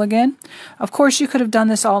needle again. Of course, you could have done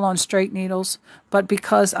this all on straight needles, but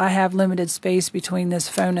because I have limited space between this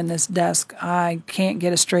phone and this desk, I can't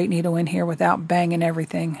get a straight needle in here without banging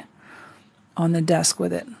everything on the desk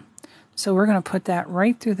with it. So we're going to put that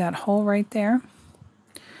right through that hole right there.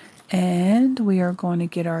 And we are going to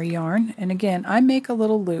get our yarn. And again, I make a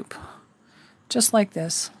little loop, just like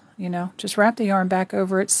this, you know, just wrap the yarn back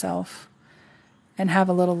over itself and have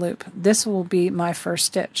a little loop. This will be my first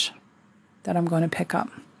stitch that I'm going to pick up.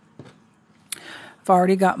 I've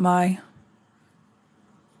already got my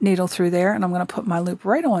needle through there, and I'm going to put my loop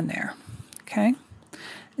right on there. Okay.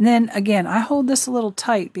 And then again, I hold this a little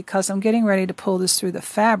tight because I'm getting ready to pull this through the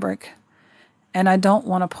fabric, and I don't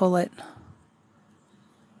want to pull it,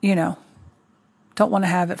 you know, don't want to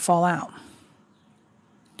have it fall out.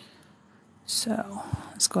 So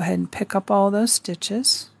let's go ahead and pick up all those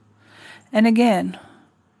stitches. And again,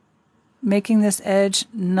 making this edge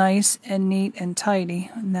nice and neat and tidy.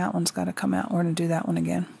 And that one's got to come out. We're going to do that one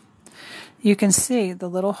again. You can see the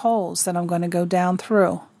little holes that I'm going to go down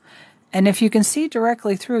through. And if you can see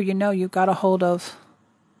directly through, you know you've got a hold of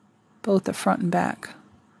both the front and back.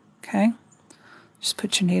 Okay? Just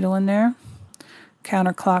put your needle in there.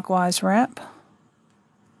 Counterclockwise wrap.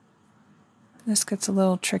 This gets a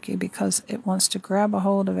little tricky because it wants to grab a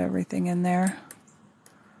hold of everything in there.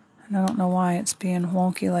 And I don't know why it's being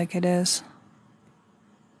wonky like it is.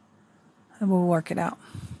 And we'll work it out.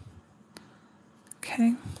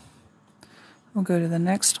 Okay. We'll go to the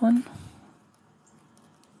next one.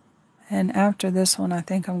 And after this one, I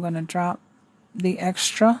think I'm going to drop the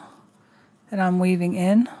extra that I'm weaving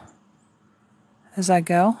in as I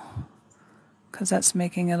go, because that's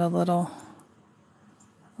making it a little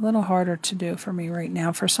harder to do for me right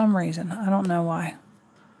now for some reason. I don't know why.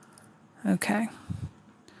 Okay.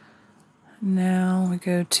 Now we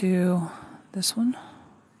go to this one.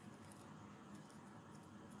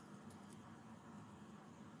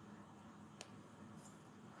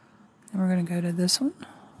 And we're going to go to this one.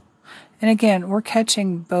 And again, we're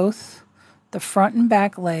catching both the front and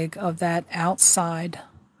back leg of that outside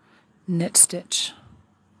knit stitch.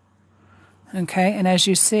 Okay, and as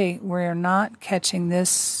you see, we're not catching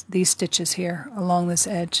these stitches here along this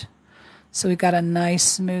edge. So we've got a nice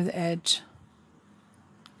smooth edge.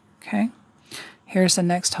 Okay, here's the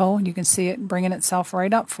next hole. You can see it bringing itself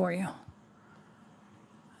right up for you.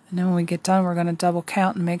 And then when we get done, we're going to double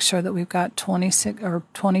count and make sure that we've got 26 or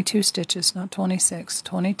 22 stitches, not 26,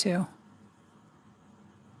 22.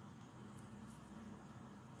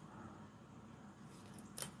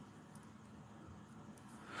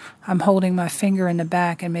 I'm holding my finger in the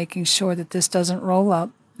back and making sure that this doesn't roll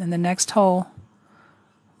up, and the next hole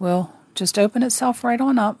will just open itself right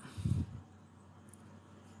on up,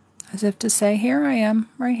 as if to say, here I am,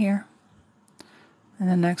 right here. And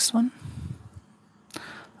the next one,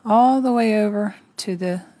 all the way over to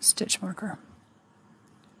the stitch marker.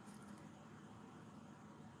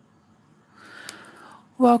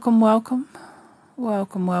 Welcome, welcome,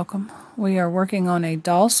 welcome, welcome. We are working on a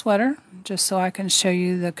doll sweater, just so I can show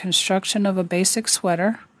you the construction of a basic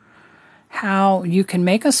sweater, how you can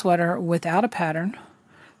make a sweater without a pattern.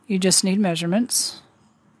 You just need measurements.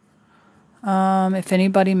 If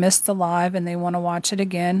anybody missed the live and they want to watch it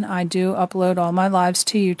again, I do upload all my lives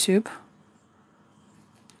to YouTube.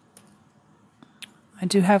 I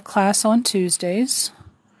do have class on Tuesdays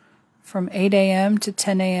from 8 a.m. to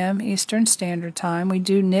 10 a.m. Eastern Standard Time. We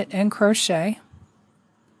do knit and crochet.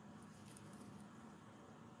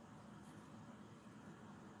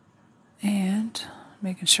 And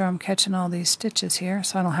making sure I'm catching all these stitches here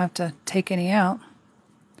so I don't have to take any out.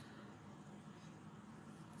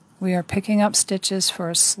 We are picking up stitches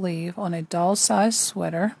for a sleeve on a doll-sized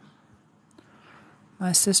sweater.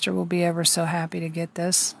 My sister will be ever so happy to get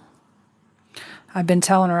this. I've been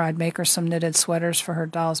telling her I'd make her some knitted sweaters for her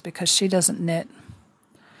dolls because she doesn't knit.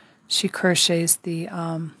 She crochets the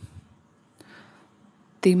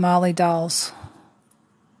Molly dolls.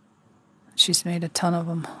 She's made a ton of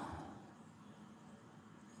them.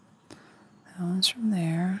 That one's from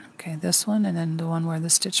there. Okay, this one, and then the one where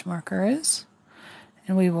the stitch marker is.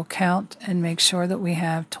 And we will count and make sure that we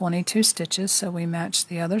have 22 stitches so we match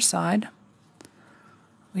the other side.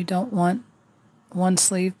 We don't want one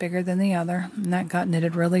sleeve bigger than the other, and that got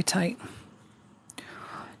knitted really tight.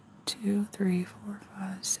 2, 3, 4,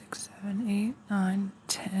 5, 6, 7, 8, 9,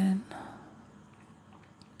 10, 13,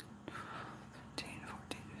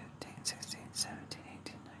 14, 15, 16, 17,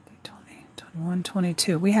 18, 19, 20, 21,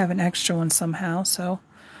 22. We have an extra one somehow, so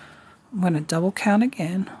I'm going to double count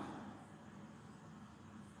again.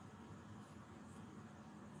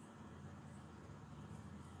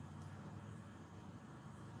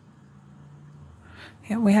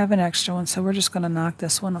 Yeah, we have an extra one, so we're just going to knock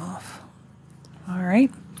this one off. All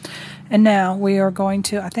right. And now we are going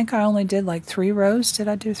to, I think I only did like 3 rows. Did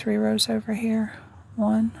I do 3 rows over here?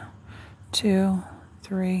 1, 2,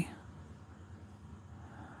 3.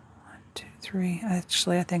 1, 2, 3.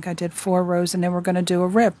 Actually, I think I did 4 rows, and then we're going to do a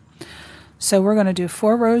rib. So we're going to do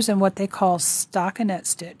 4 rows in what they call stockinette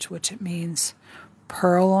stitch, which it means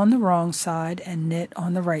purl on the wrong side and knit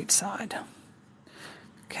on the right side.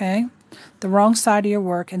 Okay. The wrong side of your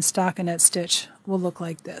work in stockinette stitch will look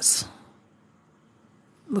like this.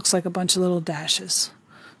 Looks like a bunch of little dashes.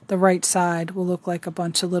 The right side will look like a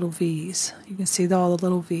bunch of little V's. You can see all the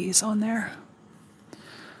little V's on there.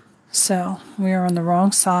 So we are on the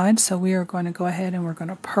wrong side, so we are going to go ahead and we're going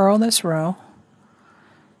to purl this row.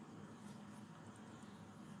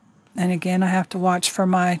 And again, I have to watch for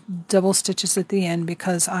my double stitches at the end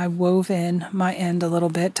because I wove in my end a little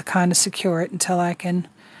bit to kind of secure it until I can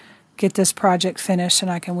get this project finished and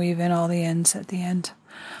I can weave in all the ends at the end.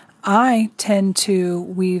 I tend to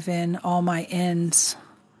weave in all my ends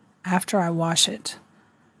after I wash it.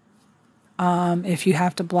 If you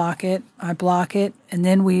have to block it, I block it and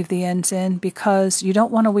then weave the ends in because you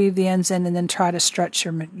don't want to weave the ends in and then try to stretch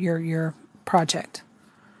your project.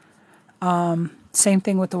 Same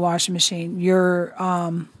thing with the washing machine. Your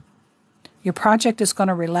project is going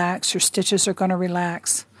to relax. Your stitches are going to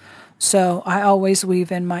relax. So I always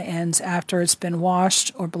weave in my ends after it's been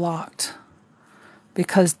washed or blocked,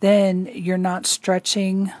 because then you're not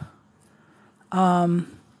stretching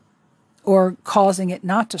or causing it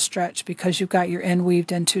not to stretch because you've got your end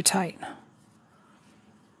weaved in too tight.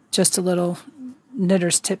 Just a little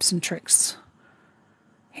knitter's tips and tricks.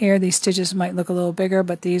 Here, these stitches might look a little bigger,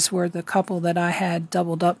 but these were the couple that I had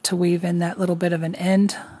doubled up to weave in that little bit of an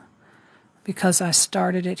end because I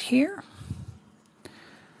started it here.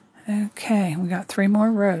 Okay, we got 3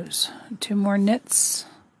 more rows, 2 more knits.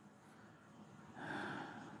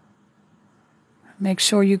 Make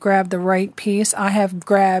sure you grab the right piece. I have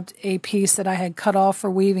grabbed a piece that I had cut off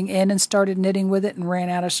for weaving in and started knitting with it and ran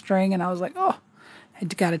out of string, and I was like, oh, I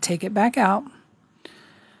got to take it back out.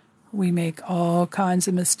 We make all kinds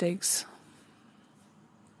of mistakes.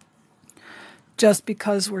 Just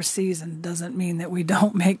because we're seasoned doesn't mean that we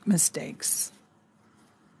don't make mistakes.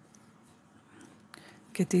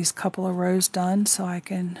 Get these couple of rows done so I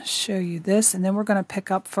can show you this, and then we're going to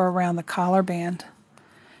pick up for around the collar band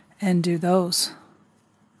and do those.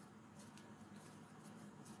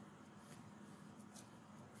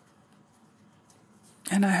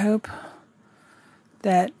 And I hope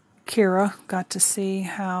that Kira got to see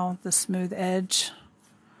how the smooth edge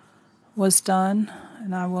was done,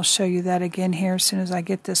 and I will show you that again here as soon as I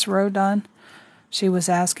get this row done. She was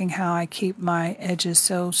asking how I keep my edges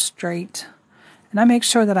so straight, and I make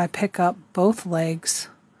sure that I pick up both legs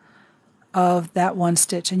of that one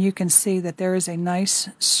stitch, and you can see that there is a nice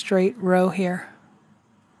straight row here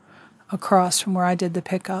across from where I did the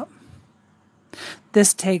pickup.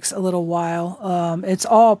 This takes a little while. It's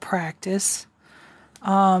all practice.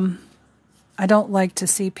 I don't like to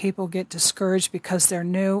see people get discouraged because they're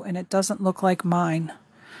new and it doesn't look like mine,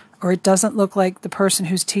 or it doesn't look like the person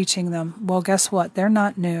who's teaching them. Well, guess what? They're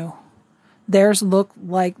not new. Theirs look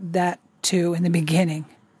like that too in the beginning.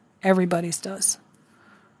 Everybody's does.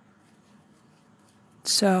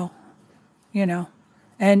 So, you know,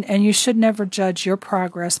 and you should never judge your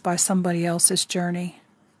progress by somebody else's journey,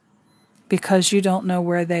 because you don't know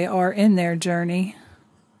where they are in their journey.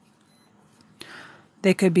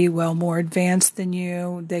 They could be well more advanced than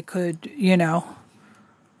you. They could, you know,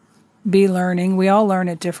 be learning. We all learn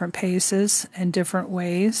at different paces and different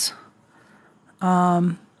ways.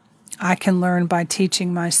 I can learn by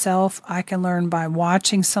teaching myself. I can learn by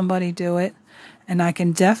watching somebody do it. And I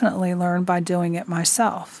can definitely learn by doing it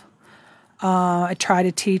myself. I try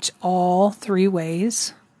to teach all 3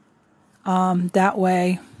 ways. That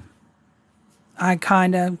way, I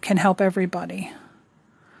kind of can help everybody.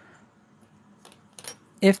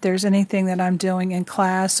 If there's anything that I'm doing in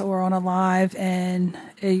class or on a live and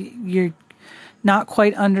you're not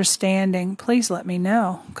quite understanding, please let me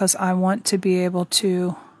know, because I want to be able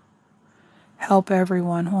to help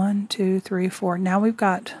everyone. 1, 2, 3, 4. Now we've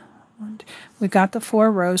got the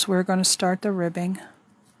 4 rows. We're going to start the ribbing.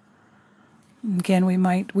 Again,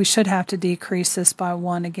 we should have to decrease this by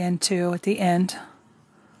 1 again too at the end.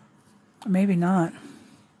 Maybe not.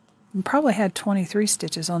 We probably had 23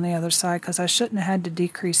 stitches on the other side because I shouldn't have had to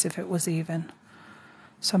decrease if it was even.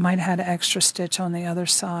 So I might have had an extra stitch on the other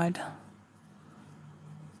side.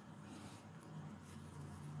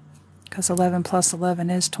 Because 11 plus 11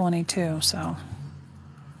 is 22, so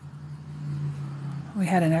we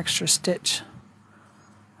had an extra stitch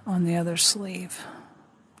on the other sleeve.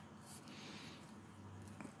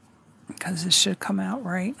 Because this should come out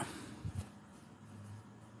right.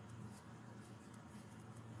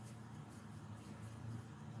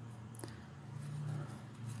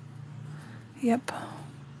 Yep.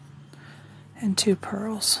 And 2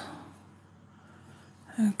 pearls.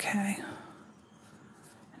 Okay.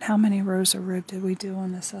 And how many rows of rib did we do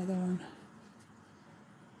on this other one?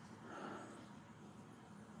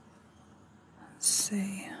 Let's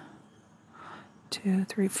see. 2,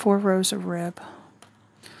 3, 4 rows of rib.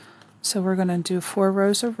 So we're going to do 4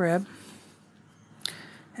 rows of rib.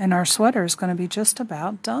 And our sweater is going to be just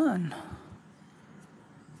about done.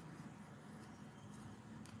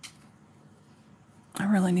 I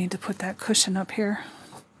really need to put that cushion up here.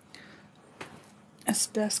 This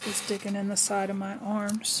desk is digging in the side of my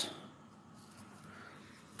arms.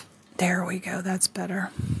 There we go, that's better.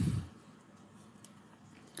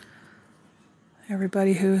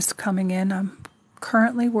 Everybody who is coming in, I'm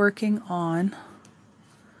currently working on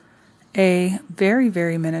a very,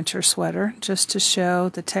 very miniature sweater just to show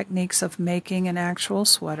the techniques of making an actual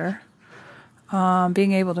sweater.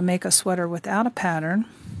 Being able to make a sweater without a pattern.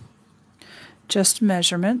 Just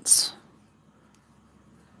measurements.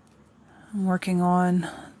 I'm working on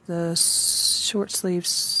the short sleeve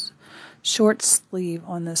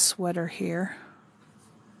on this sweater here.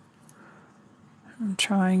 I'm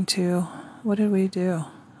trying to, what did we do?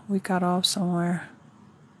 We got off somewhere.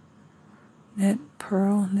 Knit,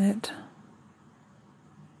 purl, knit.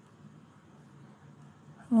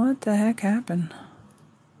 What the heck happened?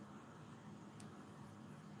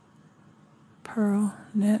 Purl,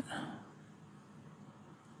 knit.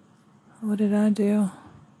 What did I do?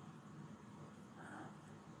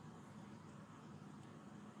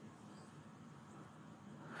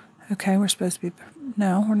 Okay, we're supposed to be,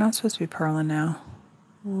 no, we're not supposed to be purling now.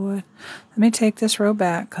 What? Let me take this row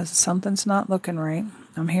back because something's not looking right.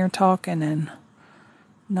 I'm here talking and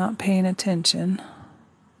not paying attention.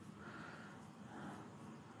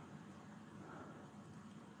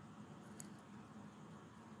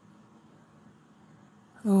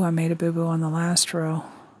 Oh, I made a boo-boo on the last row.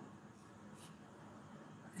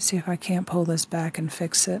 Let's see if I can't pull this back and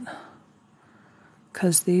fix it.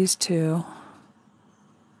 Because these two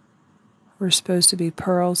were supposed to be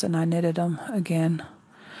purls and I knitted them again.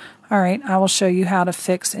 Alright, I will show you how to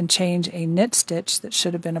fix and change a knit stitch that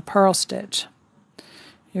should have been a purl stitch.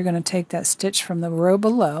 You're going to take that stitch from the row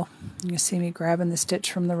below. You see me grabbing the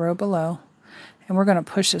stitch from the row below. And we're going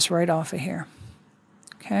to push this right off of here.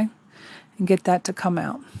 Okay? And get that to come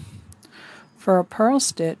out. For a purl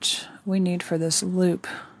stitch, we need for this loop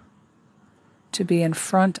to be in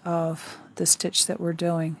front of the stitch that we're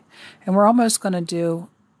doing. And we're almost going to do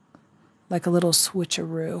like a little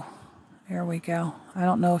switcheroo. There we go. I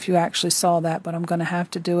don't know if you actually saw that, but I'm going to have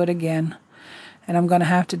to do it again. And I'm going to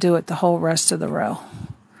have to do it the whole rest of the row.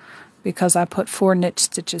 Because I put 4 knit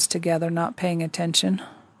stitches together, not paying attention.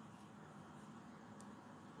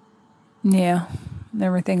 Yeah,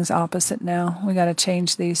 everything's opposite now. We got to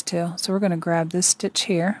change these two. So we're going to grab this stitch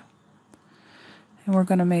here. And we're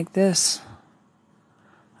going to make this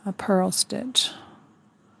a purl stitch.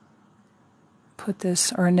 Put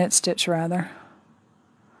this, or a knit stitch rather.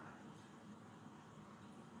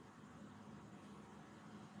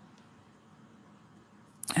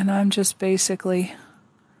 And I'm just basically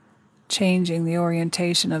changing the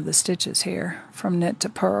orientation of the stitches here from knit to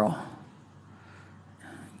purl.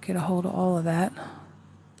 Get a hold of all of that.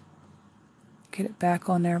 Get it back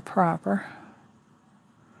on there proper.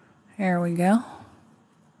 There we go.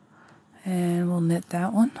 And we'll knit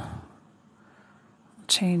that one. We'll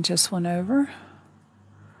change this one over.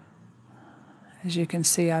 As you can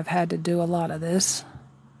see, I've had to do a lot of this.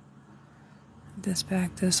 This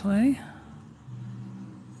back this way.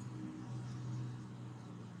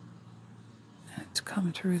 To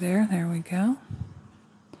come through there. There we go.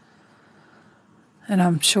 And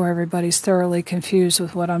I'm sure everybody's thoroughly confused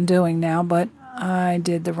with what I'm doing now, but I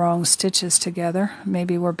did the wrong stitches together.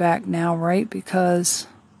 Maybe we're back now, right? Because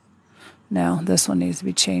no, this one needs to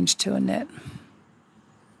be changed to a knit.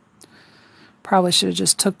 Probably should have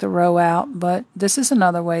just took the row out, but this is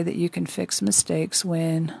another way that you can fix mistakes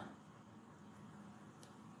when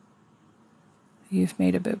you've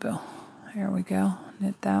made a boo-boo. Here we go.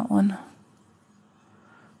 Knit that one.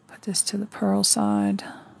 Put this to the purl side.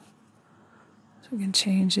 So we can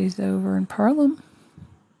change these over and purl them.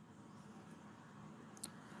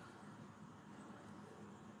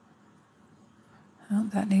 Well,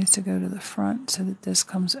 that needs to go to the front so that this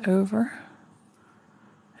comes over.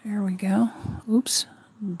 There we go. Oops,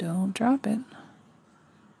 don't drop it.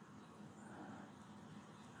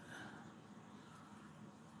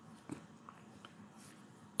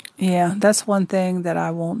 Yeah, that's one thing that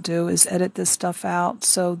I won't do is edit this stuff out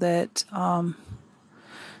so that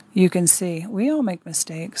you can see. We all make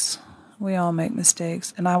mistakes. We all make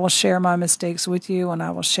mistakes. And I will share my mistakes with you and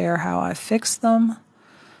I will share how I fix them.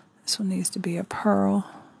 This one needs to be a purl.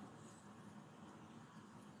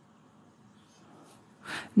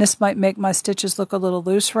 And this might make my stitches look a little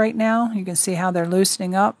loose right now. You can see how they're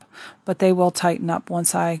loosening up, but they will tighten up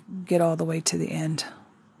once I get all the way to the end.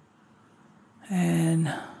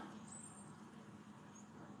 And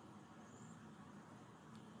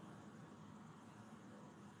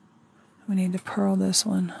we need to purl this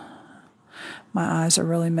one. My eyes are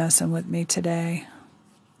really messing with me today.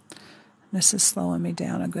 This is slowing me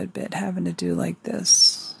down a good bit, having to do like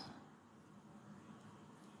this.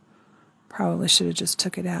 Probably should have just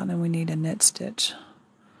took it out and we need a knit stitch.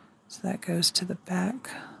 So that goes to the back.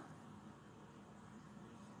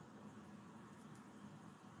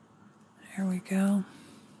 There we go.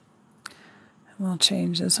 And we'll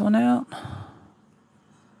change this one out.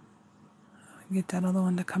 Get that other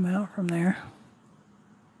one to come out from there.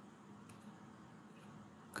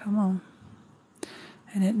 Come on.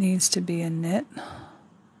 And it needs to be a knit.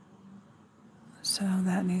 So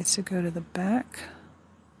that needs to go to the back.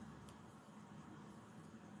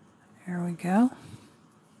 There we go.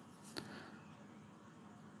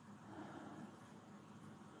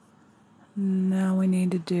 Now we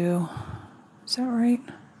need to do, is that right?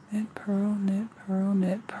 Knit, purl, knit, purl,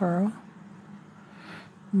 knit, purl.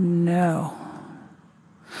 No.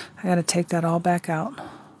 I got to take that all back out.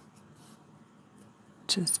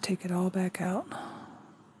 Just take it all back out.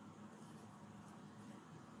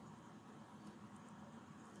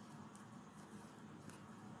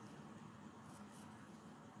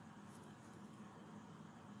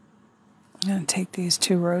 I'm going to take these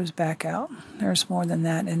 2 rows back out. There's more than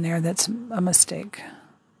that in there. That's a mistake.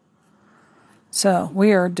 So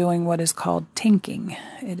we are doing what is called tinking.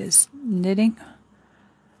 It is knitting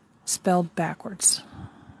spelled backwards.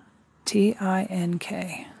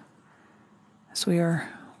 T-I-N-K. So we are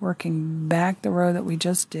working back the row that we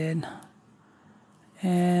just did.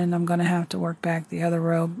 And I'm going to have to work back the other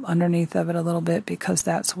row underneath of it a little bit because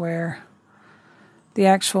that's where the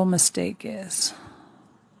actual mistake is.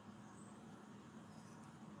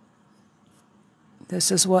 This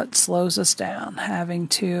is what slows us down, having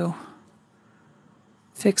to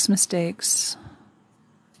fix mistakes.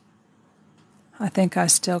 I think I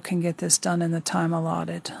still can get this done in the time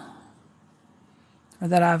allotted, or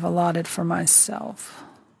that I've allotted for myself.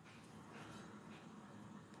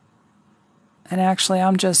 And actually,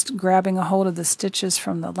 I'm just grabbing a hold of the stitches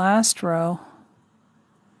from the last row.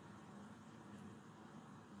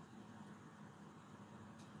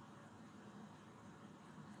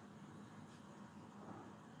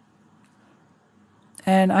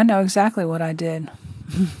 And I know exactly what I did.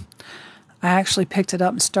 I actually picked it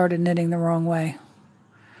up and started knitting the wrong way.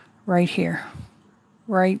 Right here.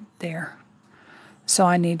 Right there. So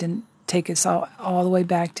I need to take this all the way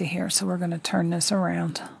back to here. So we're going to turn this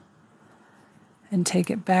around and take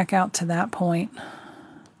it back out to that point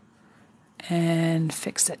and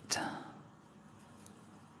fix it.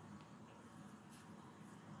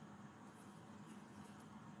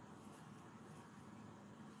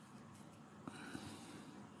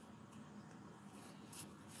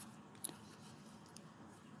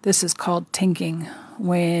 This is called tinking.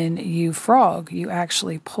 When you frog, you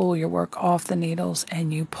actually pull your work off the needles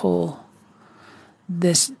and you pull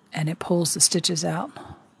this and it pulls the stitches out.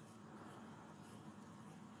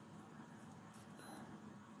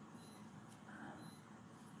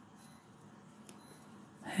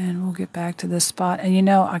 And we'll get back to this spot. And you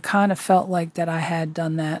know, I kind of felt like that I had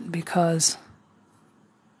done that because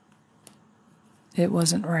it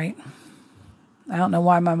wasn't right. I don't know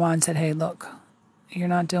why my mind said, hey, look, you're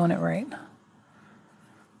not doing it right.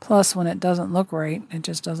 Plus, when it doesn't look right, it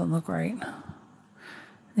just doesn't look right.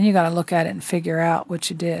 Then you got to look at it and figure out what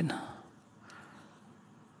you did.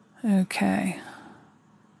 Okay.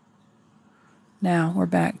 Now we're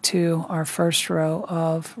back to our first row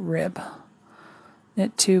of rib.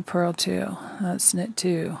 Knit 2, purl 2. That's knit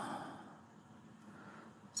 2.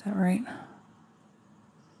 Is that right?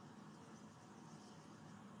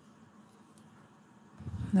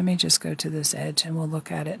 Let me just go to this edge and we'll look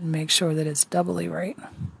at it and make sure that it's doubly right.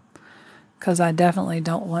 Because I definitely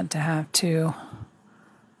don't want to have to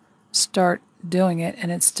start doing it and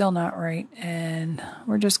it's still not right. And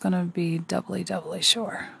we're just going to be doubly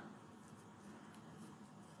sure.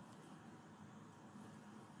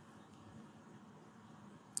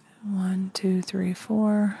 One, two, three,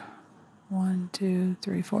 four. 1, 2,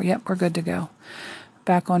 3, 4. Yep, we're good to go.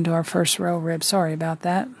 Back onto our first row rib. Sorry about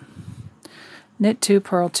that. Knit 2,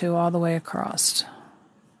 purl 2 all the way across.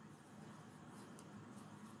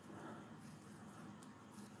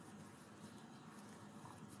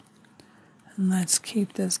 And let's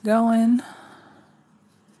keep this going.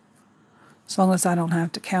 As long as I don't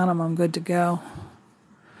have to count them, I'm good to go.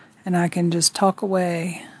 And I can just talk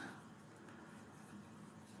away.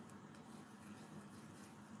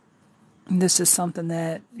 This is something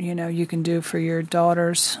that, you know, you can do for your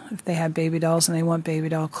daughters if they have baby dolls and they want baby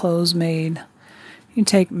doll clothes made. You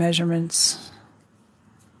take measurements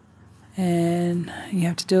and you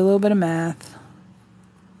have to do a little bit of math.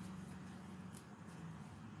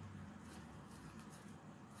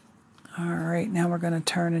 Alright, now we're going to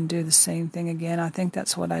turn and do the same thing again. I think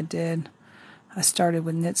that's what I did. I started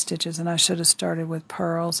with knit stitches and I should have started with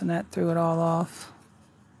purls and that threw it all off.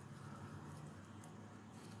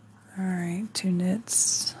 Alright, 2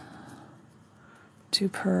 knits, 2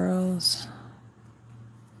 purls,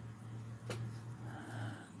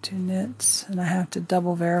 2 knits, and I have to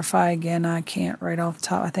double verify again. I can't right off the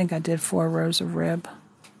top. I think I did 4 rows of rib.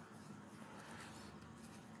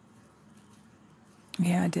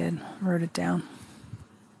 Yeah, I did. Wrote it down.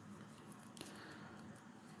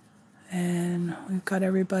 And we've got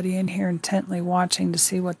everybody in here intently watching to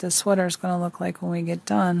see what this sweater is going to look like when we get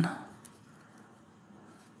done.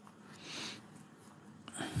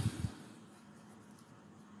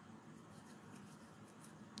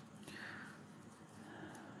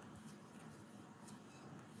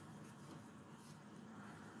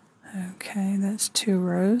 Okay, that's 2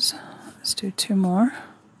 rows. Let's do 2 more.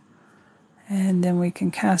 And then we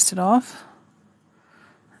can cast it off.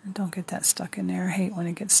 And don't get that stuck in there. I hate when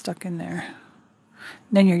it gets stuck in there.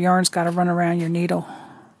 And then your yarn's got to run around your needle,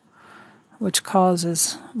 which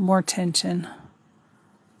causes more tension.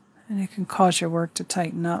 And it can cause your work to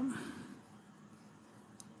tighten up.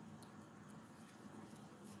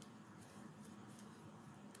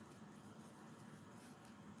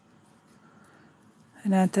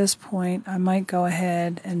 And at this point, I might go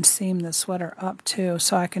ahead and seam the sweater up too,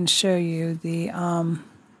 so I can show you the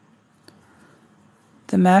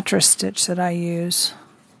mattress stitch that I use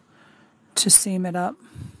to seam it up.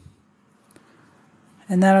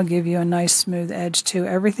 And that'll give you a nice smooth edge too.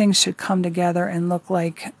 Everything should come together and look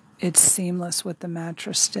like it's seamless with the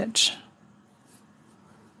mattress stitch.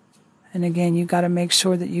 And again, you got to make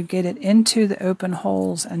sure that you get it into the open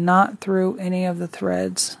holes and not through any of the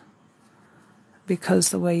threads, because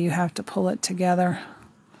the way you have to pull it together.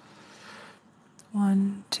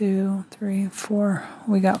 1, 2, 3, 4.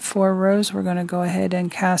 We got 4 rows. We're going to go ahead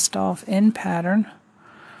and cast off in pattern,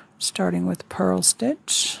 starting with purl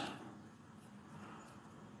stitch.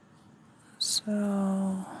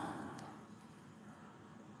 So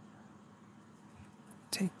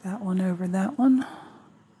take that one over that one.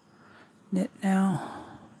 Knit now.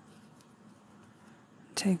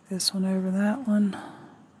 Take this one over that one.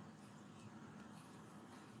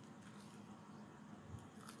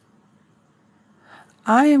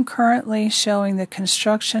 I am currently showing the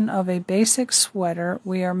construction of a basic sweater.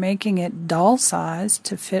 We are making it doll size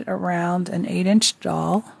to fit around an 8-inch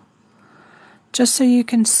doll, just so you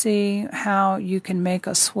can see how you can make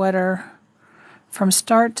a sweater from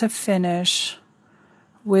start to finish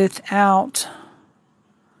without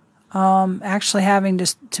actually having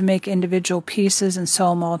to make individual pieces and sew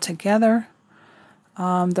them all together.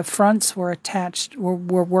 The fronts were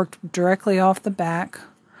worked directly off the back.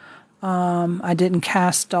 I didn't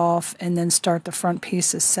cast off and then start the front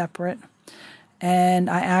pieces separate. And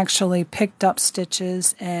I actually picked up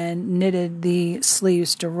stitches and knitted the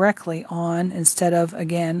sleeves directly on, instead of,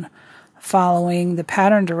 again, following the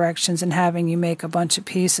pattern directions and having you make a bunch of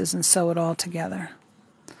pieces and sew it all together.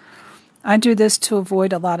 I do this to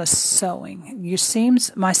avoid a lot of sewing. Your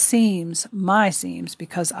seams, my seams,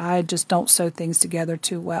 because I just don't sew things together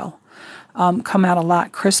too well, come out a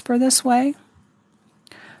lot crisper this way.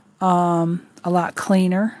 A lot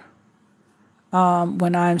cleaner.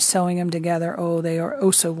 When I'm sewing them together, they are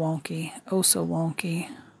oh so wonky, oh so wonky.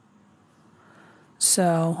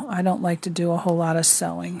 So I don't like to do a whole lot of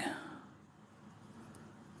sewing,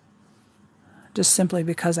 just simply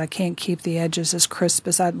because I can't keep the edges as crisp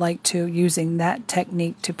as I'd like to using that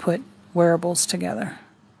technique to put wearables together.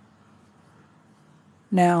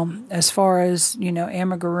 Now, as far as,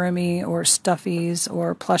 amigurumi or stuffies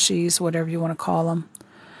or plushies, whatever you want to call them,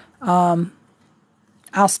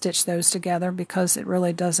 I'll stitch those together because it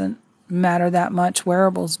really doesn't matter that much.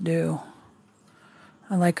 Wearables do.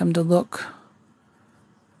 I like them to look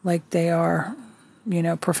like they are,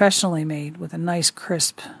 professionally made with a nice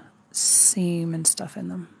crisp seam and stuff in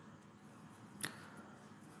them.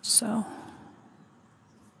 So,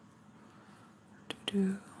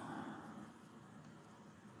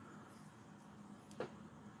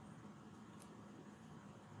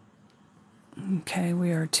 okay,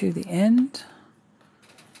 we are to the end.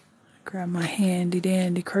 Grab my handy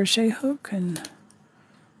dandy crochet hook and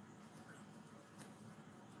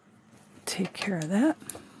take care of that.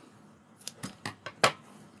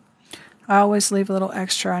 I always leave a little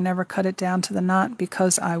extra. I never cut it down to the knot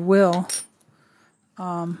because I will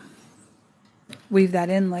weave that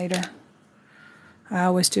in later. I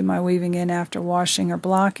always do my weaving in after washing or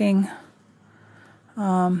blocking.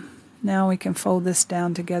 Now we can fold this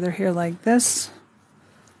down together here like this,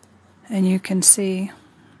 and you can see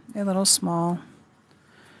a little small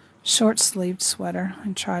short-sleeved sweater,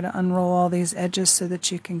 and try to unroll all these edges so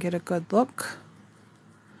that you can get a good look.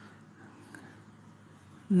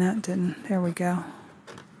 And that didn't, there we go.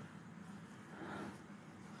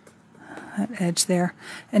 That edge there.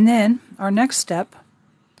 And then our next step,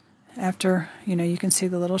 after, you can see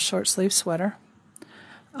the little short-sleeve sweater,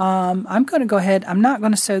 I'm going to go ahead, I'm not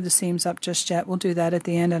going to sew the seams up just yet. We'll do that at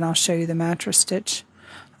the end, and I'll show you the mattress stitch.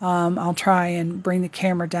 I'll try and bring the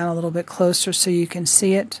camera down a little bit closer so you can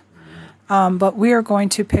see it. But we are going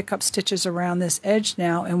to pick up stitches around this edge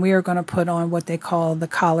now, and we are going to put on what they call the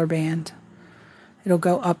collar band. It'll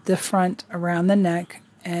go up the front, around the neck,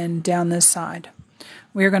 and down this side.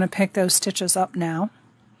 We are going to pick those stitches up now,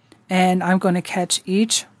 and I'm going to catch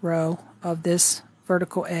each row of this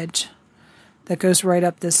vertical edge that goes right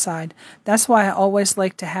up this side. That's why I always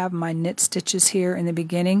like to have my knit stitches here in the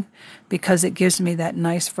beginning, because it gives me that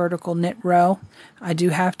nice vertical knit row. I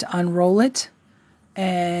do have to unroll it,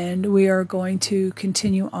 and we are going to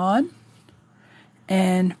continue on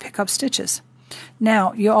and pick up stitches.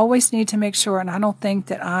 Now, you always need to make sure, and I don't think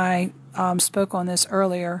that I spoke on this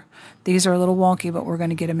earlier, these are a little wonky, but we're going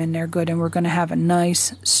to get them in there good, and we're going to have a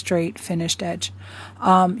nice, straight, finished edge.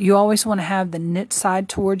 You always want to have the knit side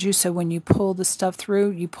towards you, so when you pull the stuff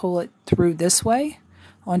through, you pull it through this way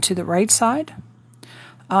onto the right side.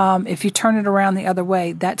 If you turn it around the other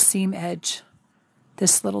way, that seam edge,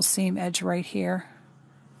 this little seam edge right here,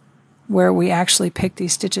 where we actually pick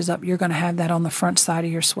these stitches up, you're going to have that on the front side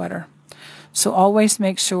of your sweater. So always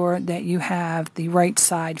make sure that you have the right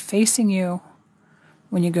side facing you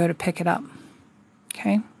when you go to pick it up.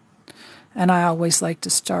 Okay? And I always like to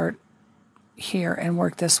start here and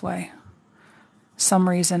work this way. Some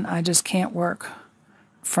reason I just can't work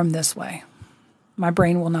from this way. My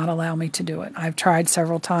brain will not allow me to do it. I've tried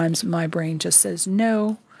several times. My brain just says,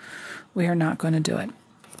 no, we are not going to do it.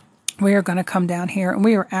 We are going to come down here, and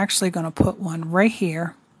we are actually going to put one right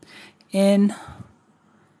here in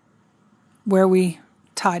where we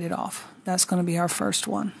tied it off. That's going to be our first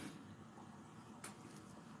one.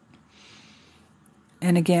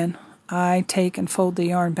 And again, I take and fold the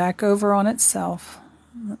yarn back over on itself.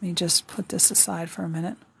 Let me just put this aside for a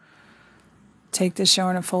minute. Take this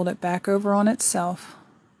yarn and fold it back over on itself,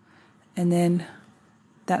 and then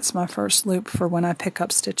that's my first loop for when I pick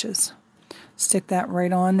up stitches. Stick that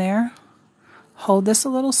right on there. Hold this a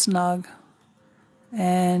little snug,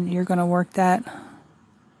 and you're going to work that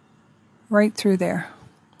right through there.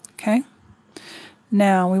 Okay?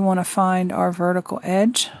 Now we want to find our vertical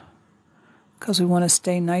edge, because we want to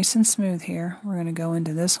stay nice and smooth here. We're going to go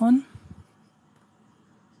into this one.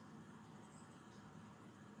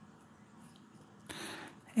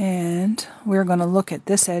 And we're going to look at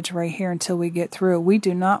this edge right here until we get through. We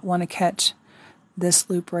do not want to catch this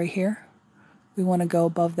loop right here. We want to go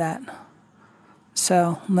above that.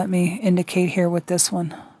 So let me indicate here with this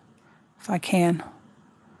one, if I can.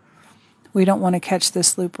 We don't want to catch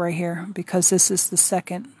this loop right here, because this is the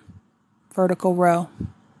second vertical row.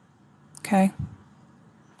 Okay?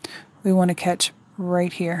 We want to catch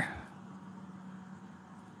right here.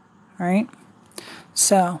 All right?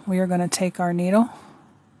 So we are going to take our needle,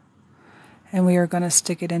 and we are going to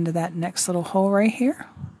stick it into that next little hole right here.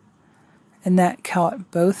 And that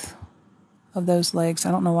caught both of those legs.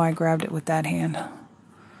 I don't know why I grabbed it with that hand.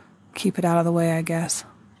 Keep it out of the way, I guess.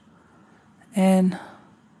 And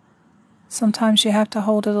sometimes you have to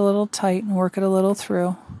hold it a little tight and work it a little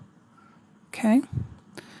through. Okay?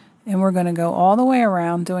 And we're going to go all the way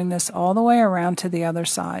around, doing this all the way around to the other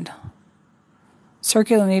side.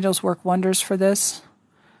 Circular needles work wonders for this,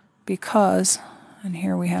 because, and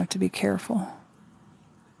here we have to be careful.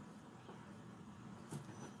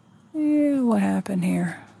 Yeah, what happened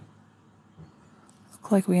here?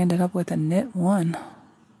 Looked like we ended up with a knit one.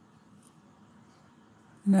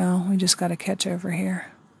 No, we just got to catch over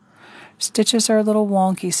here. Stitches are a little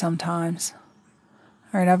wonky sometimes.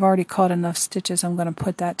 All right, I've already caught enough stitches. I'm going to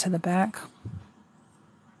put that to the back.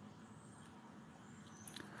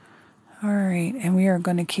 All right, and we are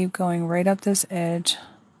going to keep going right up this edge.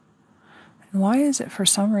 And why is it for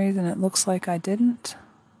some reason it looks like I didn't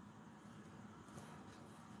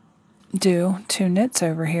do two knits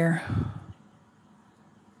over here?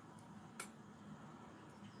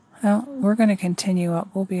 Well, we're going to continue up.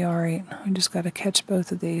 We'll be all right. We just got to catch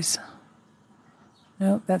both of these.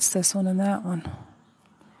 Nope, that's this one and that one.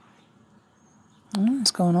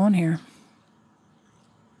 What's going on here?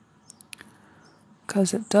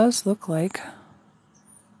 Because it does look like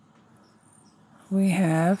we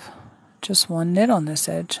have just one knit on this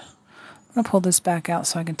edge. I'm going to pull this back out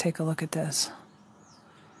so I can take a look at this.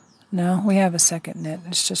 No, we have a second knit.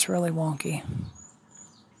 It's just really wonky.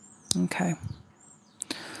 Okay.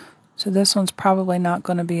 So this one's probably not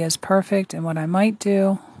going to be as perfect, and what I might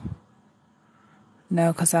do,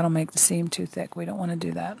 no, because that'll make the seam too thick. We don't want to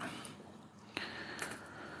do that.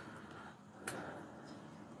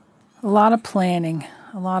 A lot of planning.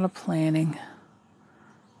 Put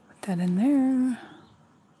that in there.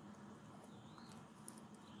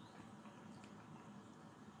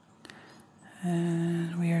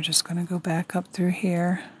 And we are just going to go back up through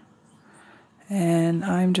here. And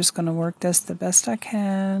I'm just going to work this the best I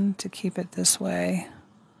can to keep it this way.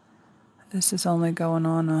 This is only going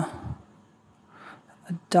on a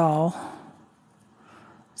doll.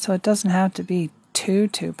 So it doesn't have to be too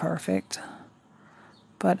perfect.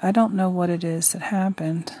 But I don't know what it is that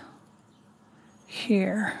happened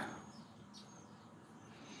here.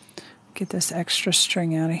 Get this extra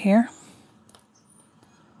string out of here.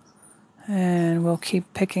 And we'll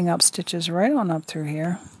keep picking up stitches right on up through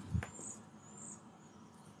here.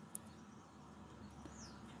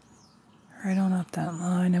 Right on up that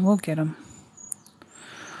line, and we'll get them.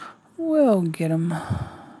 We'll get them.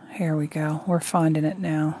 Here we go. We're finding it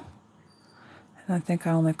now. And I think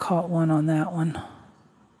I only caught one on that one.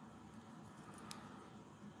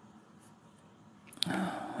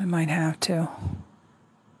 We might have to.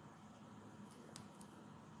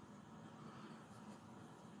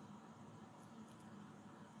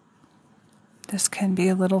 This can be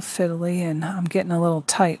a little fiddly, and I'm getting a little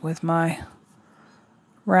tight with my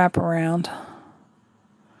wraparound.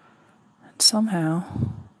 And somehow,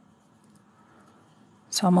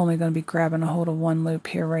 so I'm only going to be grabbing a hold of one loop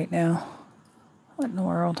here right now. What in the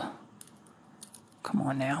world? Come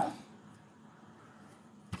on now.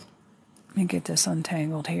 Let me get this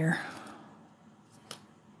untangled here.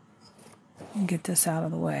 And get this out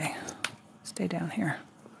of the way. Stay down here.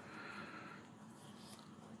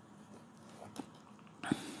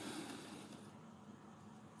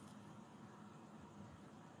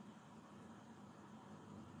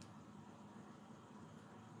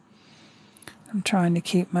 I'm trying to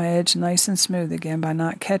keep my edge nice and smooth again by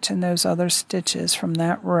not catching those other stitches from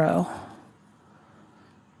that row.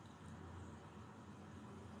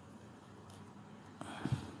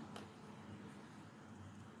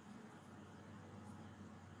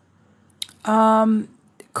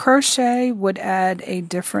 Crochet would add a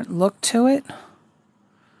different look to it.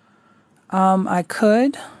 I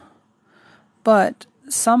could, but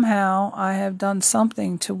somehow I have done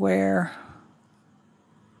something to where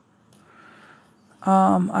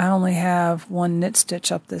I only have one knit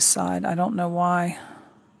stitch up this side. I don't know why.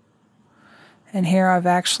 And here I've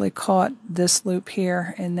actually caught this loop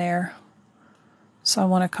here in there. So I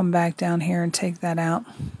want to come back down here and take that out.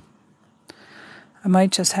 I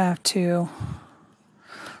might just have to,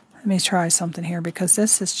 let me try something here because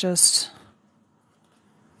this is just,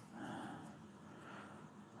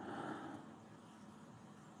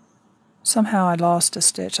 somehow I lost a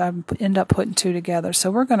stitch. I end up putting two together.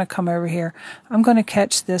 So we're going to come over here. I'm going to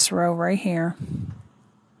catch this row right here.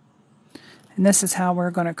 And this is how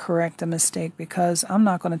we're going to correct the mistake because I'm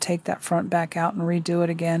not going to take that front back out and redo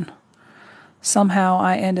it again. Somehow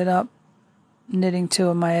I ended up knitting two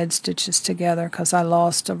of my edge stitches together because I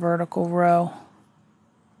lost a vertical row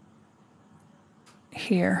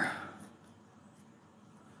here.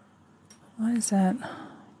 Why is that?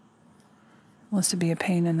 Wants to be a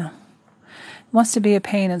pain in the... wants to be a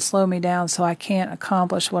pain and slow me down so I can't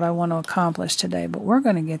accomplish what I want to accomplish today, but we're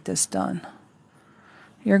going to get this done.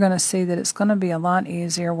 You're going to see that it's going to be a lot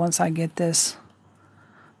easier once I get this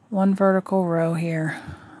one vertical row here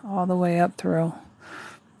all the way up through.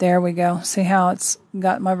 There we go. See how it's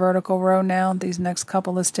got my vertical row now, these next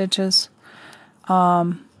couple of stitches?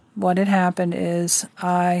 What had happened is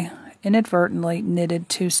I inadvertently knitted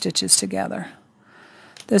two stitches together.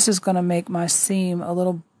 This is going to make my seam a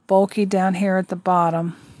little bulky down here at the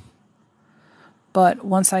bottom, but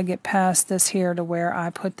once I get past this here to where I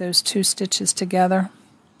put those two stitches together,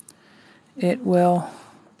 it will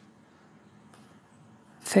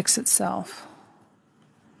fix itself.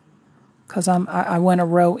 Because I went a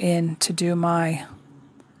row in to do my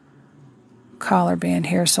collar band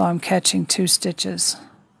here, so I'm catching two stitches,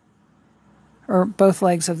 or both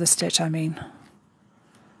legs of the stitch, I mean.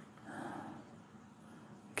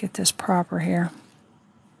 Get this proper here.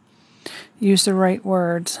 Use the right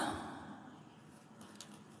words.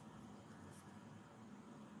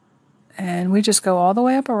 And we just go all the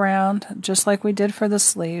way up around, just like we did for the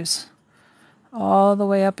sleeves. All the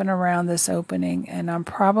way up and around this opening, and I'm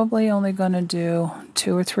probably only going to do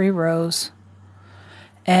 2 or 3 rows.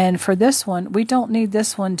 And for this one, we don't need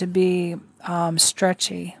this one to be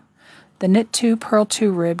stretchy. The Knit 2 Purl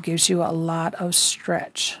 2 rib gives you a lot of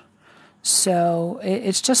stretch. So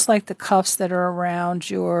it's just like the cuffs that are around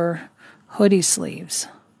your hoodie sleeves.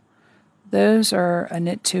 Those are a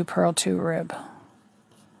Knit 2 Purl 2 rib.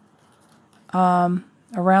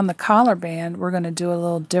 Around the collar band, we're going to do a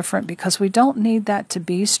little different because we don't need that to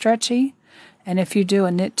be stretchy. And if you do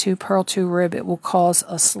a Knit 2 Purl 2 rib, it will cause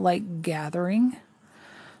a slight gathering.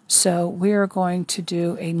 So we are going to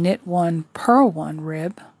do a Knit 1 Purl 1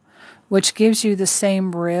 rib, which gives you the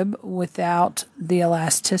same rib without the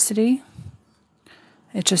elasticity.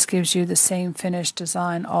 It just gives you the same finished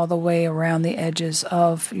design all the way around the edges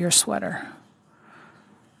of your sweater.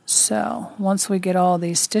 So once we get all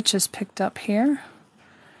these stitches picked up here,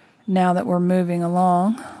 now that we're moving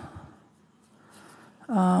along,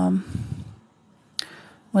 once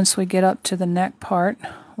we get up to the neck part,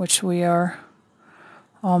 which we are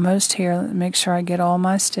Almost here. Let me make sure I get all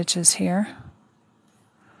my stitches here.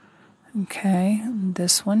 Okay,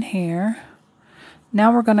 this one here.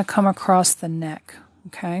 Now we're going to come across the neck.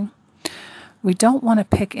 Okay, we don't want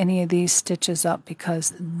to pick any of these stitches up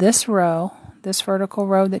because this row, this vertical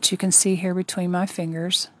row that you can see here between my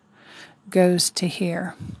fingers, goes to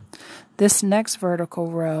here. This next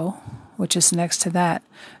vertical row, which is next to that,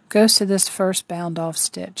 goes to this first bound off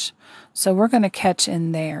stitch. So we're going to catch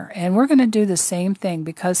in there, and we're going to do the same thing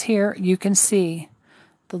because here you can see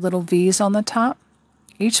the little V's on the top.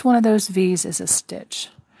 Each one of those V's is a stitch,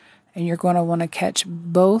 and you're going to want to catch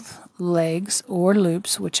both legs or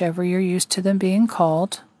loops, whichever you're used to them being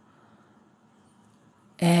called,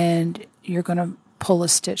 and you're going to pull a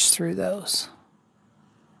stitch through those.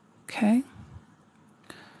 Okay,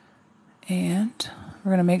 and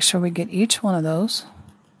we're going to make sure we get each one of those.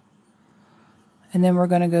 And then we're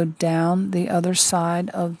going to go down the other side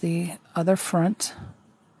of the other front.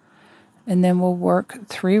 And then we'll work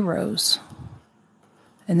 3 rows.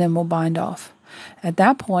 And then we'll bind off. At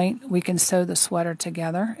that point, we can sew the sweater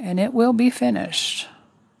together and it will be finished.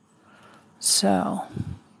 So,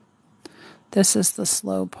 this is the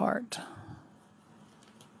slow part.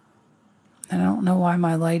 And I don't know why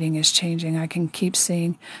my lighting is changing. I can keep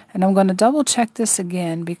seeing. And I'm going to double check this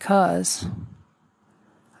again because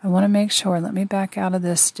I want to make sure. Let me back out of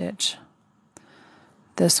this stitch.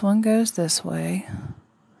 This one goes this way.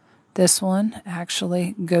 This one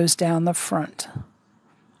actually goes down the front.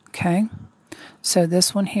 Okay? So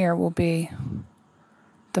this one here will be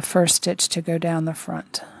the first stitch to go down the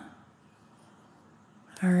front.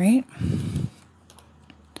 All right.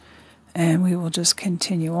 And we will just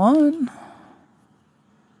continue on.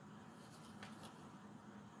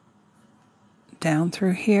 Down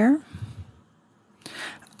through here.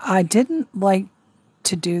 I didn't like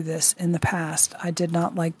to do this in the past. I did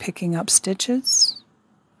not like picking up stitches.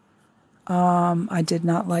 I did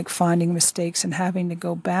not like finding mistakes and having to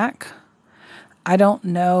go back. I don't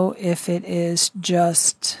know if it is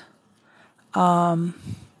just my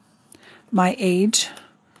age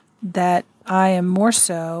that I am more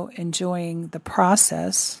so enjoying the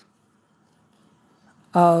process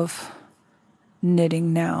of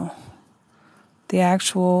knitting now. The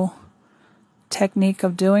actual technique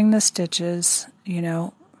of doing the stitches, you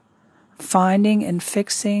know, finding and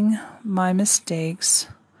fixing my mistakes,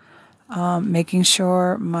 making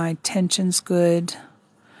sure my tension's good.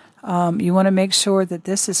 You want to make sure that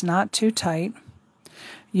this is not too tight.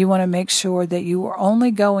 You want to make sure that you are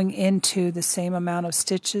only going into the same amount of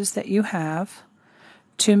stitches that you have.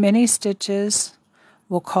 Too many stitches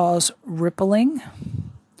will cause rippling.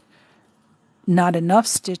 Not enough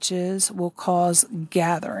stitches will cause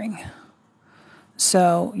gathering.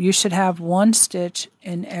 So you should have 1 stitch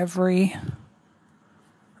in every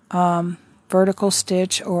vertical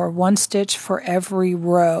stitch, or 1 stitch for every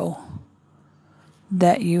row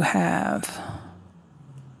that you have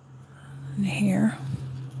here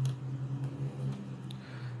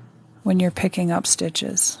when you're picking up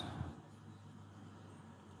stitches.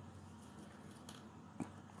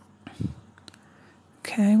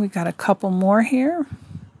 Okay, we got a couple more here.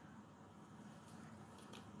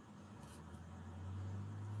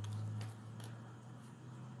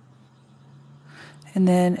 And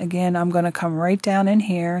then again, I'm going to come right down in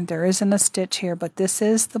here. There isn't a stitch here, but this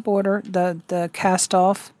is the border, the cast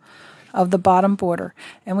off of the bottom border.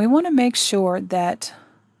 And we want to make sure that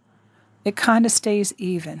it kind of stays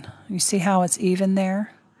even. You see how it's even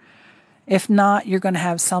there? If not, you're going to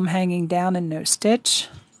have some hanging down and no stitch.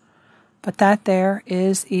 But that there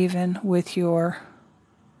is even with your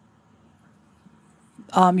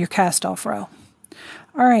cast off row.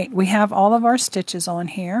 All right, we have all of our stitches on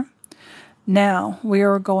here. Now we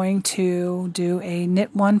are going to do a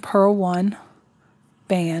knit 1, purl 1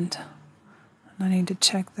 band. I need to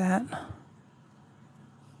check that.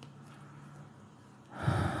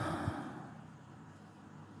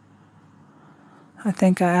 I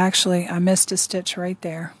think I missed a stitch right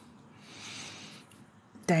there.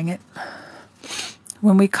 Dang it.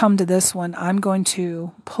 When we come to this one, I'm going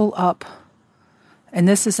to pull up, and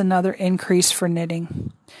this is another increase for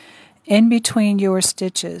knitting. In between your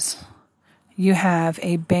stitches, you have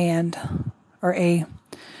a band or a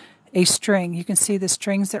string. You can see the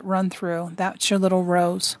strings that run through. That's your little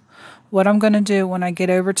rows. What I'm going to do when I get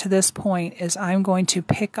over to this point is I'm going to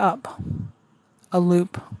pick up a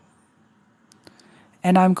loop,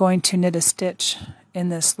 and I'm going to knit a stitch in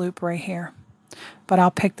this loop right here. But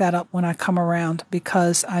I'll pick that up when I come around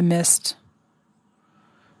because I missed.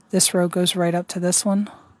 This row goes right up to this one.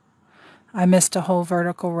 I missed a whole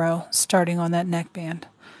vertical row starting on that neckband.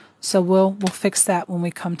 So we'll fix that when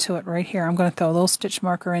we come to it right here. I'm going to throw a little stitch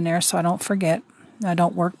marker in there so I don't forget. I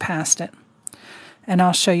don't work past it. And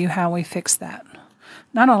I'll show you how we fix that.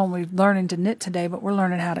 Not only are we learning to knit today, but we're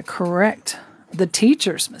learning how to correct the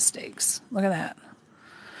teacher's mistakes. Look at that.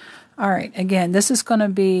 All right, again, this is going to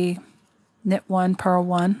be knit 1, purl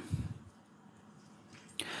 1.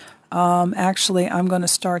 Actually, I'm going to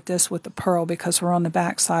start this with the purl because we're on the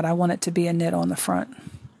back side. I want it to be a knit on the front.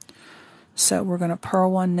 So we're going to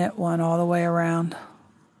purl 1, knit 1 all the way around.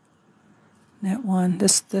 Knit 1.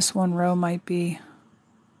 This one row might be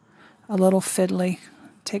a little fiddly.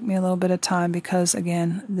 Take me a little bit of time because,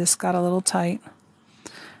 again, this got a little tight.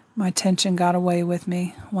 My tension got away with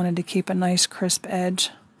me. Wanted to keep a nice crisp edge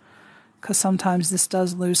because sometimes this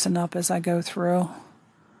does loosen up as I go through.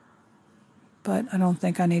 But I don't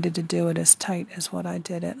think I needed to do it as tight as what I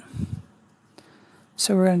did it.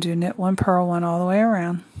 So we're going to do knit 1, purl 1 all the way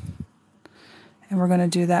around. And we're going to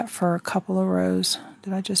do that for a couple of rows.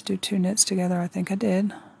 Did I just do 2 knits together? I think I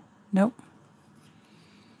did. Nope.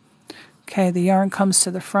 Okay, the yarn comes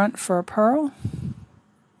to the front for a purl.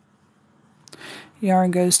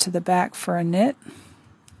 Yarn goes to the back for a knit.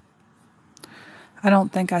 I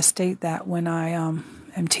don't think I state that when I am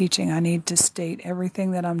teaching. I need to state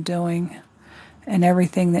everything that I'm doing and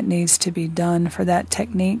everything that needs to be done for that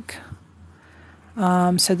technique,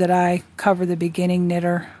 so that I cover the beginning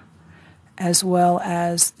knitter as well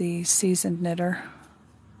as the seasoned knitter.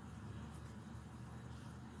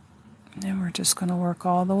 And we're just going to work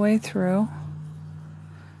all the way through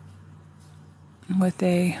with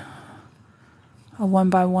a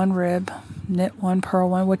 1x1 rib, knit 1, purl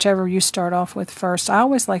 1, whichever you start off with first. I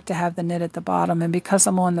always like to have the knit at the bottom, and because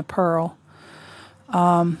I'm on the purl,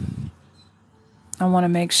 I want to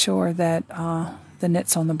make sure that the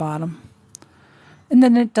knit's on the bottom. And the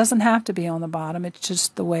knit doesn't have to be on the bottom. It's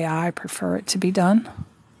just the way I prefer it to be done.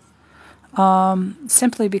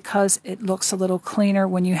 Simply because it looks a little cleaner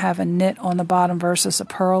when you have a knit on the bottom versus a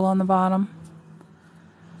purl on the bottom.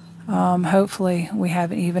 Hopefully we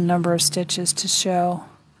have an even number of stitches to show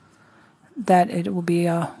that it will be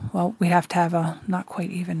well, we have to have a not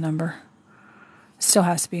quite even number. It still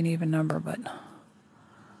has to be an even number, but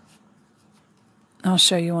I'll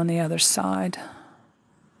show you on the other side.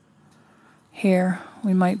 Here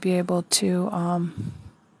we might be able to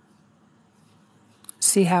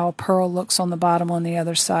see how a purl looks on the bottom on the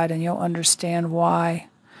other side, and you'll understand why.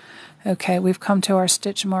 Okay, we've come to our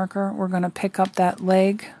stitch marker. We're going to pick up that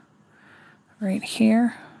leg right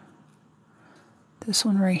here, this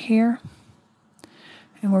one right here,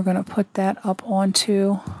 and we're going to put that up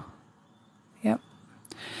onto, yep,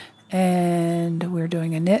 and we're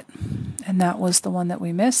doing a knit, and that was the one that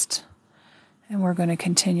we missed, and we're going to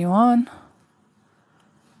continue on,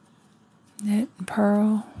 knit and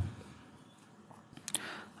purl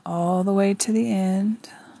all the way to the end,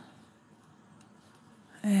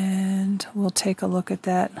 and we'll take a look at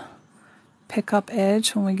that pick up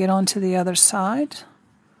edge when we get onto the other side.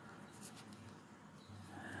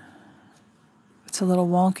 It's a little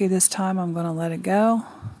wonky this time. I'm going to let it go.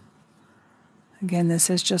 Again, this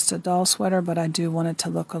is just a doll sweater, but I do want it to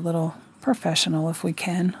look a little professional if we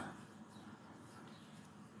can.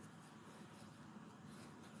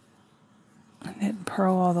 Knit and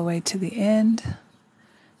purl all the way to the end.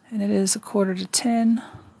 And it is 9:45.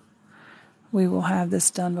 We will have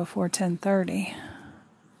this done before 10:30.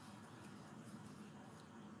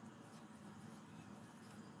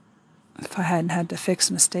 If I hadn't had to fix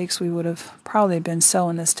mistakes, we would have probably been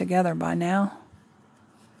sewing this together by now.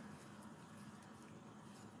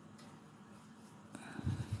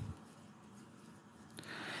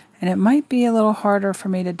 And it might be a little harder for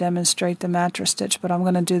me to demonstrate the mattress stitch, but I'm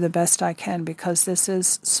going to do the best I can because this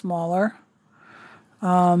is smaller.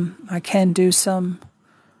 I can do some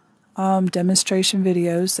demonstration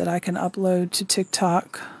videos that I can upload to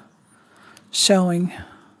TikTok showing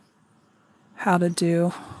how to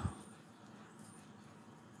do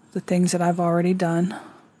the things that I've already done.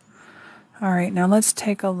 All right, now let's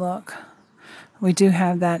take a look. We do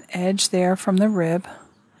have that edge there from the rib,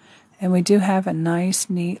 and we do have a nice,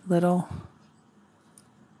 neat little,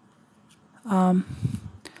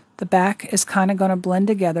 the back is kind of going to blend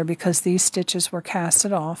together because these stitches were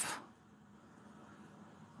casted off.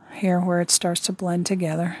 Here where it starts to blend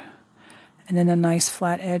together. And then a nice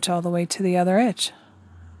flat edge all the way to the other edge.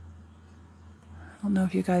 I don't know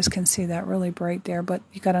if you guys can see that really bright there, but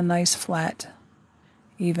you got a nice flat,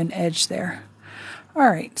 even edge there. All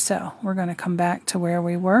right, so we're going to come back to where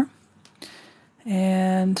we were.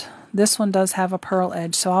 And this one does have a purl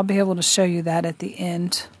edge, so I'll be able to show you that at the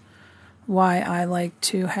end, why I like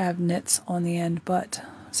to have knits on the end, but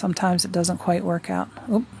sometimes it doesn't quite work out.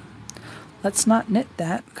 Oop, let's not knit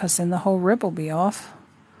that because then the whole rib will be off.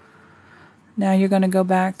 Now you're going to go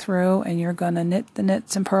back through and you're going to knit the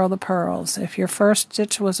knits and purl the purls. If your first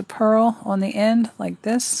stitch was a purl on the end like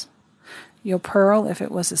this, you'll purl. If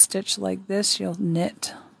it was a stitch like this, you'll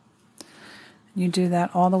knit. You do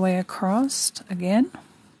that all the way across again.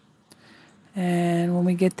 And when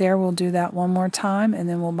we get there, we'll do that one more time and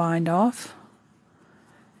then we'll bind off.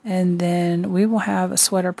 And then we will have a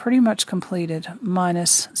sweater pretty much completed,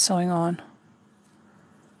 minus sewing on.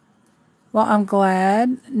 Well, I'm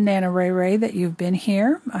glad, Nana Ray Ray, that you've been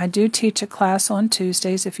here. I do teach a class on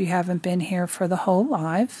Tuesdays if you haven't been here for the whole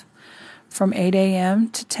live, from 8 a.m.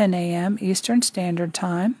 to 10 a.m. Eastern Standard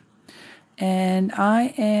Time. And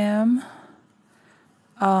I am,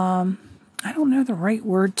 I don't know the right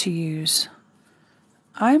word to use.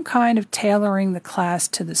 I'm kind of tailoring the class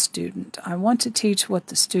to the student. I want to teach what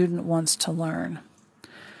the student wants to learn.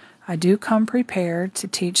 I do come prepared to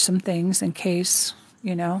teach some things in case,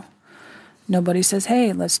 nobody says,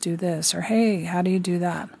 hey, let's do this, or hey, how do you do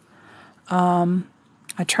that? I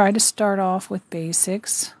try to start off with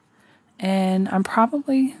basics, and I'm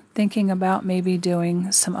probably thinking about maybe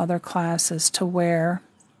doing some other classes to where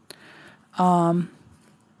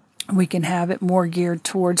we can have it more geared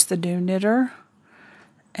towards the new knitter,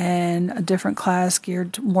 and a different class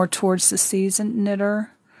geared more towards the seasoned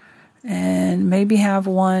knitter, and maybe have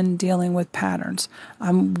one dealing with patterns.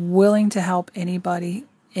 I'm willing to help anybody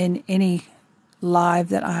in any live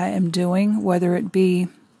that I am doing, whether it be,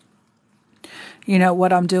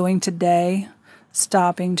 what I'm doing today,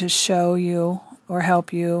 stopping to show you or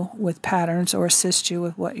help you with patterns or assist you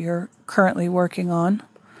with what you're currently working on.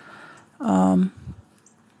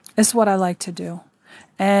 It's what I like to do.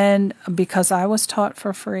 And because I was taught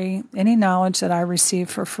for free, any knowledge that I receive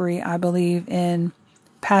for free, I believe in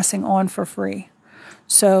passing on for free.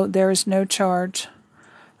 So there is no charge.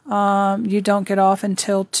 You don't get off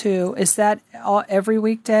until 2. Is that every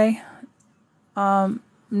weekday,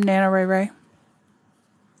 Nana Ray Ray?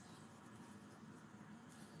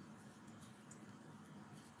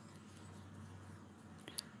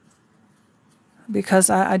 Because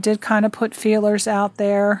I did kind of put feelers out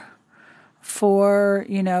there for,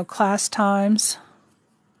 class times.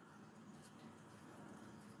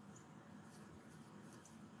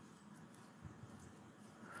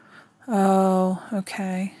 Oh,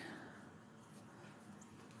 okay.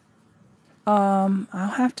 I'll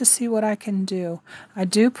have to see what I can do. I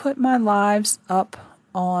do put my lives up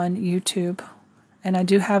on YouTube, and I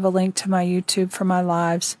do have a link to my YouTube for my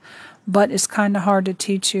lives, but it's kind of hard to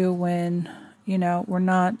teach you when, we're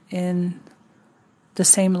not in the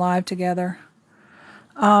same live together.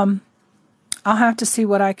 I'll have to see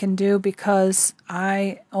what I can do because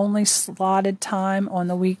I only slotted time on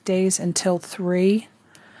the weekdays until 3,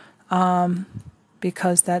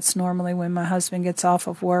 because that's normally when my husband gets off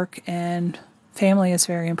of work, and family is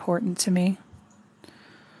very important to me.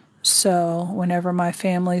 So whenever my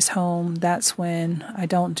family's home, that's when I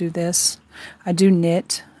don't do this. I do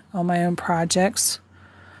knit on my own projects,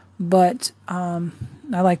 but I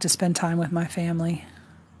like to spend time with my family.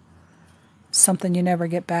 Something you never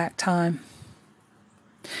get back time.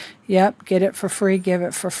 Yep, get it for free, give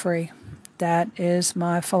it for free. That is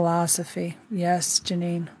my philosophy. Yes,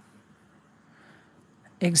 Janine.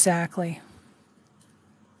 Exactly.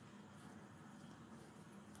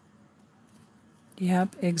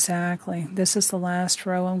 Yep, exactly. This is the last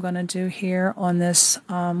row I'm going to do here on this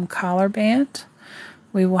collar band.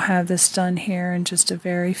 We will have this done here in just a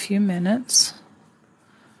very few minutes.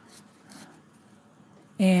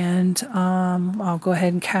 And I'll go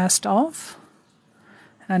ahead and cast off.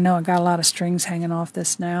 I know I got a lot of strings hanging off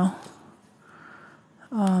this now.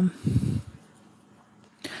 I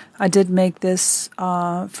did make this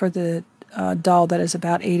for the doll that is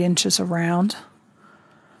about 8 inches around.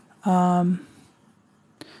 And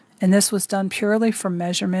this was done purely for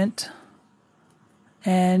measurement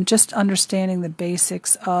and just understanding the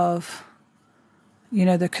basics of,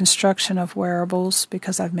 the construction of wearables,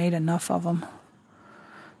 because I've made enough of them.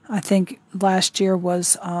 I think last year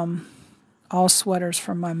was all sweaters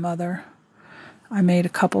from my mother. I made a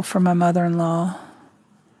couple for my mother-in-law.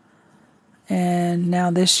 And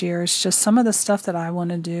now this year it's just some of the stuff that I want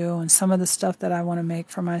to do and some of the stuff that I want to make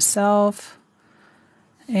for myself.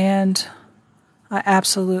 And I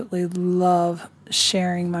absolutely love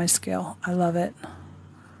sharing my skill. I love it.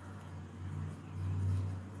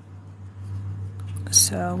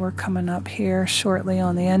 So we're coming up here shortly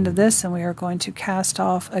on the end of this, and we are going to cast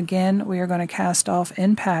off again. We are going to cast off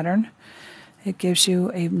in pattern. It gives you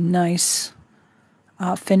a nice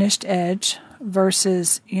finished edge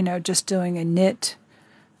versus, just doing a knit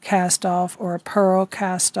cast off or a purl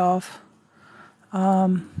cast off.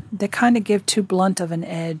 They kind of give too blunt of an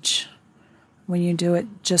edge when you do it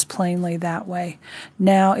just plainly that way.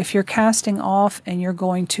 Now, if you're casting off and you're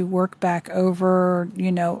going to work back over,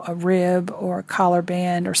 a rib or a collar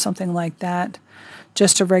band or something like that,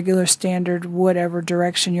 just a regular standard, whatever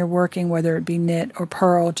direction you're working, whether it be knit or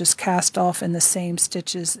purl, just cast off in the same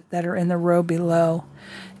stitches that are in the row below,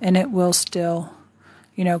 and it will still,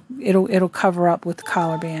 it'll cover up with the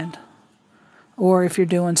collar band. Or if you're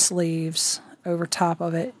doing sleeves over top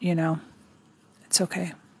of it, it's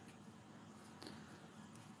okay.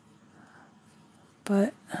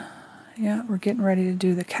 But yeah, we're getting ready to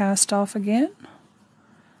do the cast off again.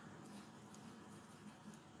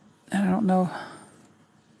 And I don't know.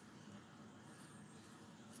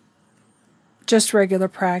 Just regular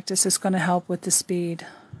practice is going to help with the speed.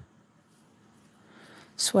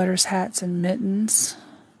 Sweaters, hats, and mittens.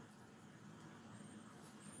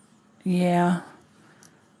 Yeah.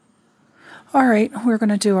 All right, we're going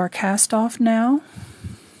to do our cast off now.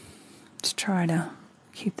 Let's try to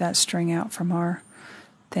keep that string out from our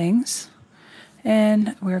things.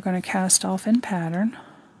 And we're going to cast off in pattern.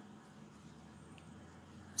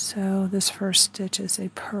 So this first stitch is a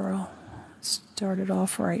purl. Start it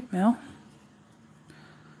off right, Mel.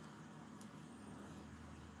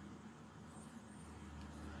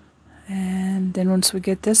 And then once we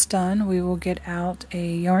get this done, we will get out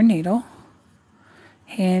a yarn needle,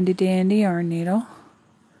 handy dandy yarn needle,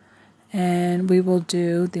 and we will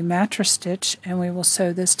do the mattress stitch and we will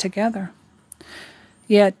sew this together.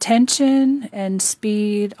 Yeah, tension and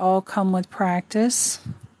speed all come with practice.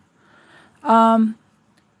 For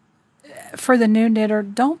the new knitter,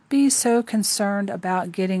 don't be so concerned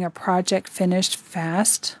about getting a project finished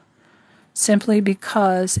fast, simply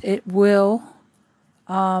because it will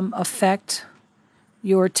affect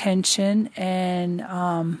your tension and,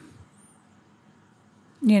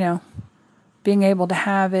 being able to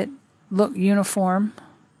have it look uniform.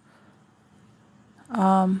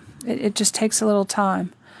 It just takes a little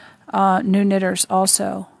time. New knitters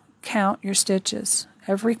also count your stitches.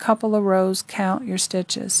 Every couple of rows, count your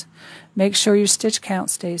stitches. Make sure your stitch count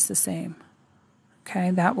stays the same.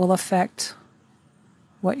 Okay, that will affect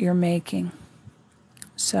what you're making.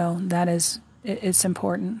 So that is, it's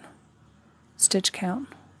important. Stitch count.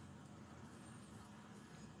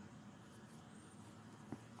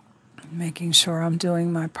 Making sure I'm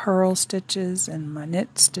doing my purl stitches and my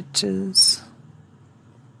knit stitches.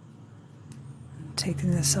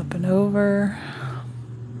 Taking this up and over.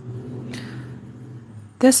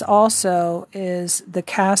 This also is the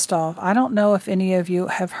cast off. I don't know if any of you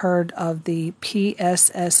have heard of the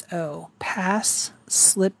PSSO, Pass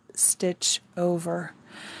Slip Stitch Over.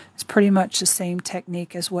 It's pretty much the same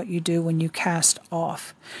technique as what you do when you cast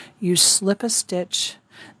off. You slip a stitch,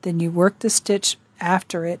 then you work the stitch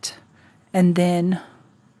after it, and then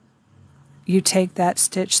you take that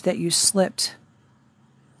stitch that you slipped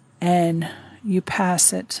and you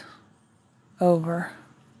pass it over.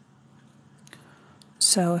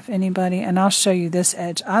 So if anybody, and I'll show you this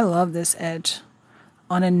edge. I love this edge.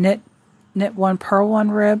 On a knit one, purl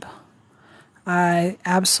one rib, I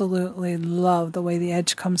absolutely love the way the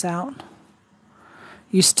edge comes out.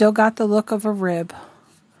 You still got the look of a rib.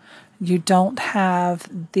 You don't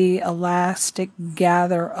have the elastic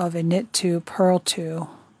gather of a knit two, purl two.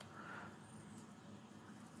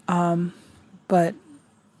 But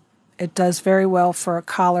it does very well for a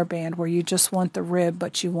collar band where you just want the rib,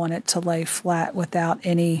 but you want it to lay flat without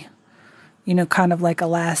any, kind of like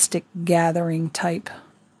elastic gathering type.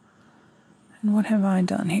 And what have I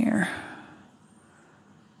done here?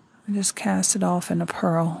 I just cast it off in a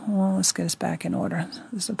purl. Well, let's get us back in order.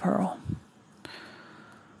 This is a purl.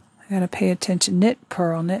 I got to pay attention. Knit,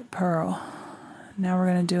 purl, knit, purl. Now we're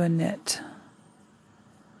going to do a knit.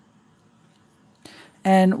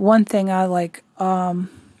 And one thing I like,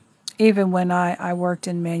 even when I worked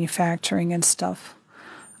in manufacturing and stuff,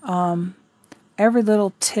 every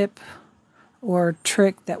little tip or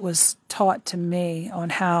trick that was taught to me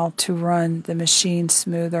on how to run the machine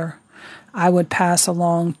smoother, I would pass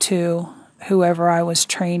along to whoever I was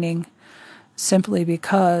training, simply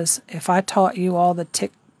because if I taught you all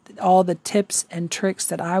the tips and tricks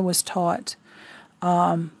that I was taught,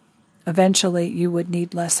 eventually you would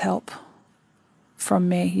need less help from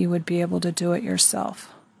me. You would be able to do it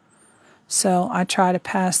yourself. So I try to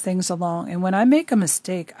pass things along. And when I make a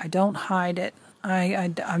mistake, I don't hide it.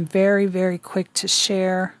 I'm very, very quick to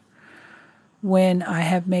share when I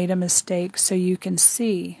have made a mistake, so you can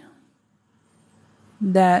see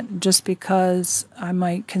that just because I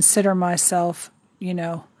might consider myself,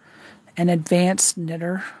 an advanced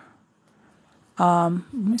knitter,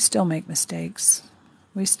 we still make mistakes.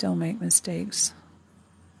 We still make mistakes.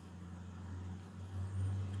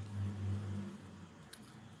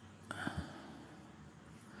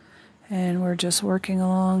 And we're just working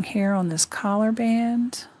along here on this collar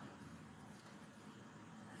band.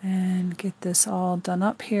 And get this all done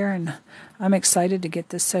up here. And I'm excited to get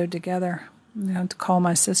this sewed together. I'm going to have to call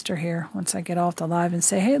my sister here once I get off the live and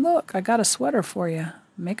say, hey, look, I got a sweater for you.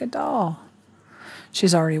 Make a doll.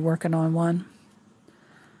 She's already working on one.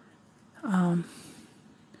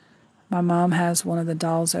 My mom has one of the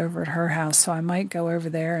dolls over at her house, so I might go over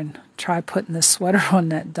there and try putting this sweater on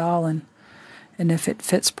that doll, and if it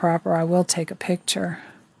fits proper, I will take a picture.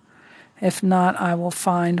 If not, I will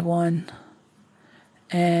find one,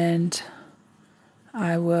 and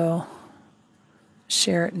I will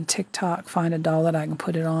share it in TikTok, find a doll that I can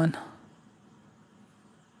put it on.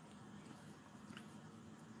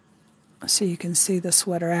 So you can see the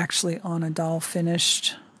sweater actually on a doll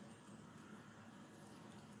finished.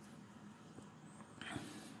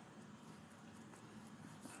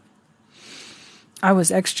 I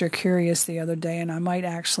was extra curious the other day, and I might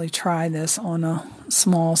actually try this on a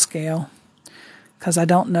small scale because I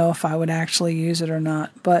don't know if I would actually use it or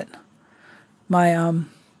not. But my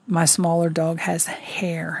smaller dog has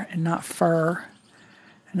hair and not fur,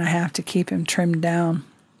 and I have to keep him trimmed down.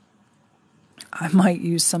 I might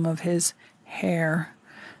use some of his hair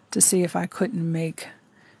to see if I couldn't make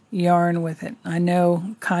yarn with it. I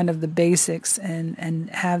know kind of the basics and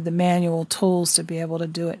have the manual tools to be able to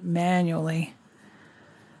do it manually.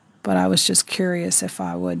 But I was just curious if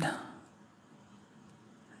I would.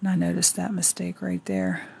 And I noticed that mistake right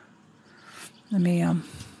there. Let me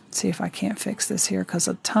see if I can't fix this here, because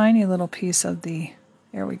a tiny little piece of the,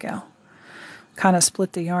 there we go, kind of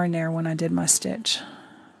split the yarn there when I did my stitch.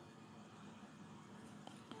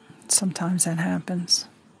 Sometimes that happens.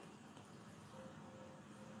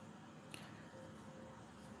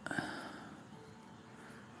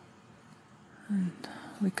 And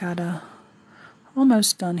we got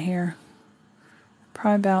almost done here.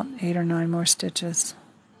 Probably about 8 or 9 more stitches.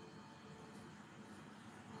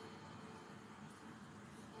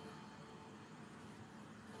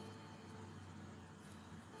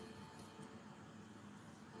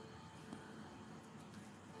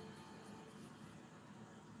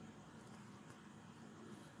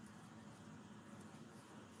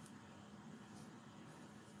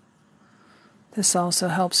 This also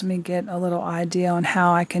helps me get a little idea on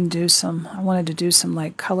how I can do some, I wanted to do some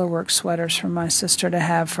like colorwork sweaters for my sister to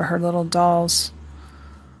have for her little dolls.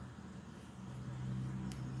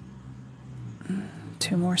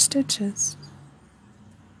 2 more stitches.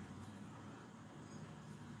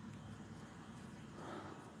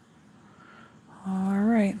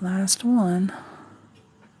 Alright, last one.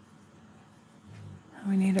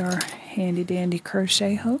 We need our handy dandy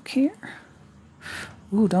crochet hook here.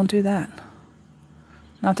 Ooh, don't do that.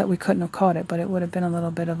 Not that we couldn't have caught it, but it would have been a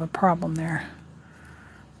little bit of a problem there.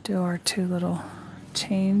 Do our 2 little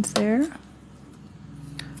chains there.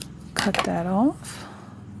 Cut that off.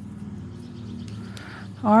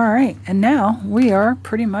 Alright, and now we are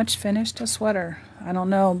pretty much finished a sweater. I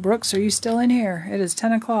don't know, Brooks, are you still in here? It is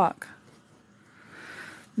 10 o'clock.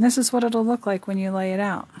 And this is what it'll look like when you lay it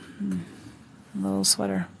out. A little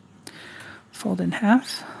sweater. Fold in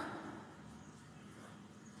half.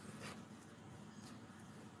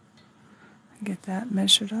 Get that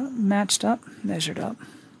measured up, matched up, measured up.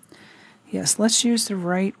 Yes, let's use the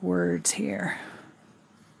right words here.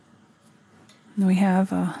 And we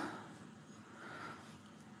have a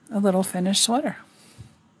little finished sweater.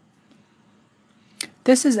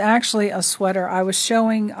 This is actually a sweater. I was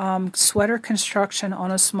showing sweater construction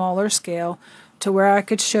on a smaller scale to where I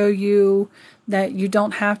could show you that you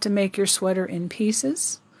don't have to make your sweater in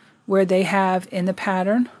pieces, where they have in the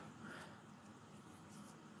pattern.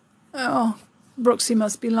 Oh, Brooksy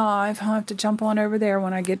must be live. I'll have to jump on over there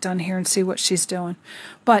when I get done here and see what she's doing.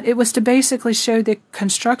 But it was to basically show the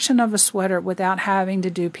construction of a sweater without having to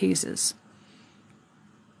do pieces.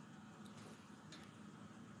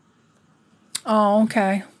 Oh,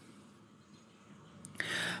 okay.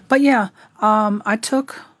 But yeah, I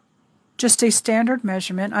took just a standard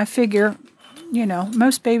measurement. I figure, you know,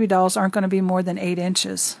 most baby dolls aren't going to be more than 8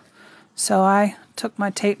 inches. So I took my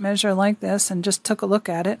tape measure like this and just took a look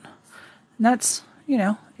at it. And that's, you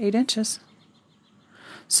know, 8 inches.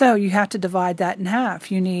 So you have to divide that in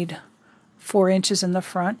half. You need 4 inches in the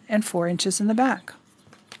front and 4 inches in the back.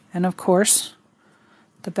 And of course,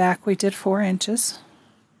 the back we did 4 inches.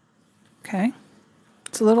 Okay.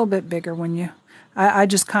 It's a little bit bigger when you... I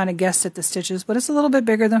just kind of guessed at the stitches, but it's a little bit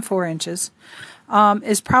bigger than 4 inches.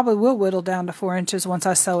 It probably will whittle down to 4 inches once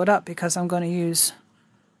I sew it up, because I'm going to use,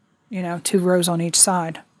 you know, 2 rows on each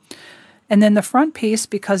side. And then the front piece,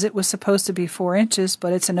 because it was supposed to be 4 inches,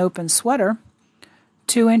 but it's an open sweater,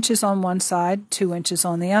 2 inches on one side, 2 inches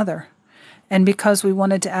on the other. And because we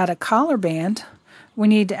wanted to add a collar band, we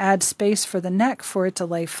need to add space for the neck for it to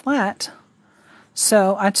lay flat.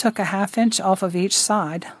 So I took a 1/2 inch off of each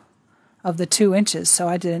side of the 2 inches. So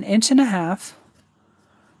I did 1.5 inches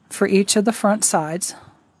for each of the front sides,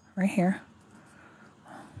 right here.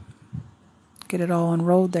 Get it all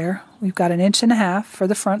unrolled there. We've got 1.5 inches for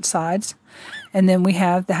the front sides. And then we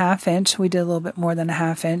have the 1/2 inch. We did a little bit more than a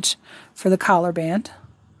 1/2 inch for the collar band.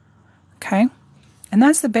 Okay. And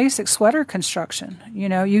that's the basic sweater construction. You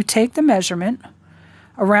know, you take the measurement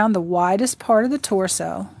around the widest part of the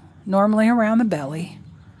torso, normally around the belly,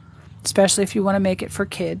 especially if you want to make it for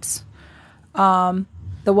kids. The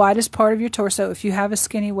widest part of your torso. If you have a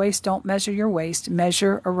skinny waist, don't measure your waist.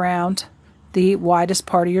 Measure around the widest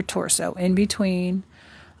part of your torso, in between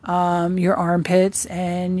your armpits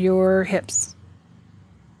and your hips.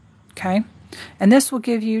 Okay? And this will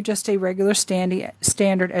give you just a regular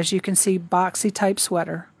standard, as you can see, boxy type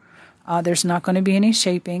sweater. There's not going to be any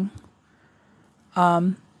shaping.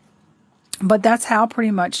 But that's how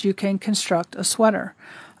pretty much you can construct a sweater.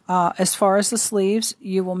 As far as the sleeves,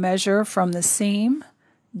 you will measure from the seam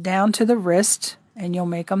down to the wrist, and you'll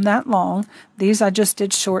make them that long. These I just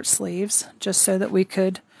did short sleeves, just so that we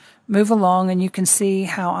could move along, and you can see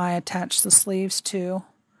how I attach the sleeves to.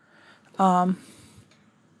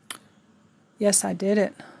 Yes, I did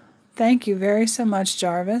it. Thank you very so much,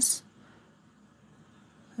 Jarvis.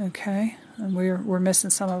 Okay, and we're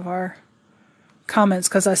missing some of our comments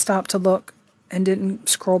because I stopped to look and didn't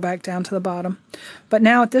scroll back down to the bottom. But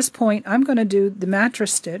now at this point, I'm going to do the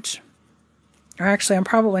mattress stitch. Or actually, I'm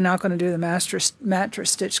probably not going to do the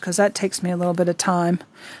mattress stitch because that takes me a little bit of time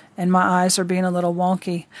and my eyes are being a little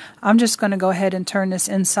wonky. I'm just going to go ahead and turn this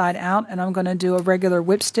inside out, and I'm going to do a regular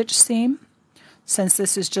whip stitch seam since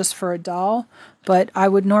this is just for a doll. But I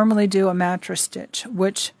would normally do a mattress stitch,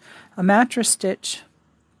 which a mattress stitch,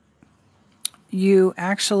 you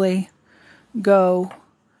actually go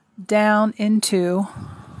down into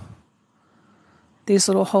these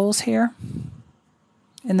little holes here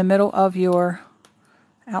in the middle of your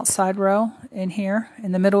outside row, in here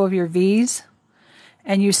in the middle of your V's,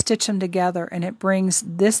 and you stitch them together, and it brings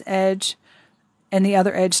this edge and the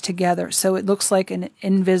other edge together, so it looks like an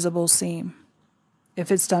invisible seam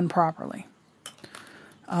if it's done properly.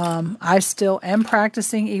 I still am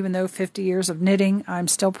practicing, even though 50 years of knitting, I'm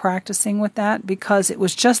still practicing with that, because it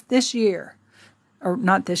was just this year, or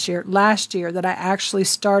not this year, last year, that I actually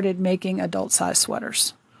started making adult size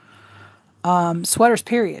sweaters. Sweaters,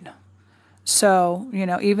 period. So, you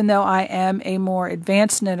know, even though I am a more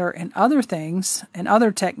advanced knitter in other things and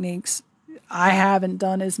other techniques, I haven't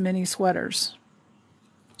done as many sweaters.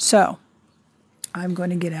 So, I'm going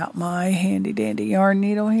to get out my handy dandy yarn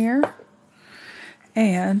needle here.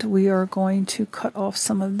 And we are going to cut off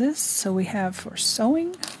some of this so we have for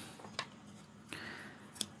sewing.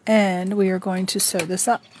 And we are going to sew this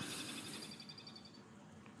up.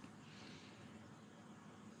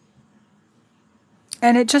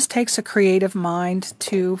 And it just takes a creative mind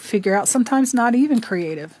to figure out, sometimes not even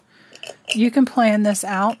creative. You can plan this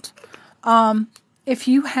out. If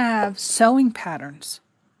you have sewing patterns,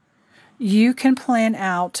 you can plan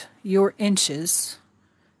out your inches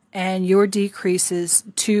and your decreases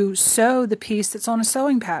to sew the piece that's on a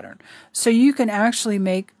sewing pattern. So you can actually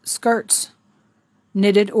make skirts,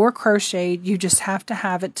 knitted or crocheted. You just have to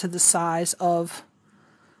have it to the size of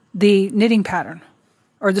the knitting pattern,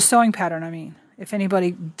 or the sewing pattern, I mean, if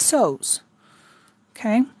anybody sews.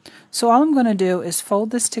 Okay, so all I'm going to do is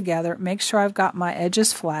fold this together, make sure I've got my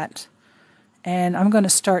edges flat, and I'm going to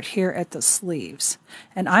start here at the sleeves.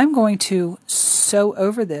 And I'm going to sew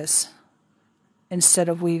over this instead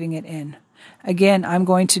of weaving it in. Again, I'm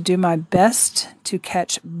going to do my best to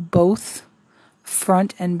catch both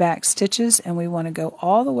front and back stitches, and we want to go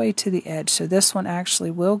all the way to the edge. So this one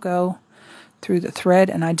actually will go through the thread,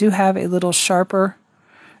 and I do have a little sharper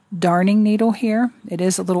darning needle here. It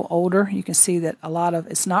is a little older. You can see that a lot of,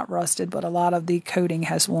 it's not rusted, but a lot of the coating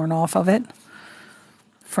has worn off of it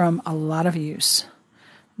from a lot of use.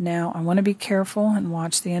 Now I want to be careful and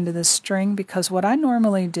watch the end of this string, because what I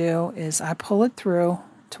normally do is I pull it through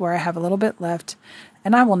to where I have a little bit left,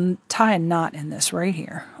 and I will tie a knot in this right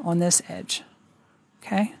here on this edge.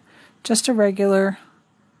 Okay, just a regular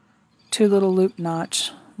 2 little loop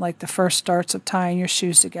notch, like the first starts of tying your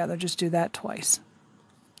shoes together. Just do that twice.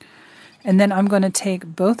 And then I'm going to take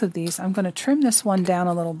both of these. I'm going to trim this one down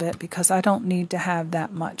a little bit because I don't need to have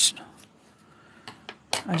that much.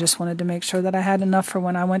 I just wanted to make sure that I had enough for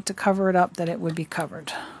when I went to cover it up, that it would be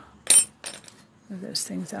covered. Move those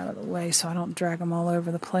things out of the way so I don't drag them all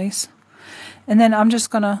over the place. And then I'm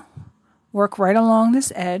just going to work right along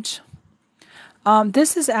this edge.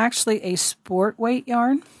 This is actually a sport weight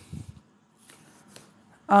yarn.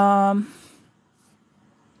 That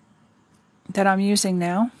I'm using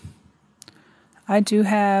now. I do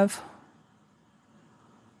have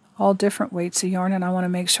all different weights of yarn, and I want to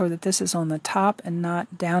make sure that this is on the top and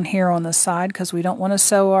not down here on the side, because we don't want to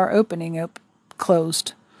sew our opening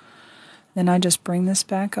closed. Then I just bring this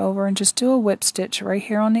back over and just do a whip stitch right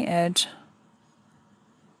here on the edge.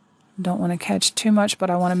 Don't want to catch too much, but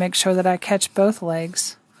I want to make sure that I catch both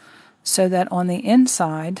legs so that on the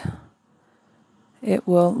inside it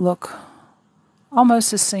will look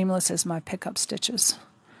almost as seamless as my pickup stitches.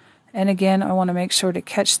 And again, I want to make sure to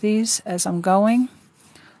catch these as I'm going.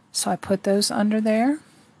 So I put those under there.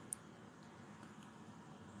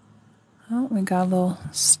 Oh, we got a little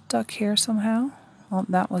stuck here somehow. Well,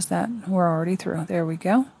 that was that. We're already through. There we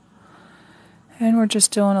go. And we're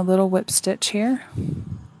just doing a little whip stitch here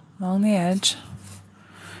along the edge,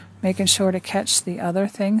 making sure to catch the other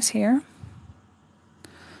things here.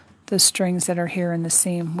 The strings that are here in the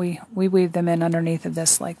seam, we weave them in underneath of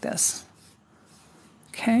this like this.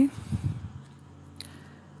 Okay.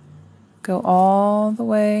 Go all the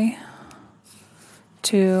way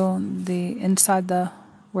to the inside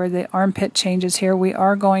where the armpit changes here. We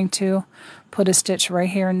are going to put a stitch right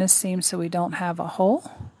here in this seam so we don't have a hole.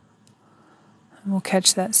 And we'll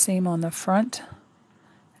catch that seam on the front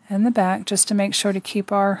and the back just to make sure to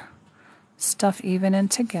keep our stuff even and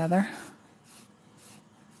together.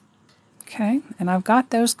 Okay, and I've got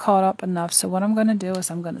those caught up enough, so what I'm going to do is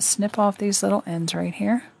I'm going to snip off these little ends right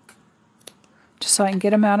here, just so I can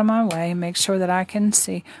get them out of my way and make sure that I can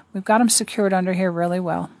see. We've got them secured under here really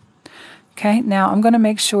well. Okay, now I'm going to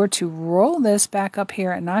make sure to roll this back up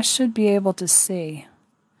here, and I should be able to see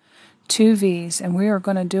two V's, and we are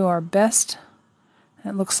going to do our best.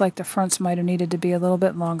 It looks like the fronts might have needed to be a little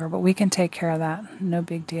bit longer, but we can take care of that. No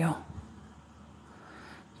big deal.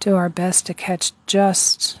 Do our best to catch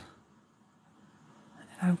just...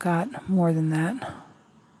 I've got more than that.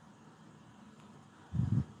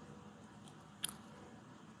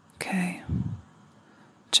 Okay,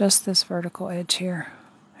 just this vertical edge here.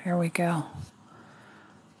 Here we go.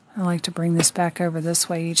 I like to bring this back over this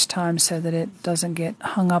way each time so that it doesn't get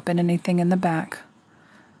hung up in anything in the back.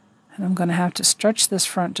 And I'm going to have to stretch this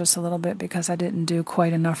front just a little bit because I didn't do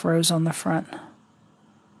quite enough rows on the front.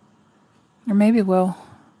 Or maybe we'll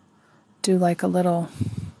do like a little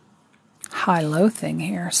high-low thing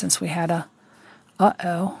here, since we had a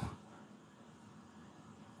uh-oh.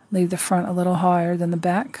 Leave the front a little higher than the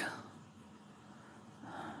back.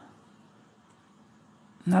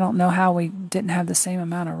 And I don't know how we didn't have the same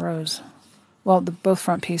amount of rows. Well, both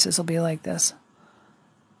front pieces will be like this.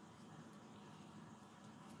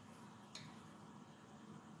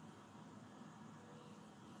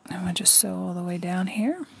 I'm going to just sew all the way down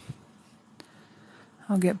here.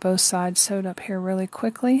 I'll get both sides sewed up here really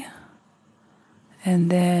quickly.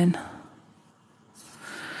 And then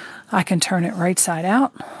I can turn it right side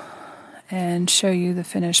out and show you the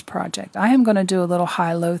finished project. I am going to do a little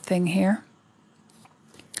high-low thing here.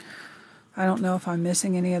 I don't know if I'm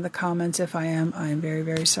missing any of the comments. If I am very,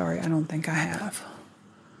 very sorry. I don't think I have.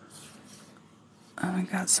 We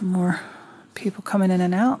got some more people coming in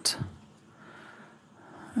and out.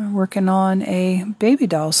 I'm working on a baby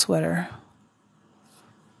doll sweater,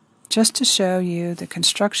 just to show you the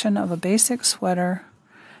construction of a basic sweater,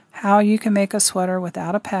 how you can make a sweater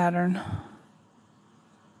without a pattern.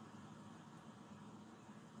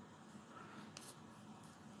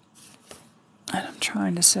 And I'm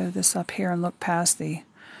trying to sew this up here and look past the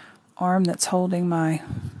arm that's holding my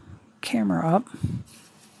camera up.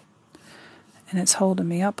 And it's holding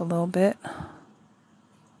me up a little bit.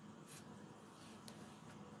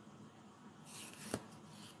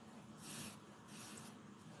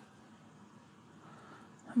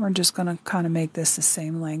 We're just going to kind of make this the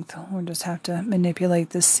same length. We'll just have to manipulate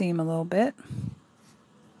this seam a little bit.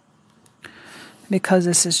 Because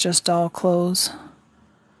this is just all clothes,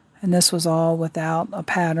 and this was all without a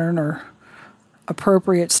pattern or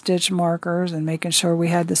appropriate stitch markers, and making sure we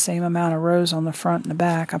had the same amount of rows on the front and the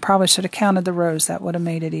back. I probably should have counted the rows. That would have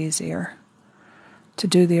made it easier to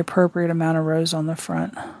do the appropriate amount of rows on the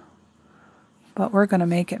front. But we're going to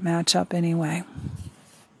make it match up anyway.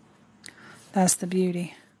 That's the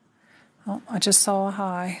beauty. Oh, I just saw a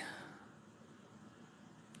hi.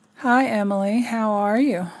 Hi, Emily. How are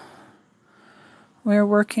you? We're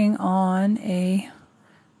working on a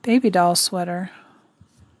baby doll sweater.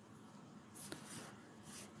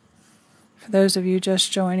 For those of you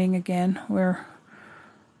just joining again, we're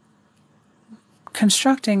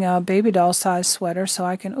constructing a baby doll size sweater so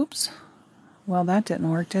I can, oops, well, that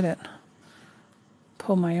didn't work, did it?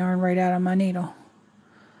 Pull my yarn right out of my needle.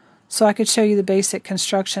 So I could show you the basic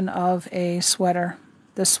construction of a sweater.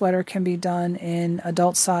 This sweater can be done in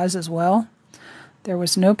adult size as well. There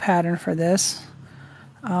was no pattern for this.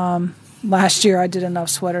 Last year I did enough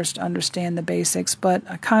sweaters to understand the basics, but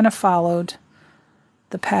I kind of followed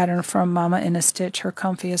the pattern from Mama in a Stitch, her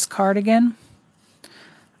comfiest cardigan.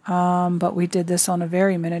 But we did this on a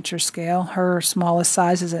very miniature scale. Her smallest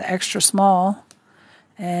size is an extra small,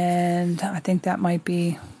 and I think that might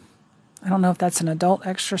be, I don't know if that's an adult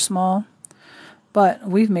extra small, but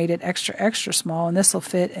we've made it extra, extra small, and this will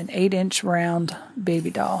fit an 8-inch round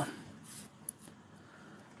baby doll.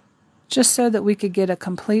 Just so that we could get a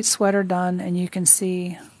complete sweater done, and you can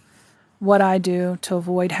see what I do to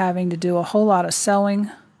avoid having to do a whole lot of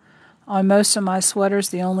sewing. On most of my sweaters,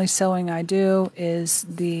 the only sewing I do is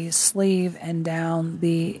the sleeve and down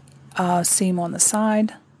the seam on the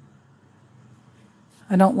side.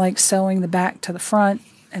 I don't like sewing the back to the front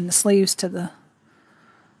and the sleeves to the,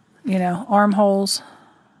 armholes.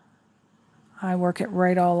 I work it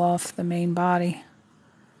right all off the main body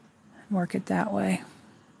and work it that way.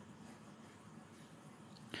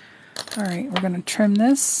 Alright, we're going to trim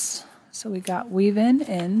this. So we got weave-in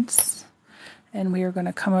ends, and we are going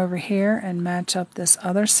to come over here and match up this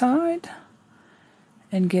other side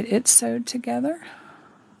and get it sewed together.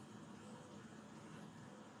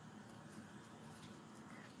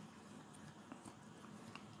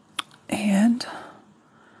 And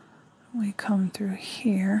we come through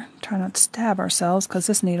here, try not to stab ourselves because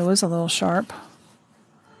this needle is a little sharp.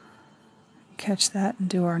 Catch that and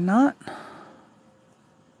do our knot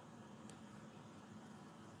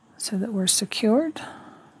so that we're secured.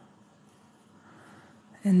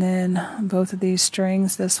 And then both of these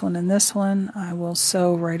strings, this one and this one, I will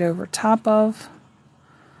sew right over top of,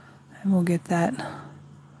 and we'll get that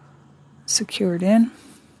secured in.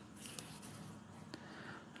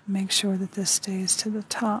 Make sure that this stays to the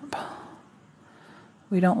top.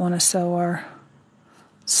 We don't want to sew our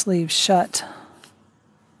sleeves shut.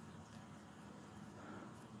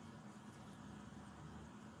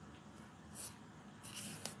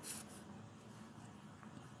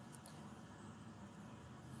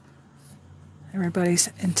 Everybody's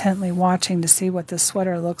intently watching to see what this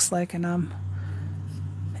sweater looks like, and I'm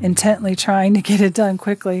intently trying to get it done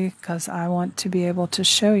quickly because I want to be able to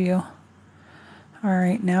show you.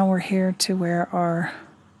 Alright, now we're here to where our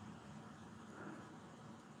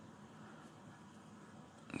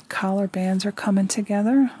collar bands are coming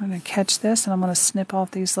together. I'm going to catch this and I'm going to snip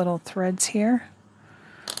off these little threads here.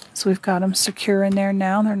 So we've got them secure in there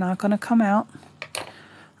now. They're not going to come out.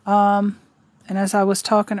 And as I was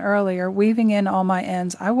talking earlier, weaving in all my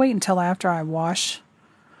ends, I wait until after I wash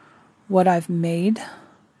what I've made.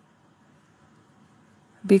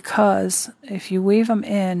 Because if you weave them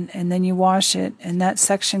in and then you wash it and that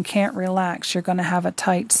section can't relax, you're going to have a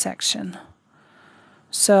tight section.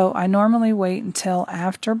 So I normally wait until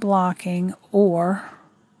after blocking or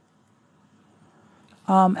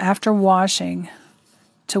after washing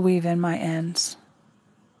to weave in my ends.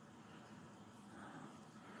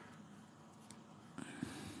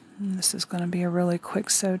 And this is going to be a really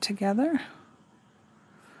quick sew together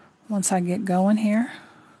once I get going here.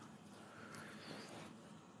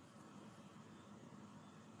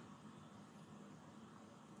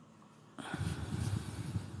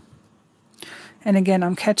 And again,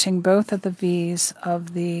 I'm catching both of the V's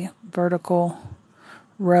of the vertical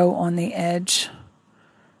row on the edge.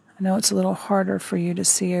 I know it's a little harder for you to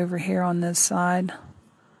see over here on this side,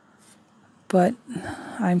 but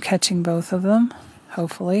I'm catching both of them,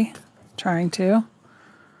 hopefully, trying to.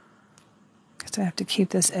 Because I have to keep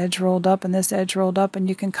this edge rolled up and this edge rolled up, and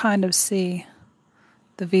you can kind of see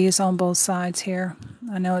the V's on both sides here.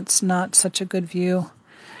 I know it's not such a good view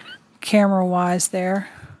camera-wise there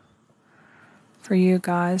for you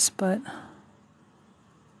guys, but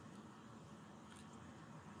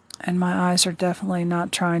and my eyes are definitely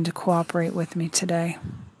not trying to cooperate with me today.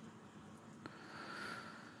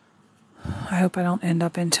 I hope I don't end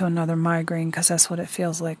up into another migraine, because that's what it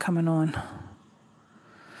feels like coming on.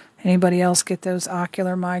 Anybody else get those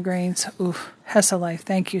ocular migraines? Oof, Hessa Life,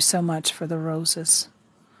 thank you so much for the roses.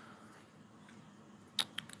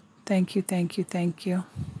 Thank you, thank you, thank you.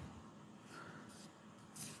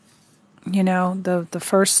 You know, the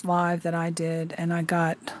first live that I did, and I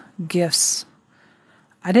got gifts.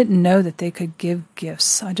 I didn't know that they could give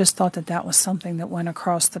gifts. I just thought that that was something that went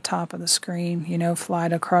across the top of the screen, you know,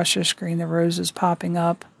 flied across your screen, the roses popping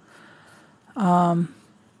up. I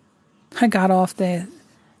got off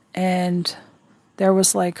and there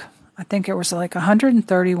was like, I think it was like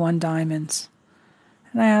 131 diamonds.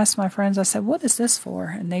 And I asked my friends, I said, what is this for?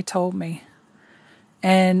 And they told me.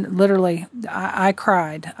 And literally, I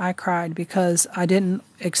cried. I cried because I didn't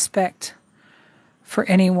expect for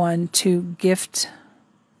anyone to gift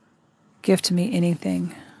me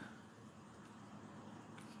anything.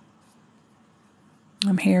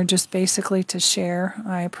 I'm here just basically to share.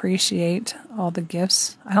 I appreciate all the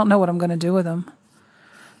gifts. I don't know what I'm going to do with them.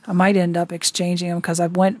 I might end up exchanging them because I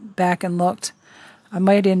went back and looked. I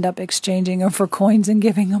might end up exchanging them for coins and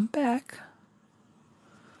giving them back.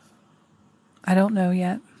 I don't know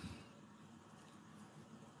yet.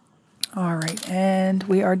 All right, and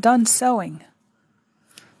we are done sewing.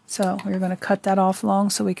 So we're going to cut that off long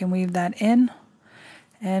so we can weave that in.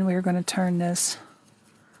 And we're going to turn this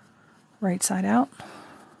right side out.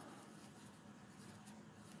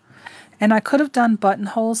 And I could have done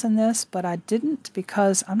buttonholes in this, but I didn't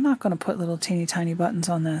because I'm not going to put little teeny tiny buttons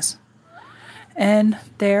on this. And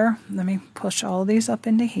there, let me push all of these up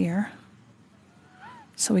into here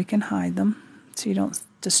so we can hide them so you don't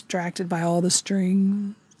distracted by all the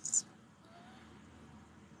strings.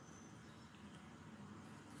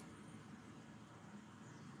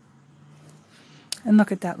 And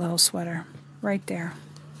look at that little sweater right there.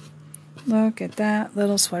 Look at that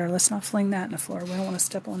little sweater. Let's not fling that in the floor. We don't want to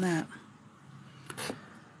step on that.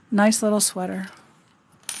 Nice little sweater.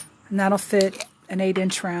 And that'll fit an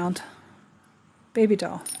 8-inch round baby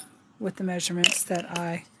doll with the measurements that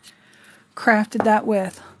I crafted that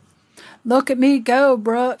with. Look at me go,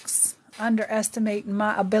 Brooks. Underestimating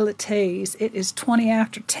my abilities. It is 20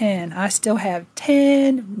 after 10. I still have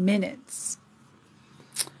 10 minutes.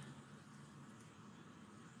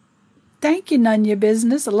 Thank you, None Your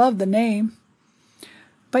Business. I love the name.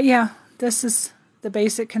 But yeah, this is the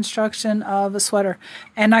basic construction of a sweater.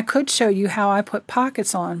 And I could show you how I put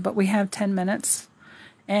pockets on, but we have 10 minutes.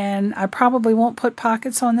 And I probably won't put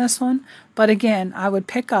pockets on this one. But again, I would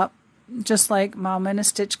pick up, just like Mama in a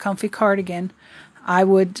Stitch Comfy Cardigan, I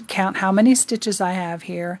would count how many stitches I have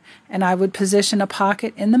here, and I would position a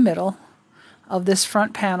pocket in the middle of this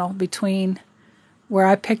front panel between where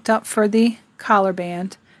I picked up for the collar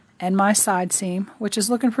band and my side seam, which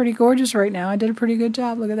is looking pretty gorgeous right now. I did a pretty good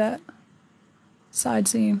job. Look at that. Side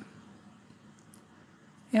seam.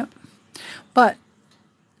 Yep. But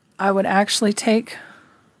I would actually take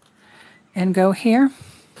and go here.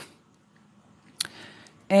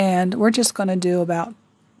 And we're just going to do about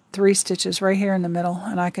 3 stitches right here in the middle,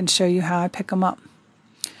 and I can show you how I pick them up.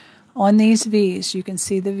 On these V's, you can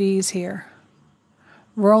see the V's here.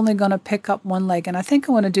 We're only going to pick up one leg, and I think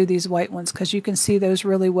I want to do these white ones because you can see those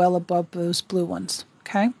really well above those blue ones,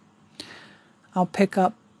 okay? I'll pick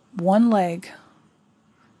up one leg,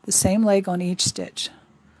 the same leg on each stitch.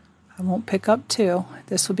 I won't pick up 2.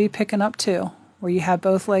 This will be picking up 2, where you have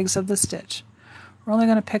both legs of the stitch. We're only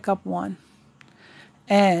going to pick up 1.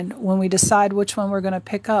 And when we decide which one we're going to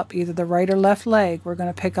pick up, either the right or left leg, we're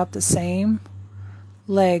going to pick up the same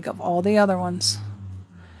leg of all the other ones.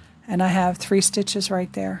 And I have 3 stitches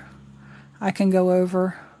right there. I can go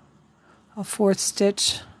over a 4th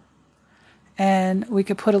stitch, and we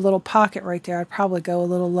could put a little pocket right there. I'd probably go a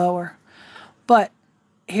little lower. But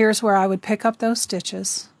here's where I would pick up those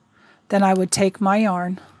stitches. Then I would take my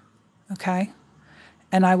yarn, okay,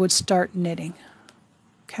 and I would start knitting.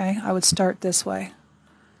 Okay, I would start this way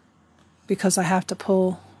because I have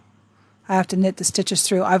to knit the stitches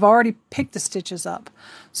through. I've already picked the stitches up.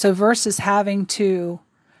 So versus having to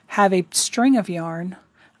have a string of yarn,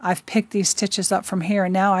 I've picked these stitches up from here,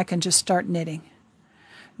 and now I can just start knitting.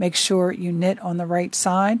 Make sure you knit on the right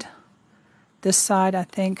side. This side, I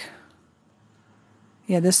think,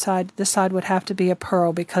 yeah, this side would have to be a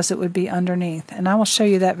purl because it would be underneath. And I will show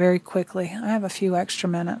you that very quickly. I have a few extra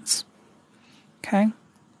minutes. Okay?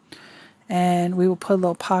 And we will put a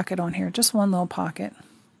little pocket on here, just one little pocket.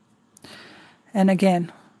 And again,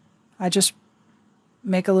 I just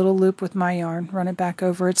make a little loop with my yarn, run it back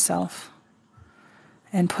over itself,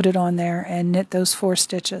 and put it on there and knit those 4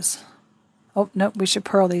 stitches. Oh, nope, we should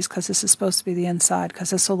purl these because this is supposed to be the inside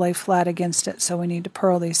because this will lay flat against it, so we need to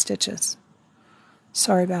purl these stitches.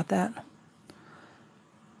 Sorry about that.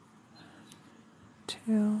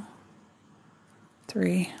 2,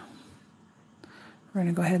 3. We're going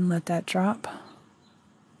to go ahead and let that drop.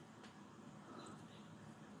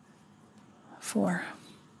 4.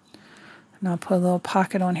 And I'll put a little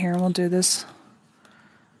pocket on here, and we'll do this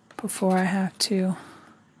before I have to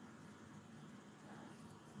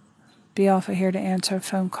be off of here to answer a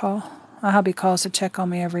phone call. My hubby calls to check on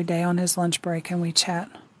me every day on his lunch break, and we chat.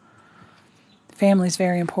 Family's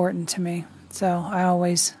very important to me, so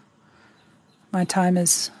my time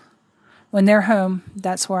is, when they're home,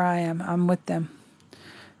 that's where I am. I'm with them.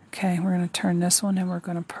 Okay, we're going to turn this one, and we're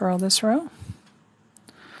going to purl this row.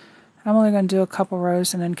 I'm only going to do a couple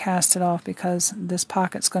rows and then cast it off because this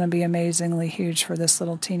pocket's going to be amazingly huge for this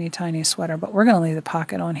little teeny tiny sweater. But we're going to leave the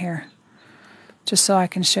pocket on here just so I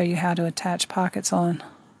can show you how to attach pockets on.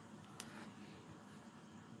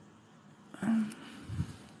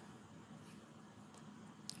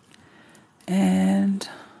 And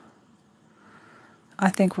I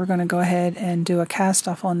think we're going to go ahead and do a cast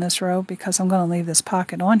off on this row because I'm going to leave this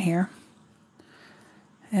pocket on here.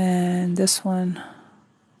 And this one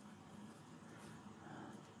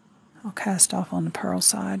I'll cast off on the purl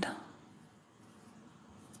side.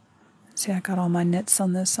 See, I got all my knits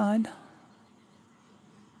on this side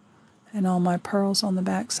and all my pearls on the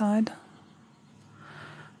back side.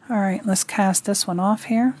 All right, let's cast this one off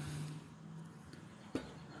here.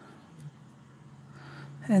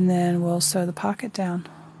 And then we'll sew the pocket down.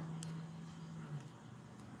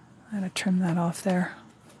 I gotta trim that off there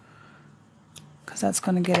because that's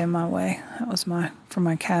going to get in my way. That was for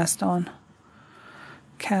my cast on.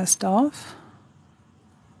 Cast off.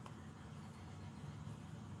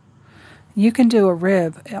 You can do a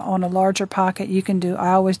rib on a larger pocket.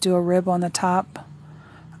 I always do a rib on the top.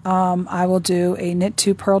 I will do a knit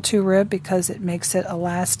 2 purl 2 rib because it makes it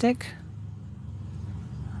elastic.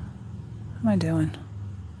 What am I doing?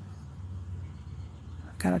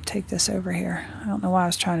 I've got to take this over here. I don't know why I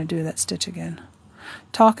was trying to do that stitch again.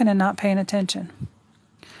 Talking and not paying attention.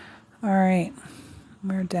 All right.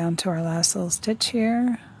 We're down to our last little stitch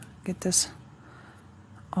here. Get this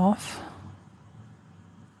off.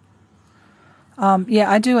 Yeah,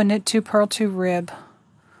 I do a knit 2 purl 2 rib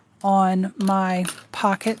on my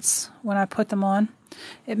pockets when I put them on.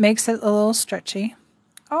 It makes it a little stretchy.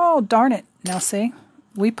 Oh, darn it. Now see,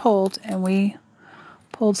 we pulled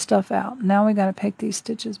stuff out. Now we got to pick these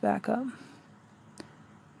stitches back up.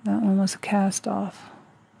 That one was a cast off.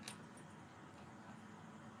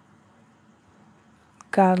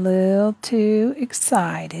 Got a little too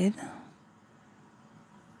excited.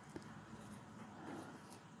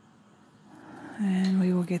 And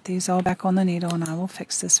we will get these all back on the needle and I will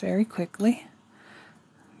fix this very quickly.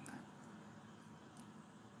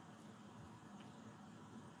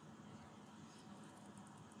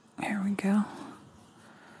 Here we go.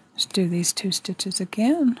 Just do these 2 stitches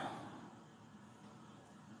again.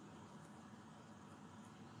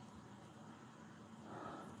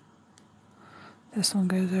 This one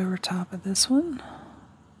goes over top of this one.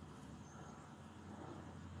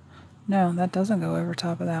 No, that doesn't go over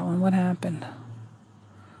top of that one. What happened?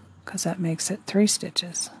 Because that makes it 3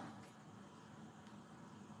 stitches.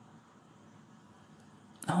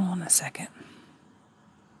 Hold on a second.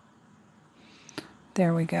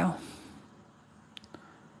 There we go.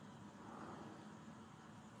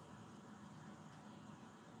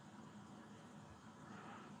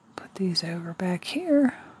 Put these over back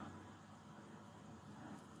here.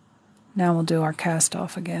 Now we'll do our cast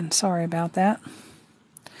off again. Sorry about that.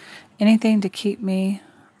 Anything to keep me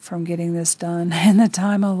from getting this done in the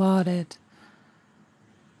time allotted.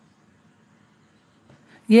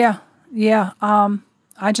 Yeah.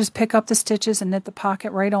 I just pick up the stitches and knit the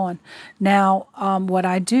pocket right on. Now, what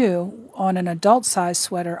I do on an adult size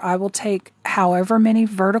sweater, I will take however many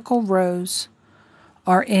vertical rows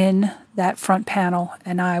are in that front panel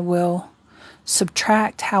and I will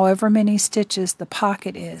subtract however many stitches the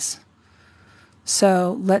pocket is.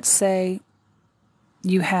 So let's say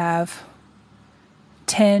you have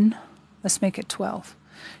 10, let's make it 12.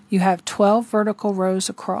 You have 12 vertical rows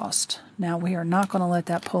across. Now we are not going to let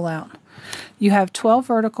that pull out. You have 12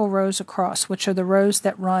 vertical rows across, which are the rows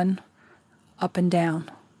that run up and down.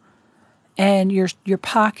 And your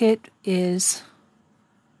pocket is,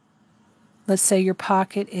 let's say your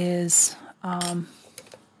pocket is,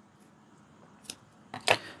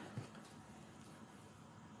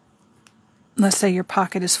 let's say your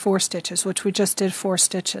pocket is 4 stitches, which we just did 4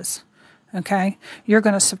 stitches. Okay? You're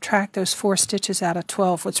going to subtract those 4 stitches out of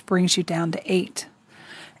 12, which brings you down to 8.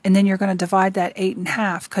 And then you're going to divide that 8 in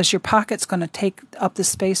half because your pocket's going to take up the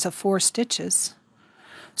space of 4 stitches.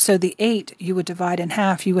 So the 8 you would divide in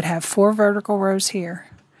half. You would have 4 vertical rows here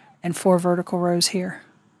and 4 vertical rows here.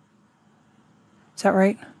 Is that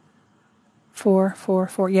right? 4, 4,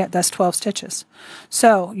 4. Yeah, that's 12 stitches.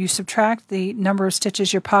 So you subtract the number of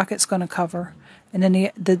stitches your pocket's going to cover, and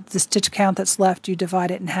then the stitch count that's left, you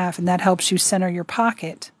divide it in half, and that helps you center your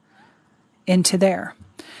pocket into there.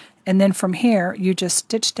 And then from here, you just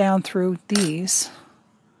stitch down through these.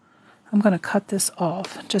 I'm going to cut this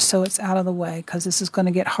off just so it's out of the way because this is going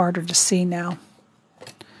to get harder to see now.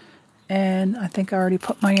 And I think I already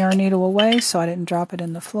put my yarn needle away so I didn't drop it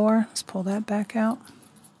in the floor. Let's pull that back out.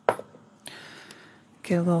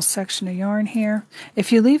 Get a little section of yarn here.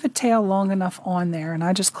 If you leave a tail long enough on there, and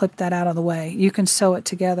I just clipped that out of the way, you can sew it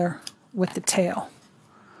together with the tail.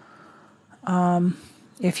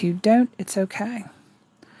 If you don't, it's okay.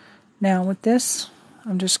 Now with this,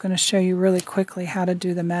 I'm just going to show you really quickly how to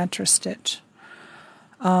do the mattress stitch.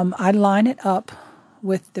 I line it up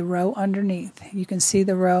with the row underneath. You can see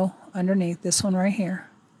the row underneath, this one right here.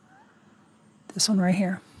 This one right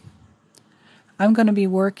here. I'm going to be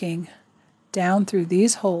working down through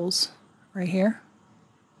these holes right here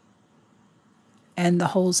and the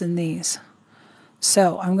holes in these.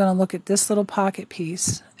 So I'm going to look at this little pocket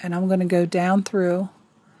piece and I'm going to go down through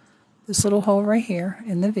this little hole right here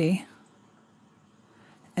in the V,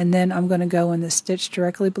 and then I'm going to go in the stitch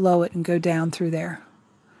directly below it and go down through there.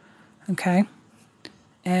 Okay?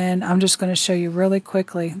 And I'm just going to show you really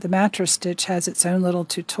quickly. The mattress stitch has its own little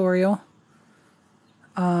tutorial.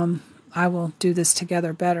 I will do this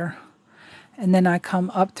together better. And then I come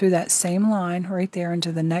up through that same line right there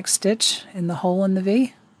into the next stitch in the hole in the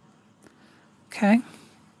V. Okay?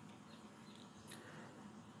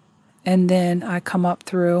 And then I come up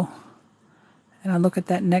through and I look at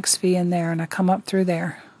that next V in there and I come up through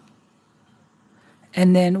there.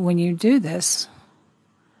 And then when you do this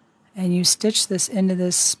and you stitch this into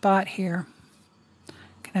this spot here, you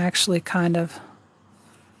can actually kind of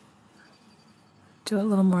do it a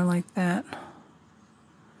little more like that.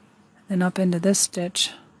 Then up into this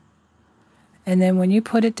stitch. And then when you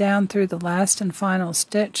put it down through the last and final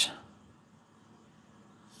stitch,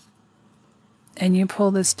 and you pull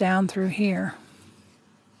this down through here,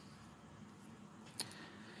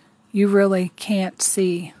 you really can't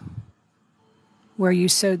see where you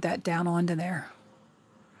sewed that down onto there.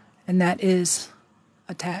 And that is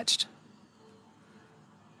attached.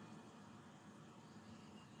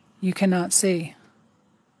 You cannot see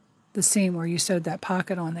the seam where you sewed that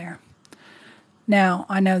pocket on there. Now,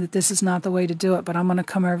 I know that this is not the way to do it, but I'm going to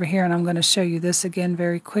come over here and I'm going to show you this again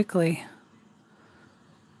very quickly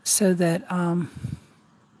so that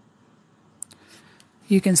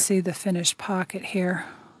you can see the finished pocket here.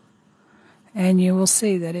 And you will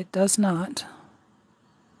see that it does not.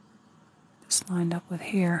 It's lined up with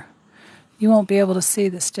here. You won't be able to see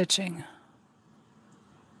the stitching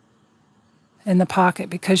in the pocket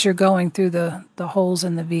because you're going through the holes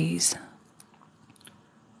in the V's.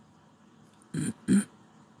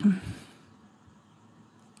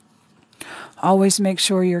 Always make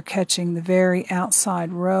sure you're catching the very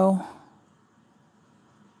outside row.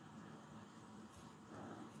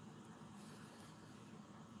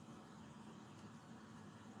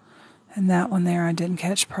 And that one there I didn't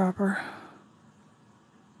catch proper.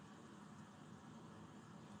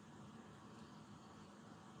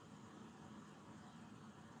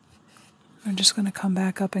 I'm just going to come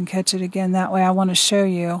back up and catch it again. That way I want to show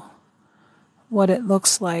you what it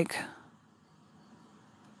looks like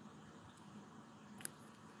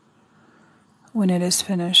when it is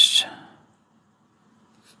finished.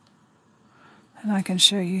 And I can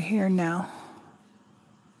show you here now.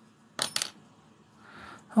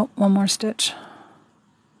 Oh, one more stitch.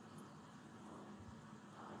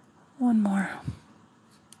 One more.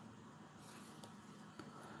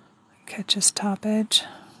 Catch this top edge.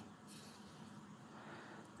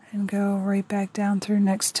 And go right back down through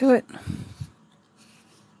next to it.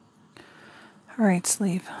 Alright,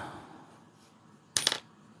 sleeve.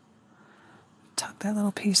 Tuck that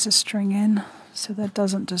little piece of string in so that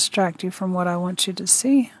doesn't distract you from what I want you to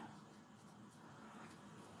see.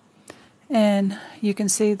 And you can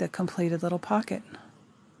see the completed little pocket.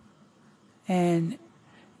 And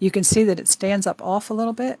you can see that it stands up off a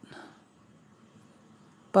little bit,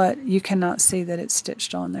 but you cannot see that it's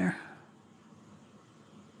stitched on there.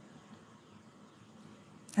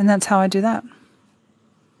 And that's how I do that.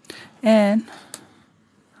 And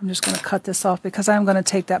I'm just going to cut this off because I'm going to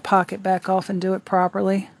take that pocket back off and do it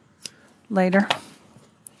properly later.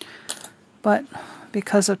 But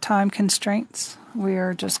because of time constraints, we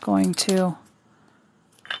are just going to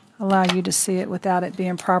allow you to see it without it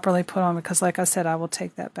being properly put on, because like I said, I will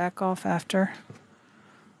take that back off after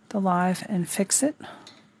the live and fix it.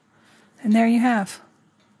 And there you have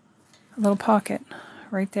a little pocket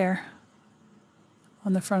right there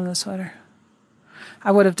on the front of the sweater.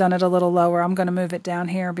 I would have done it a little lower. I'm going to move it down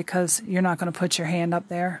here because you're not going to put your hand up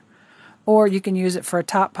there. Or you can use it for a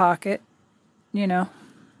top pocket, you know,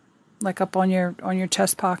 like up on your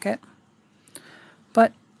chest pocket.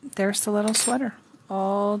 But there's the little sweater,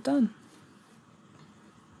 all done.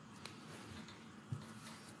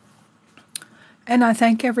 And I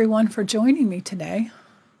thank everyone for joining me today.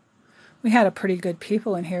 We had a pretty good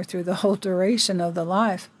people in here through the whole duration of the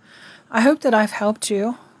live. I hope that I've helped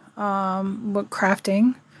you with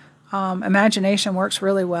crafting. Imagination works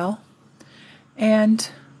really well. And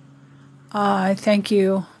I thank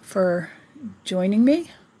you for joining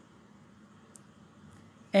me.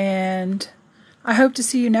 And I hope to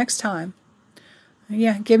see you next time.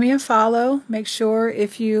 Yeah, give me a follow. Make sure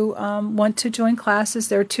if you want to join classes,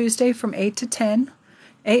 they're Tuesday from 8 to 10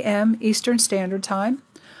 a.m. Eastern Standard Time.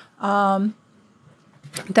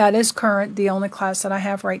 That is the only class that I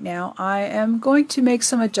have right now. I am going to make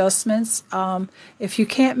some adjustments. If you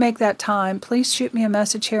can't make that time, please shoot me a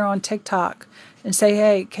message here on TikTok and say,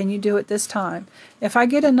 hey, can you do it this time? If I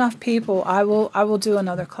get enough people, I will do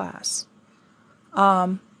another class.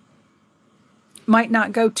 Might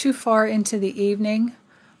not go too far into the evening.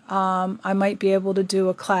 I might be able to do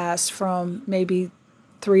a class from maybe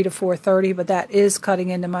 3 to 4:30, but that is cutting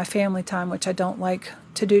into my family time, which I don't like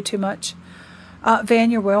to do too much. Van,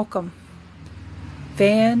 you're welcome.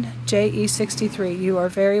 Van, JE63, you are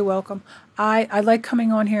very welcome. I like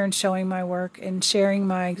coming on here and showing my work and sharing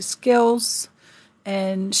my skills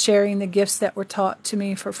and sharing the gifts that were taught to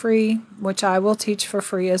me for free, which I will teach for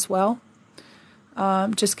free as well.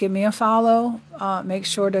 Just give me a follow. Make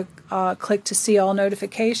sure to click to see all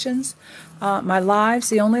notifications. My lives,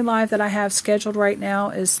 the only live that I have scheduled right now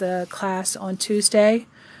is the class on Tuesday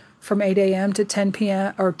from 8 a.m. to 10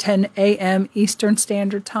 p.m. or 10 a.m. Eastern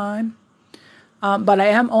Standard Time. But I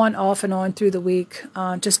am off and on through the week,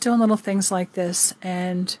 just doing little things like this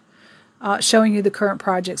and showing you the current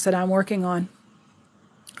projects that I'm working on.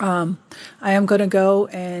 I am going to go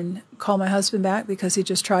and call my husband back because he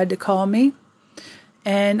just tried to call me.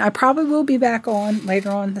 And I probably will be back on later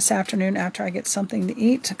on this afternoon after I get something to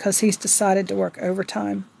eat because he's decided to work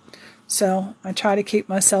overtime. So I try to keep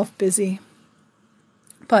myself busy.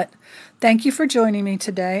 But thank you for joining me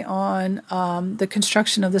today on the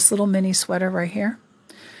construction of this little mini sweater right here.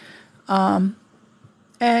 And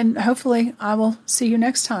hopefully I will see you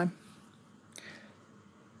next time.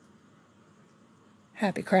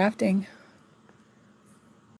 Happy crafting.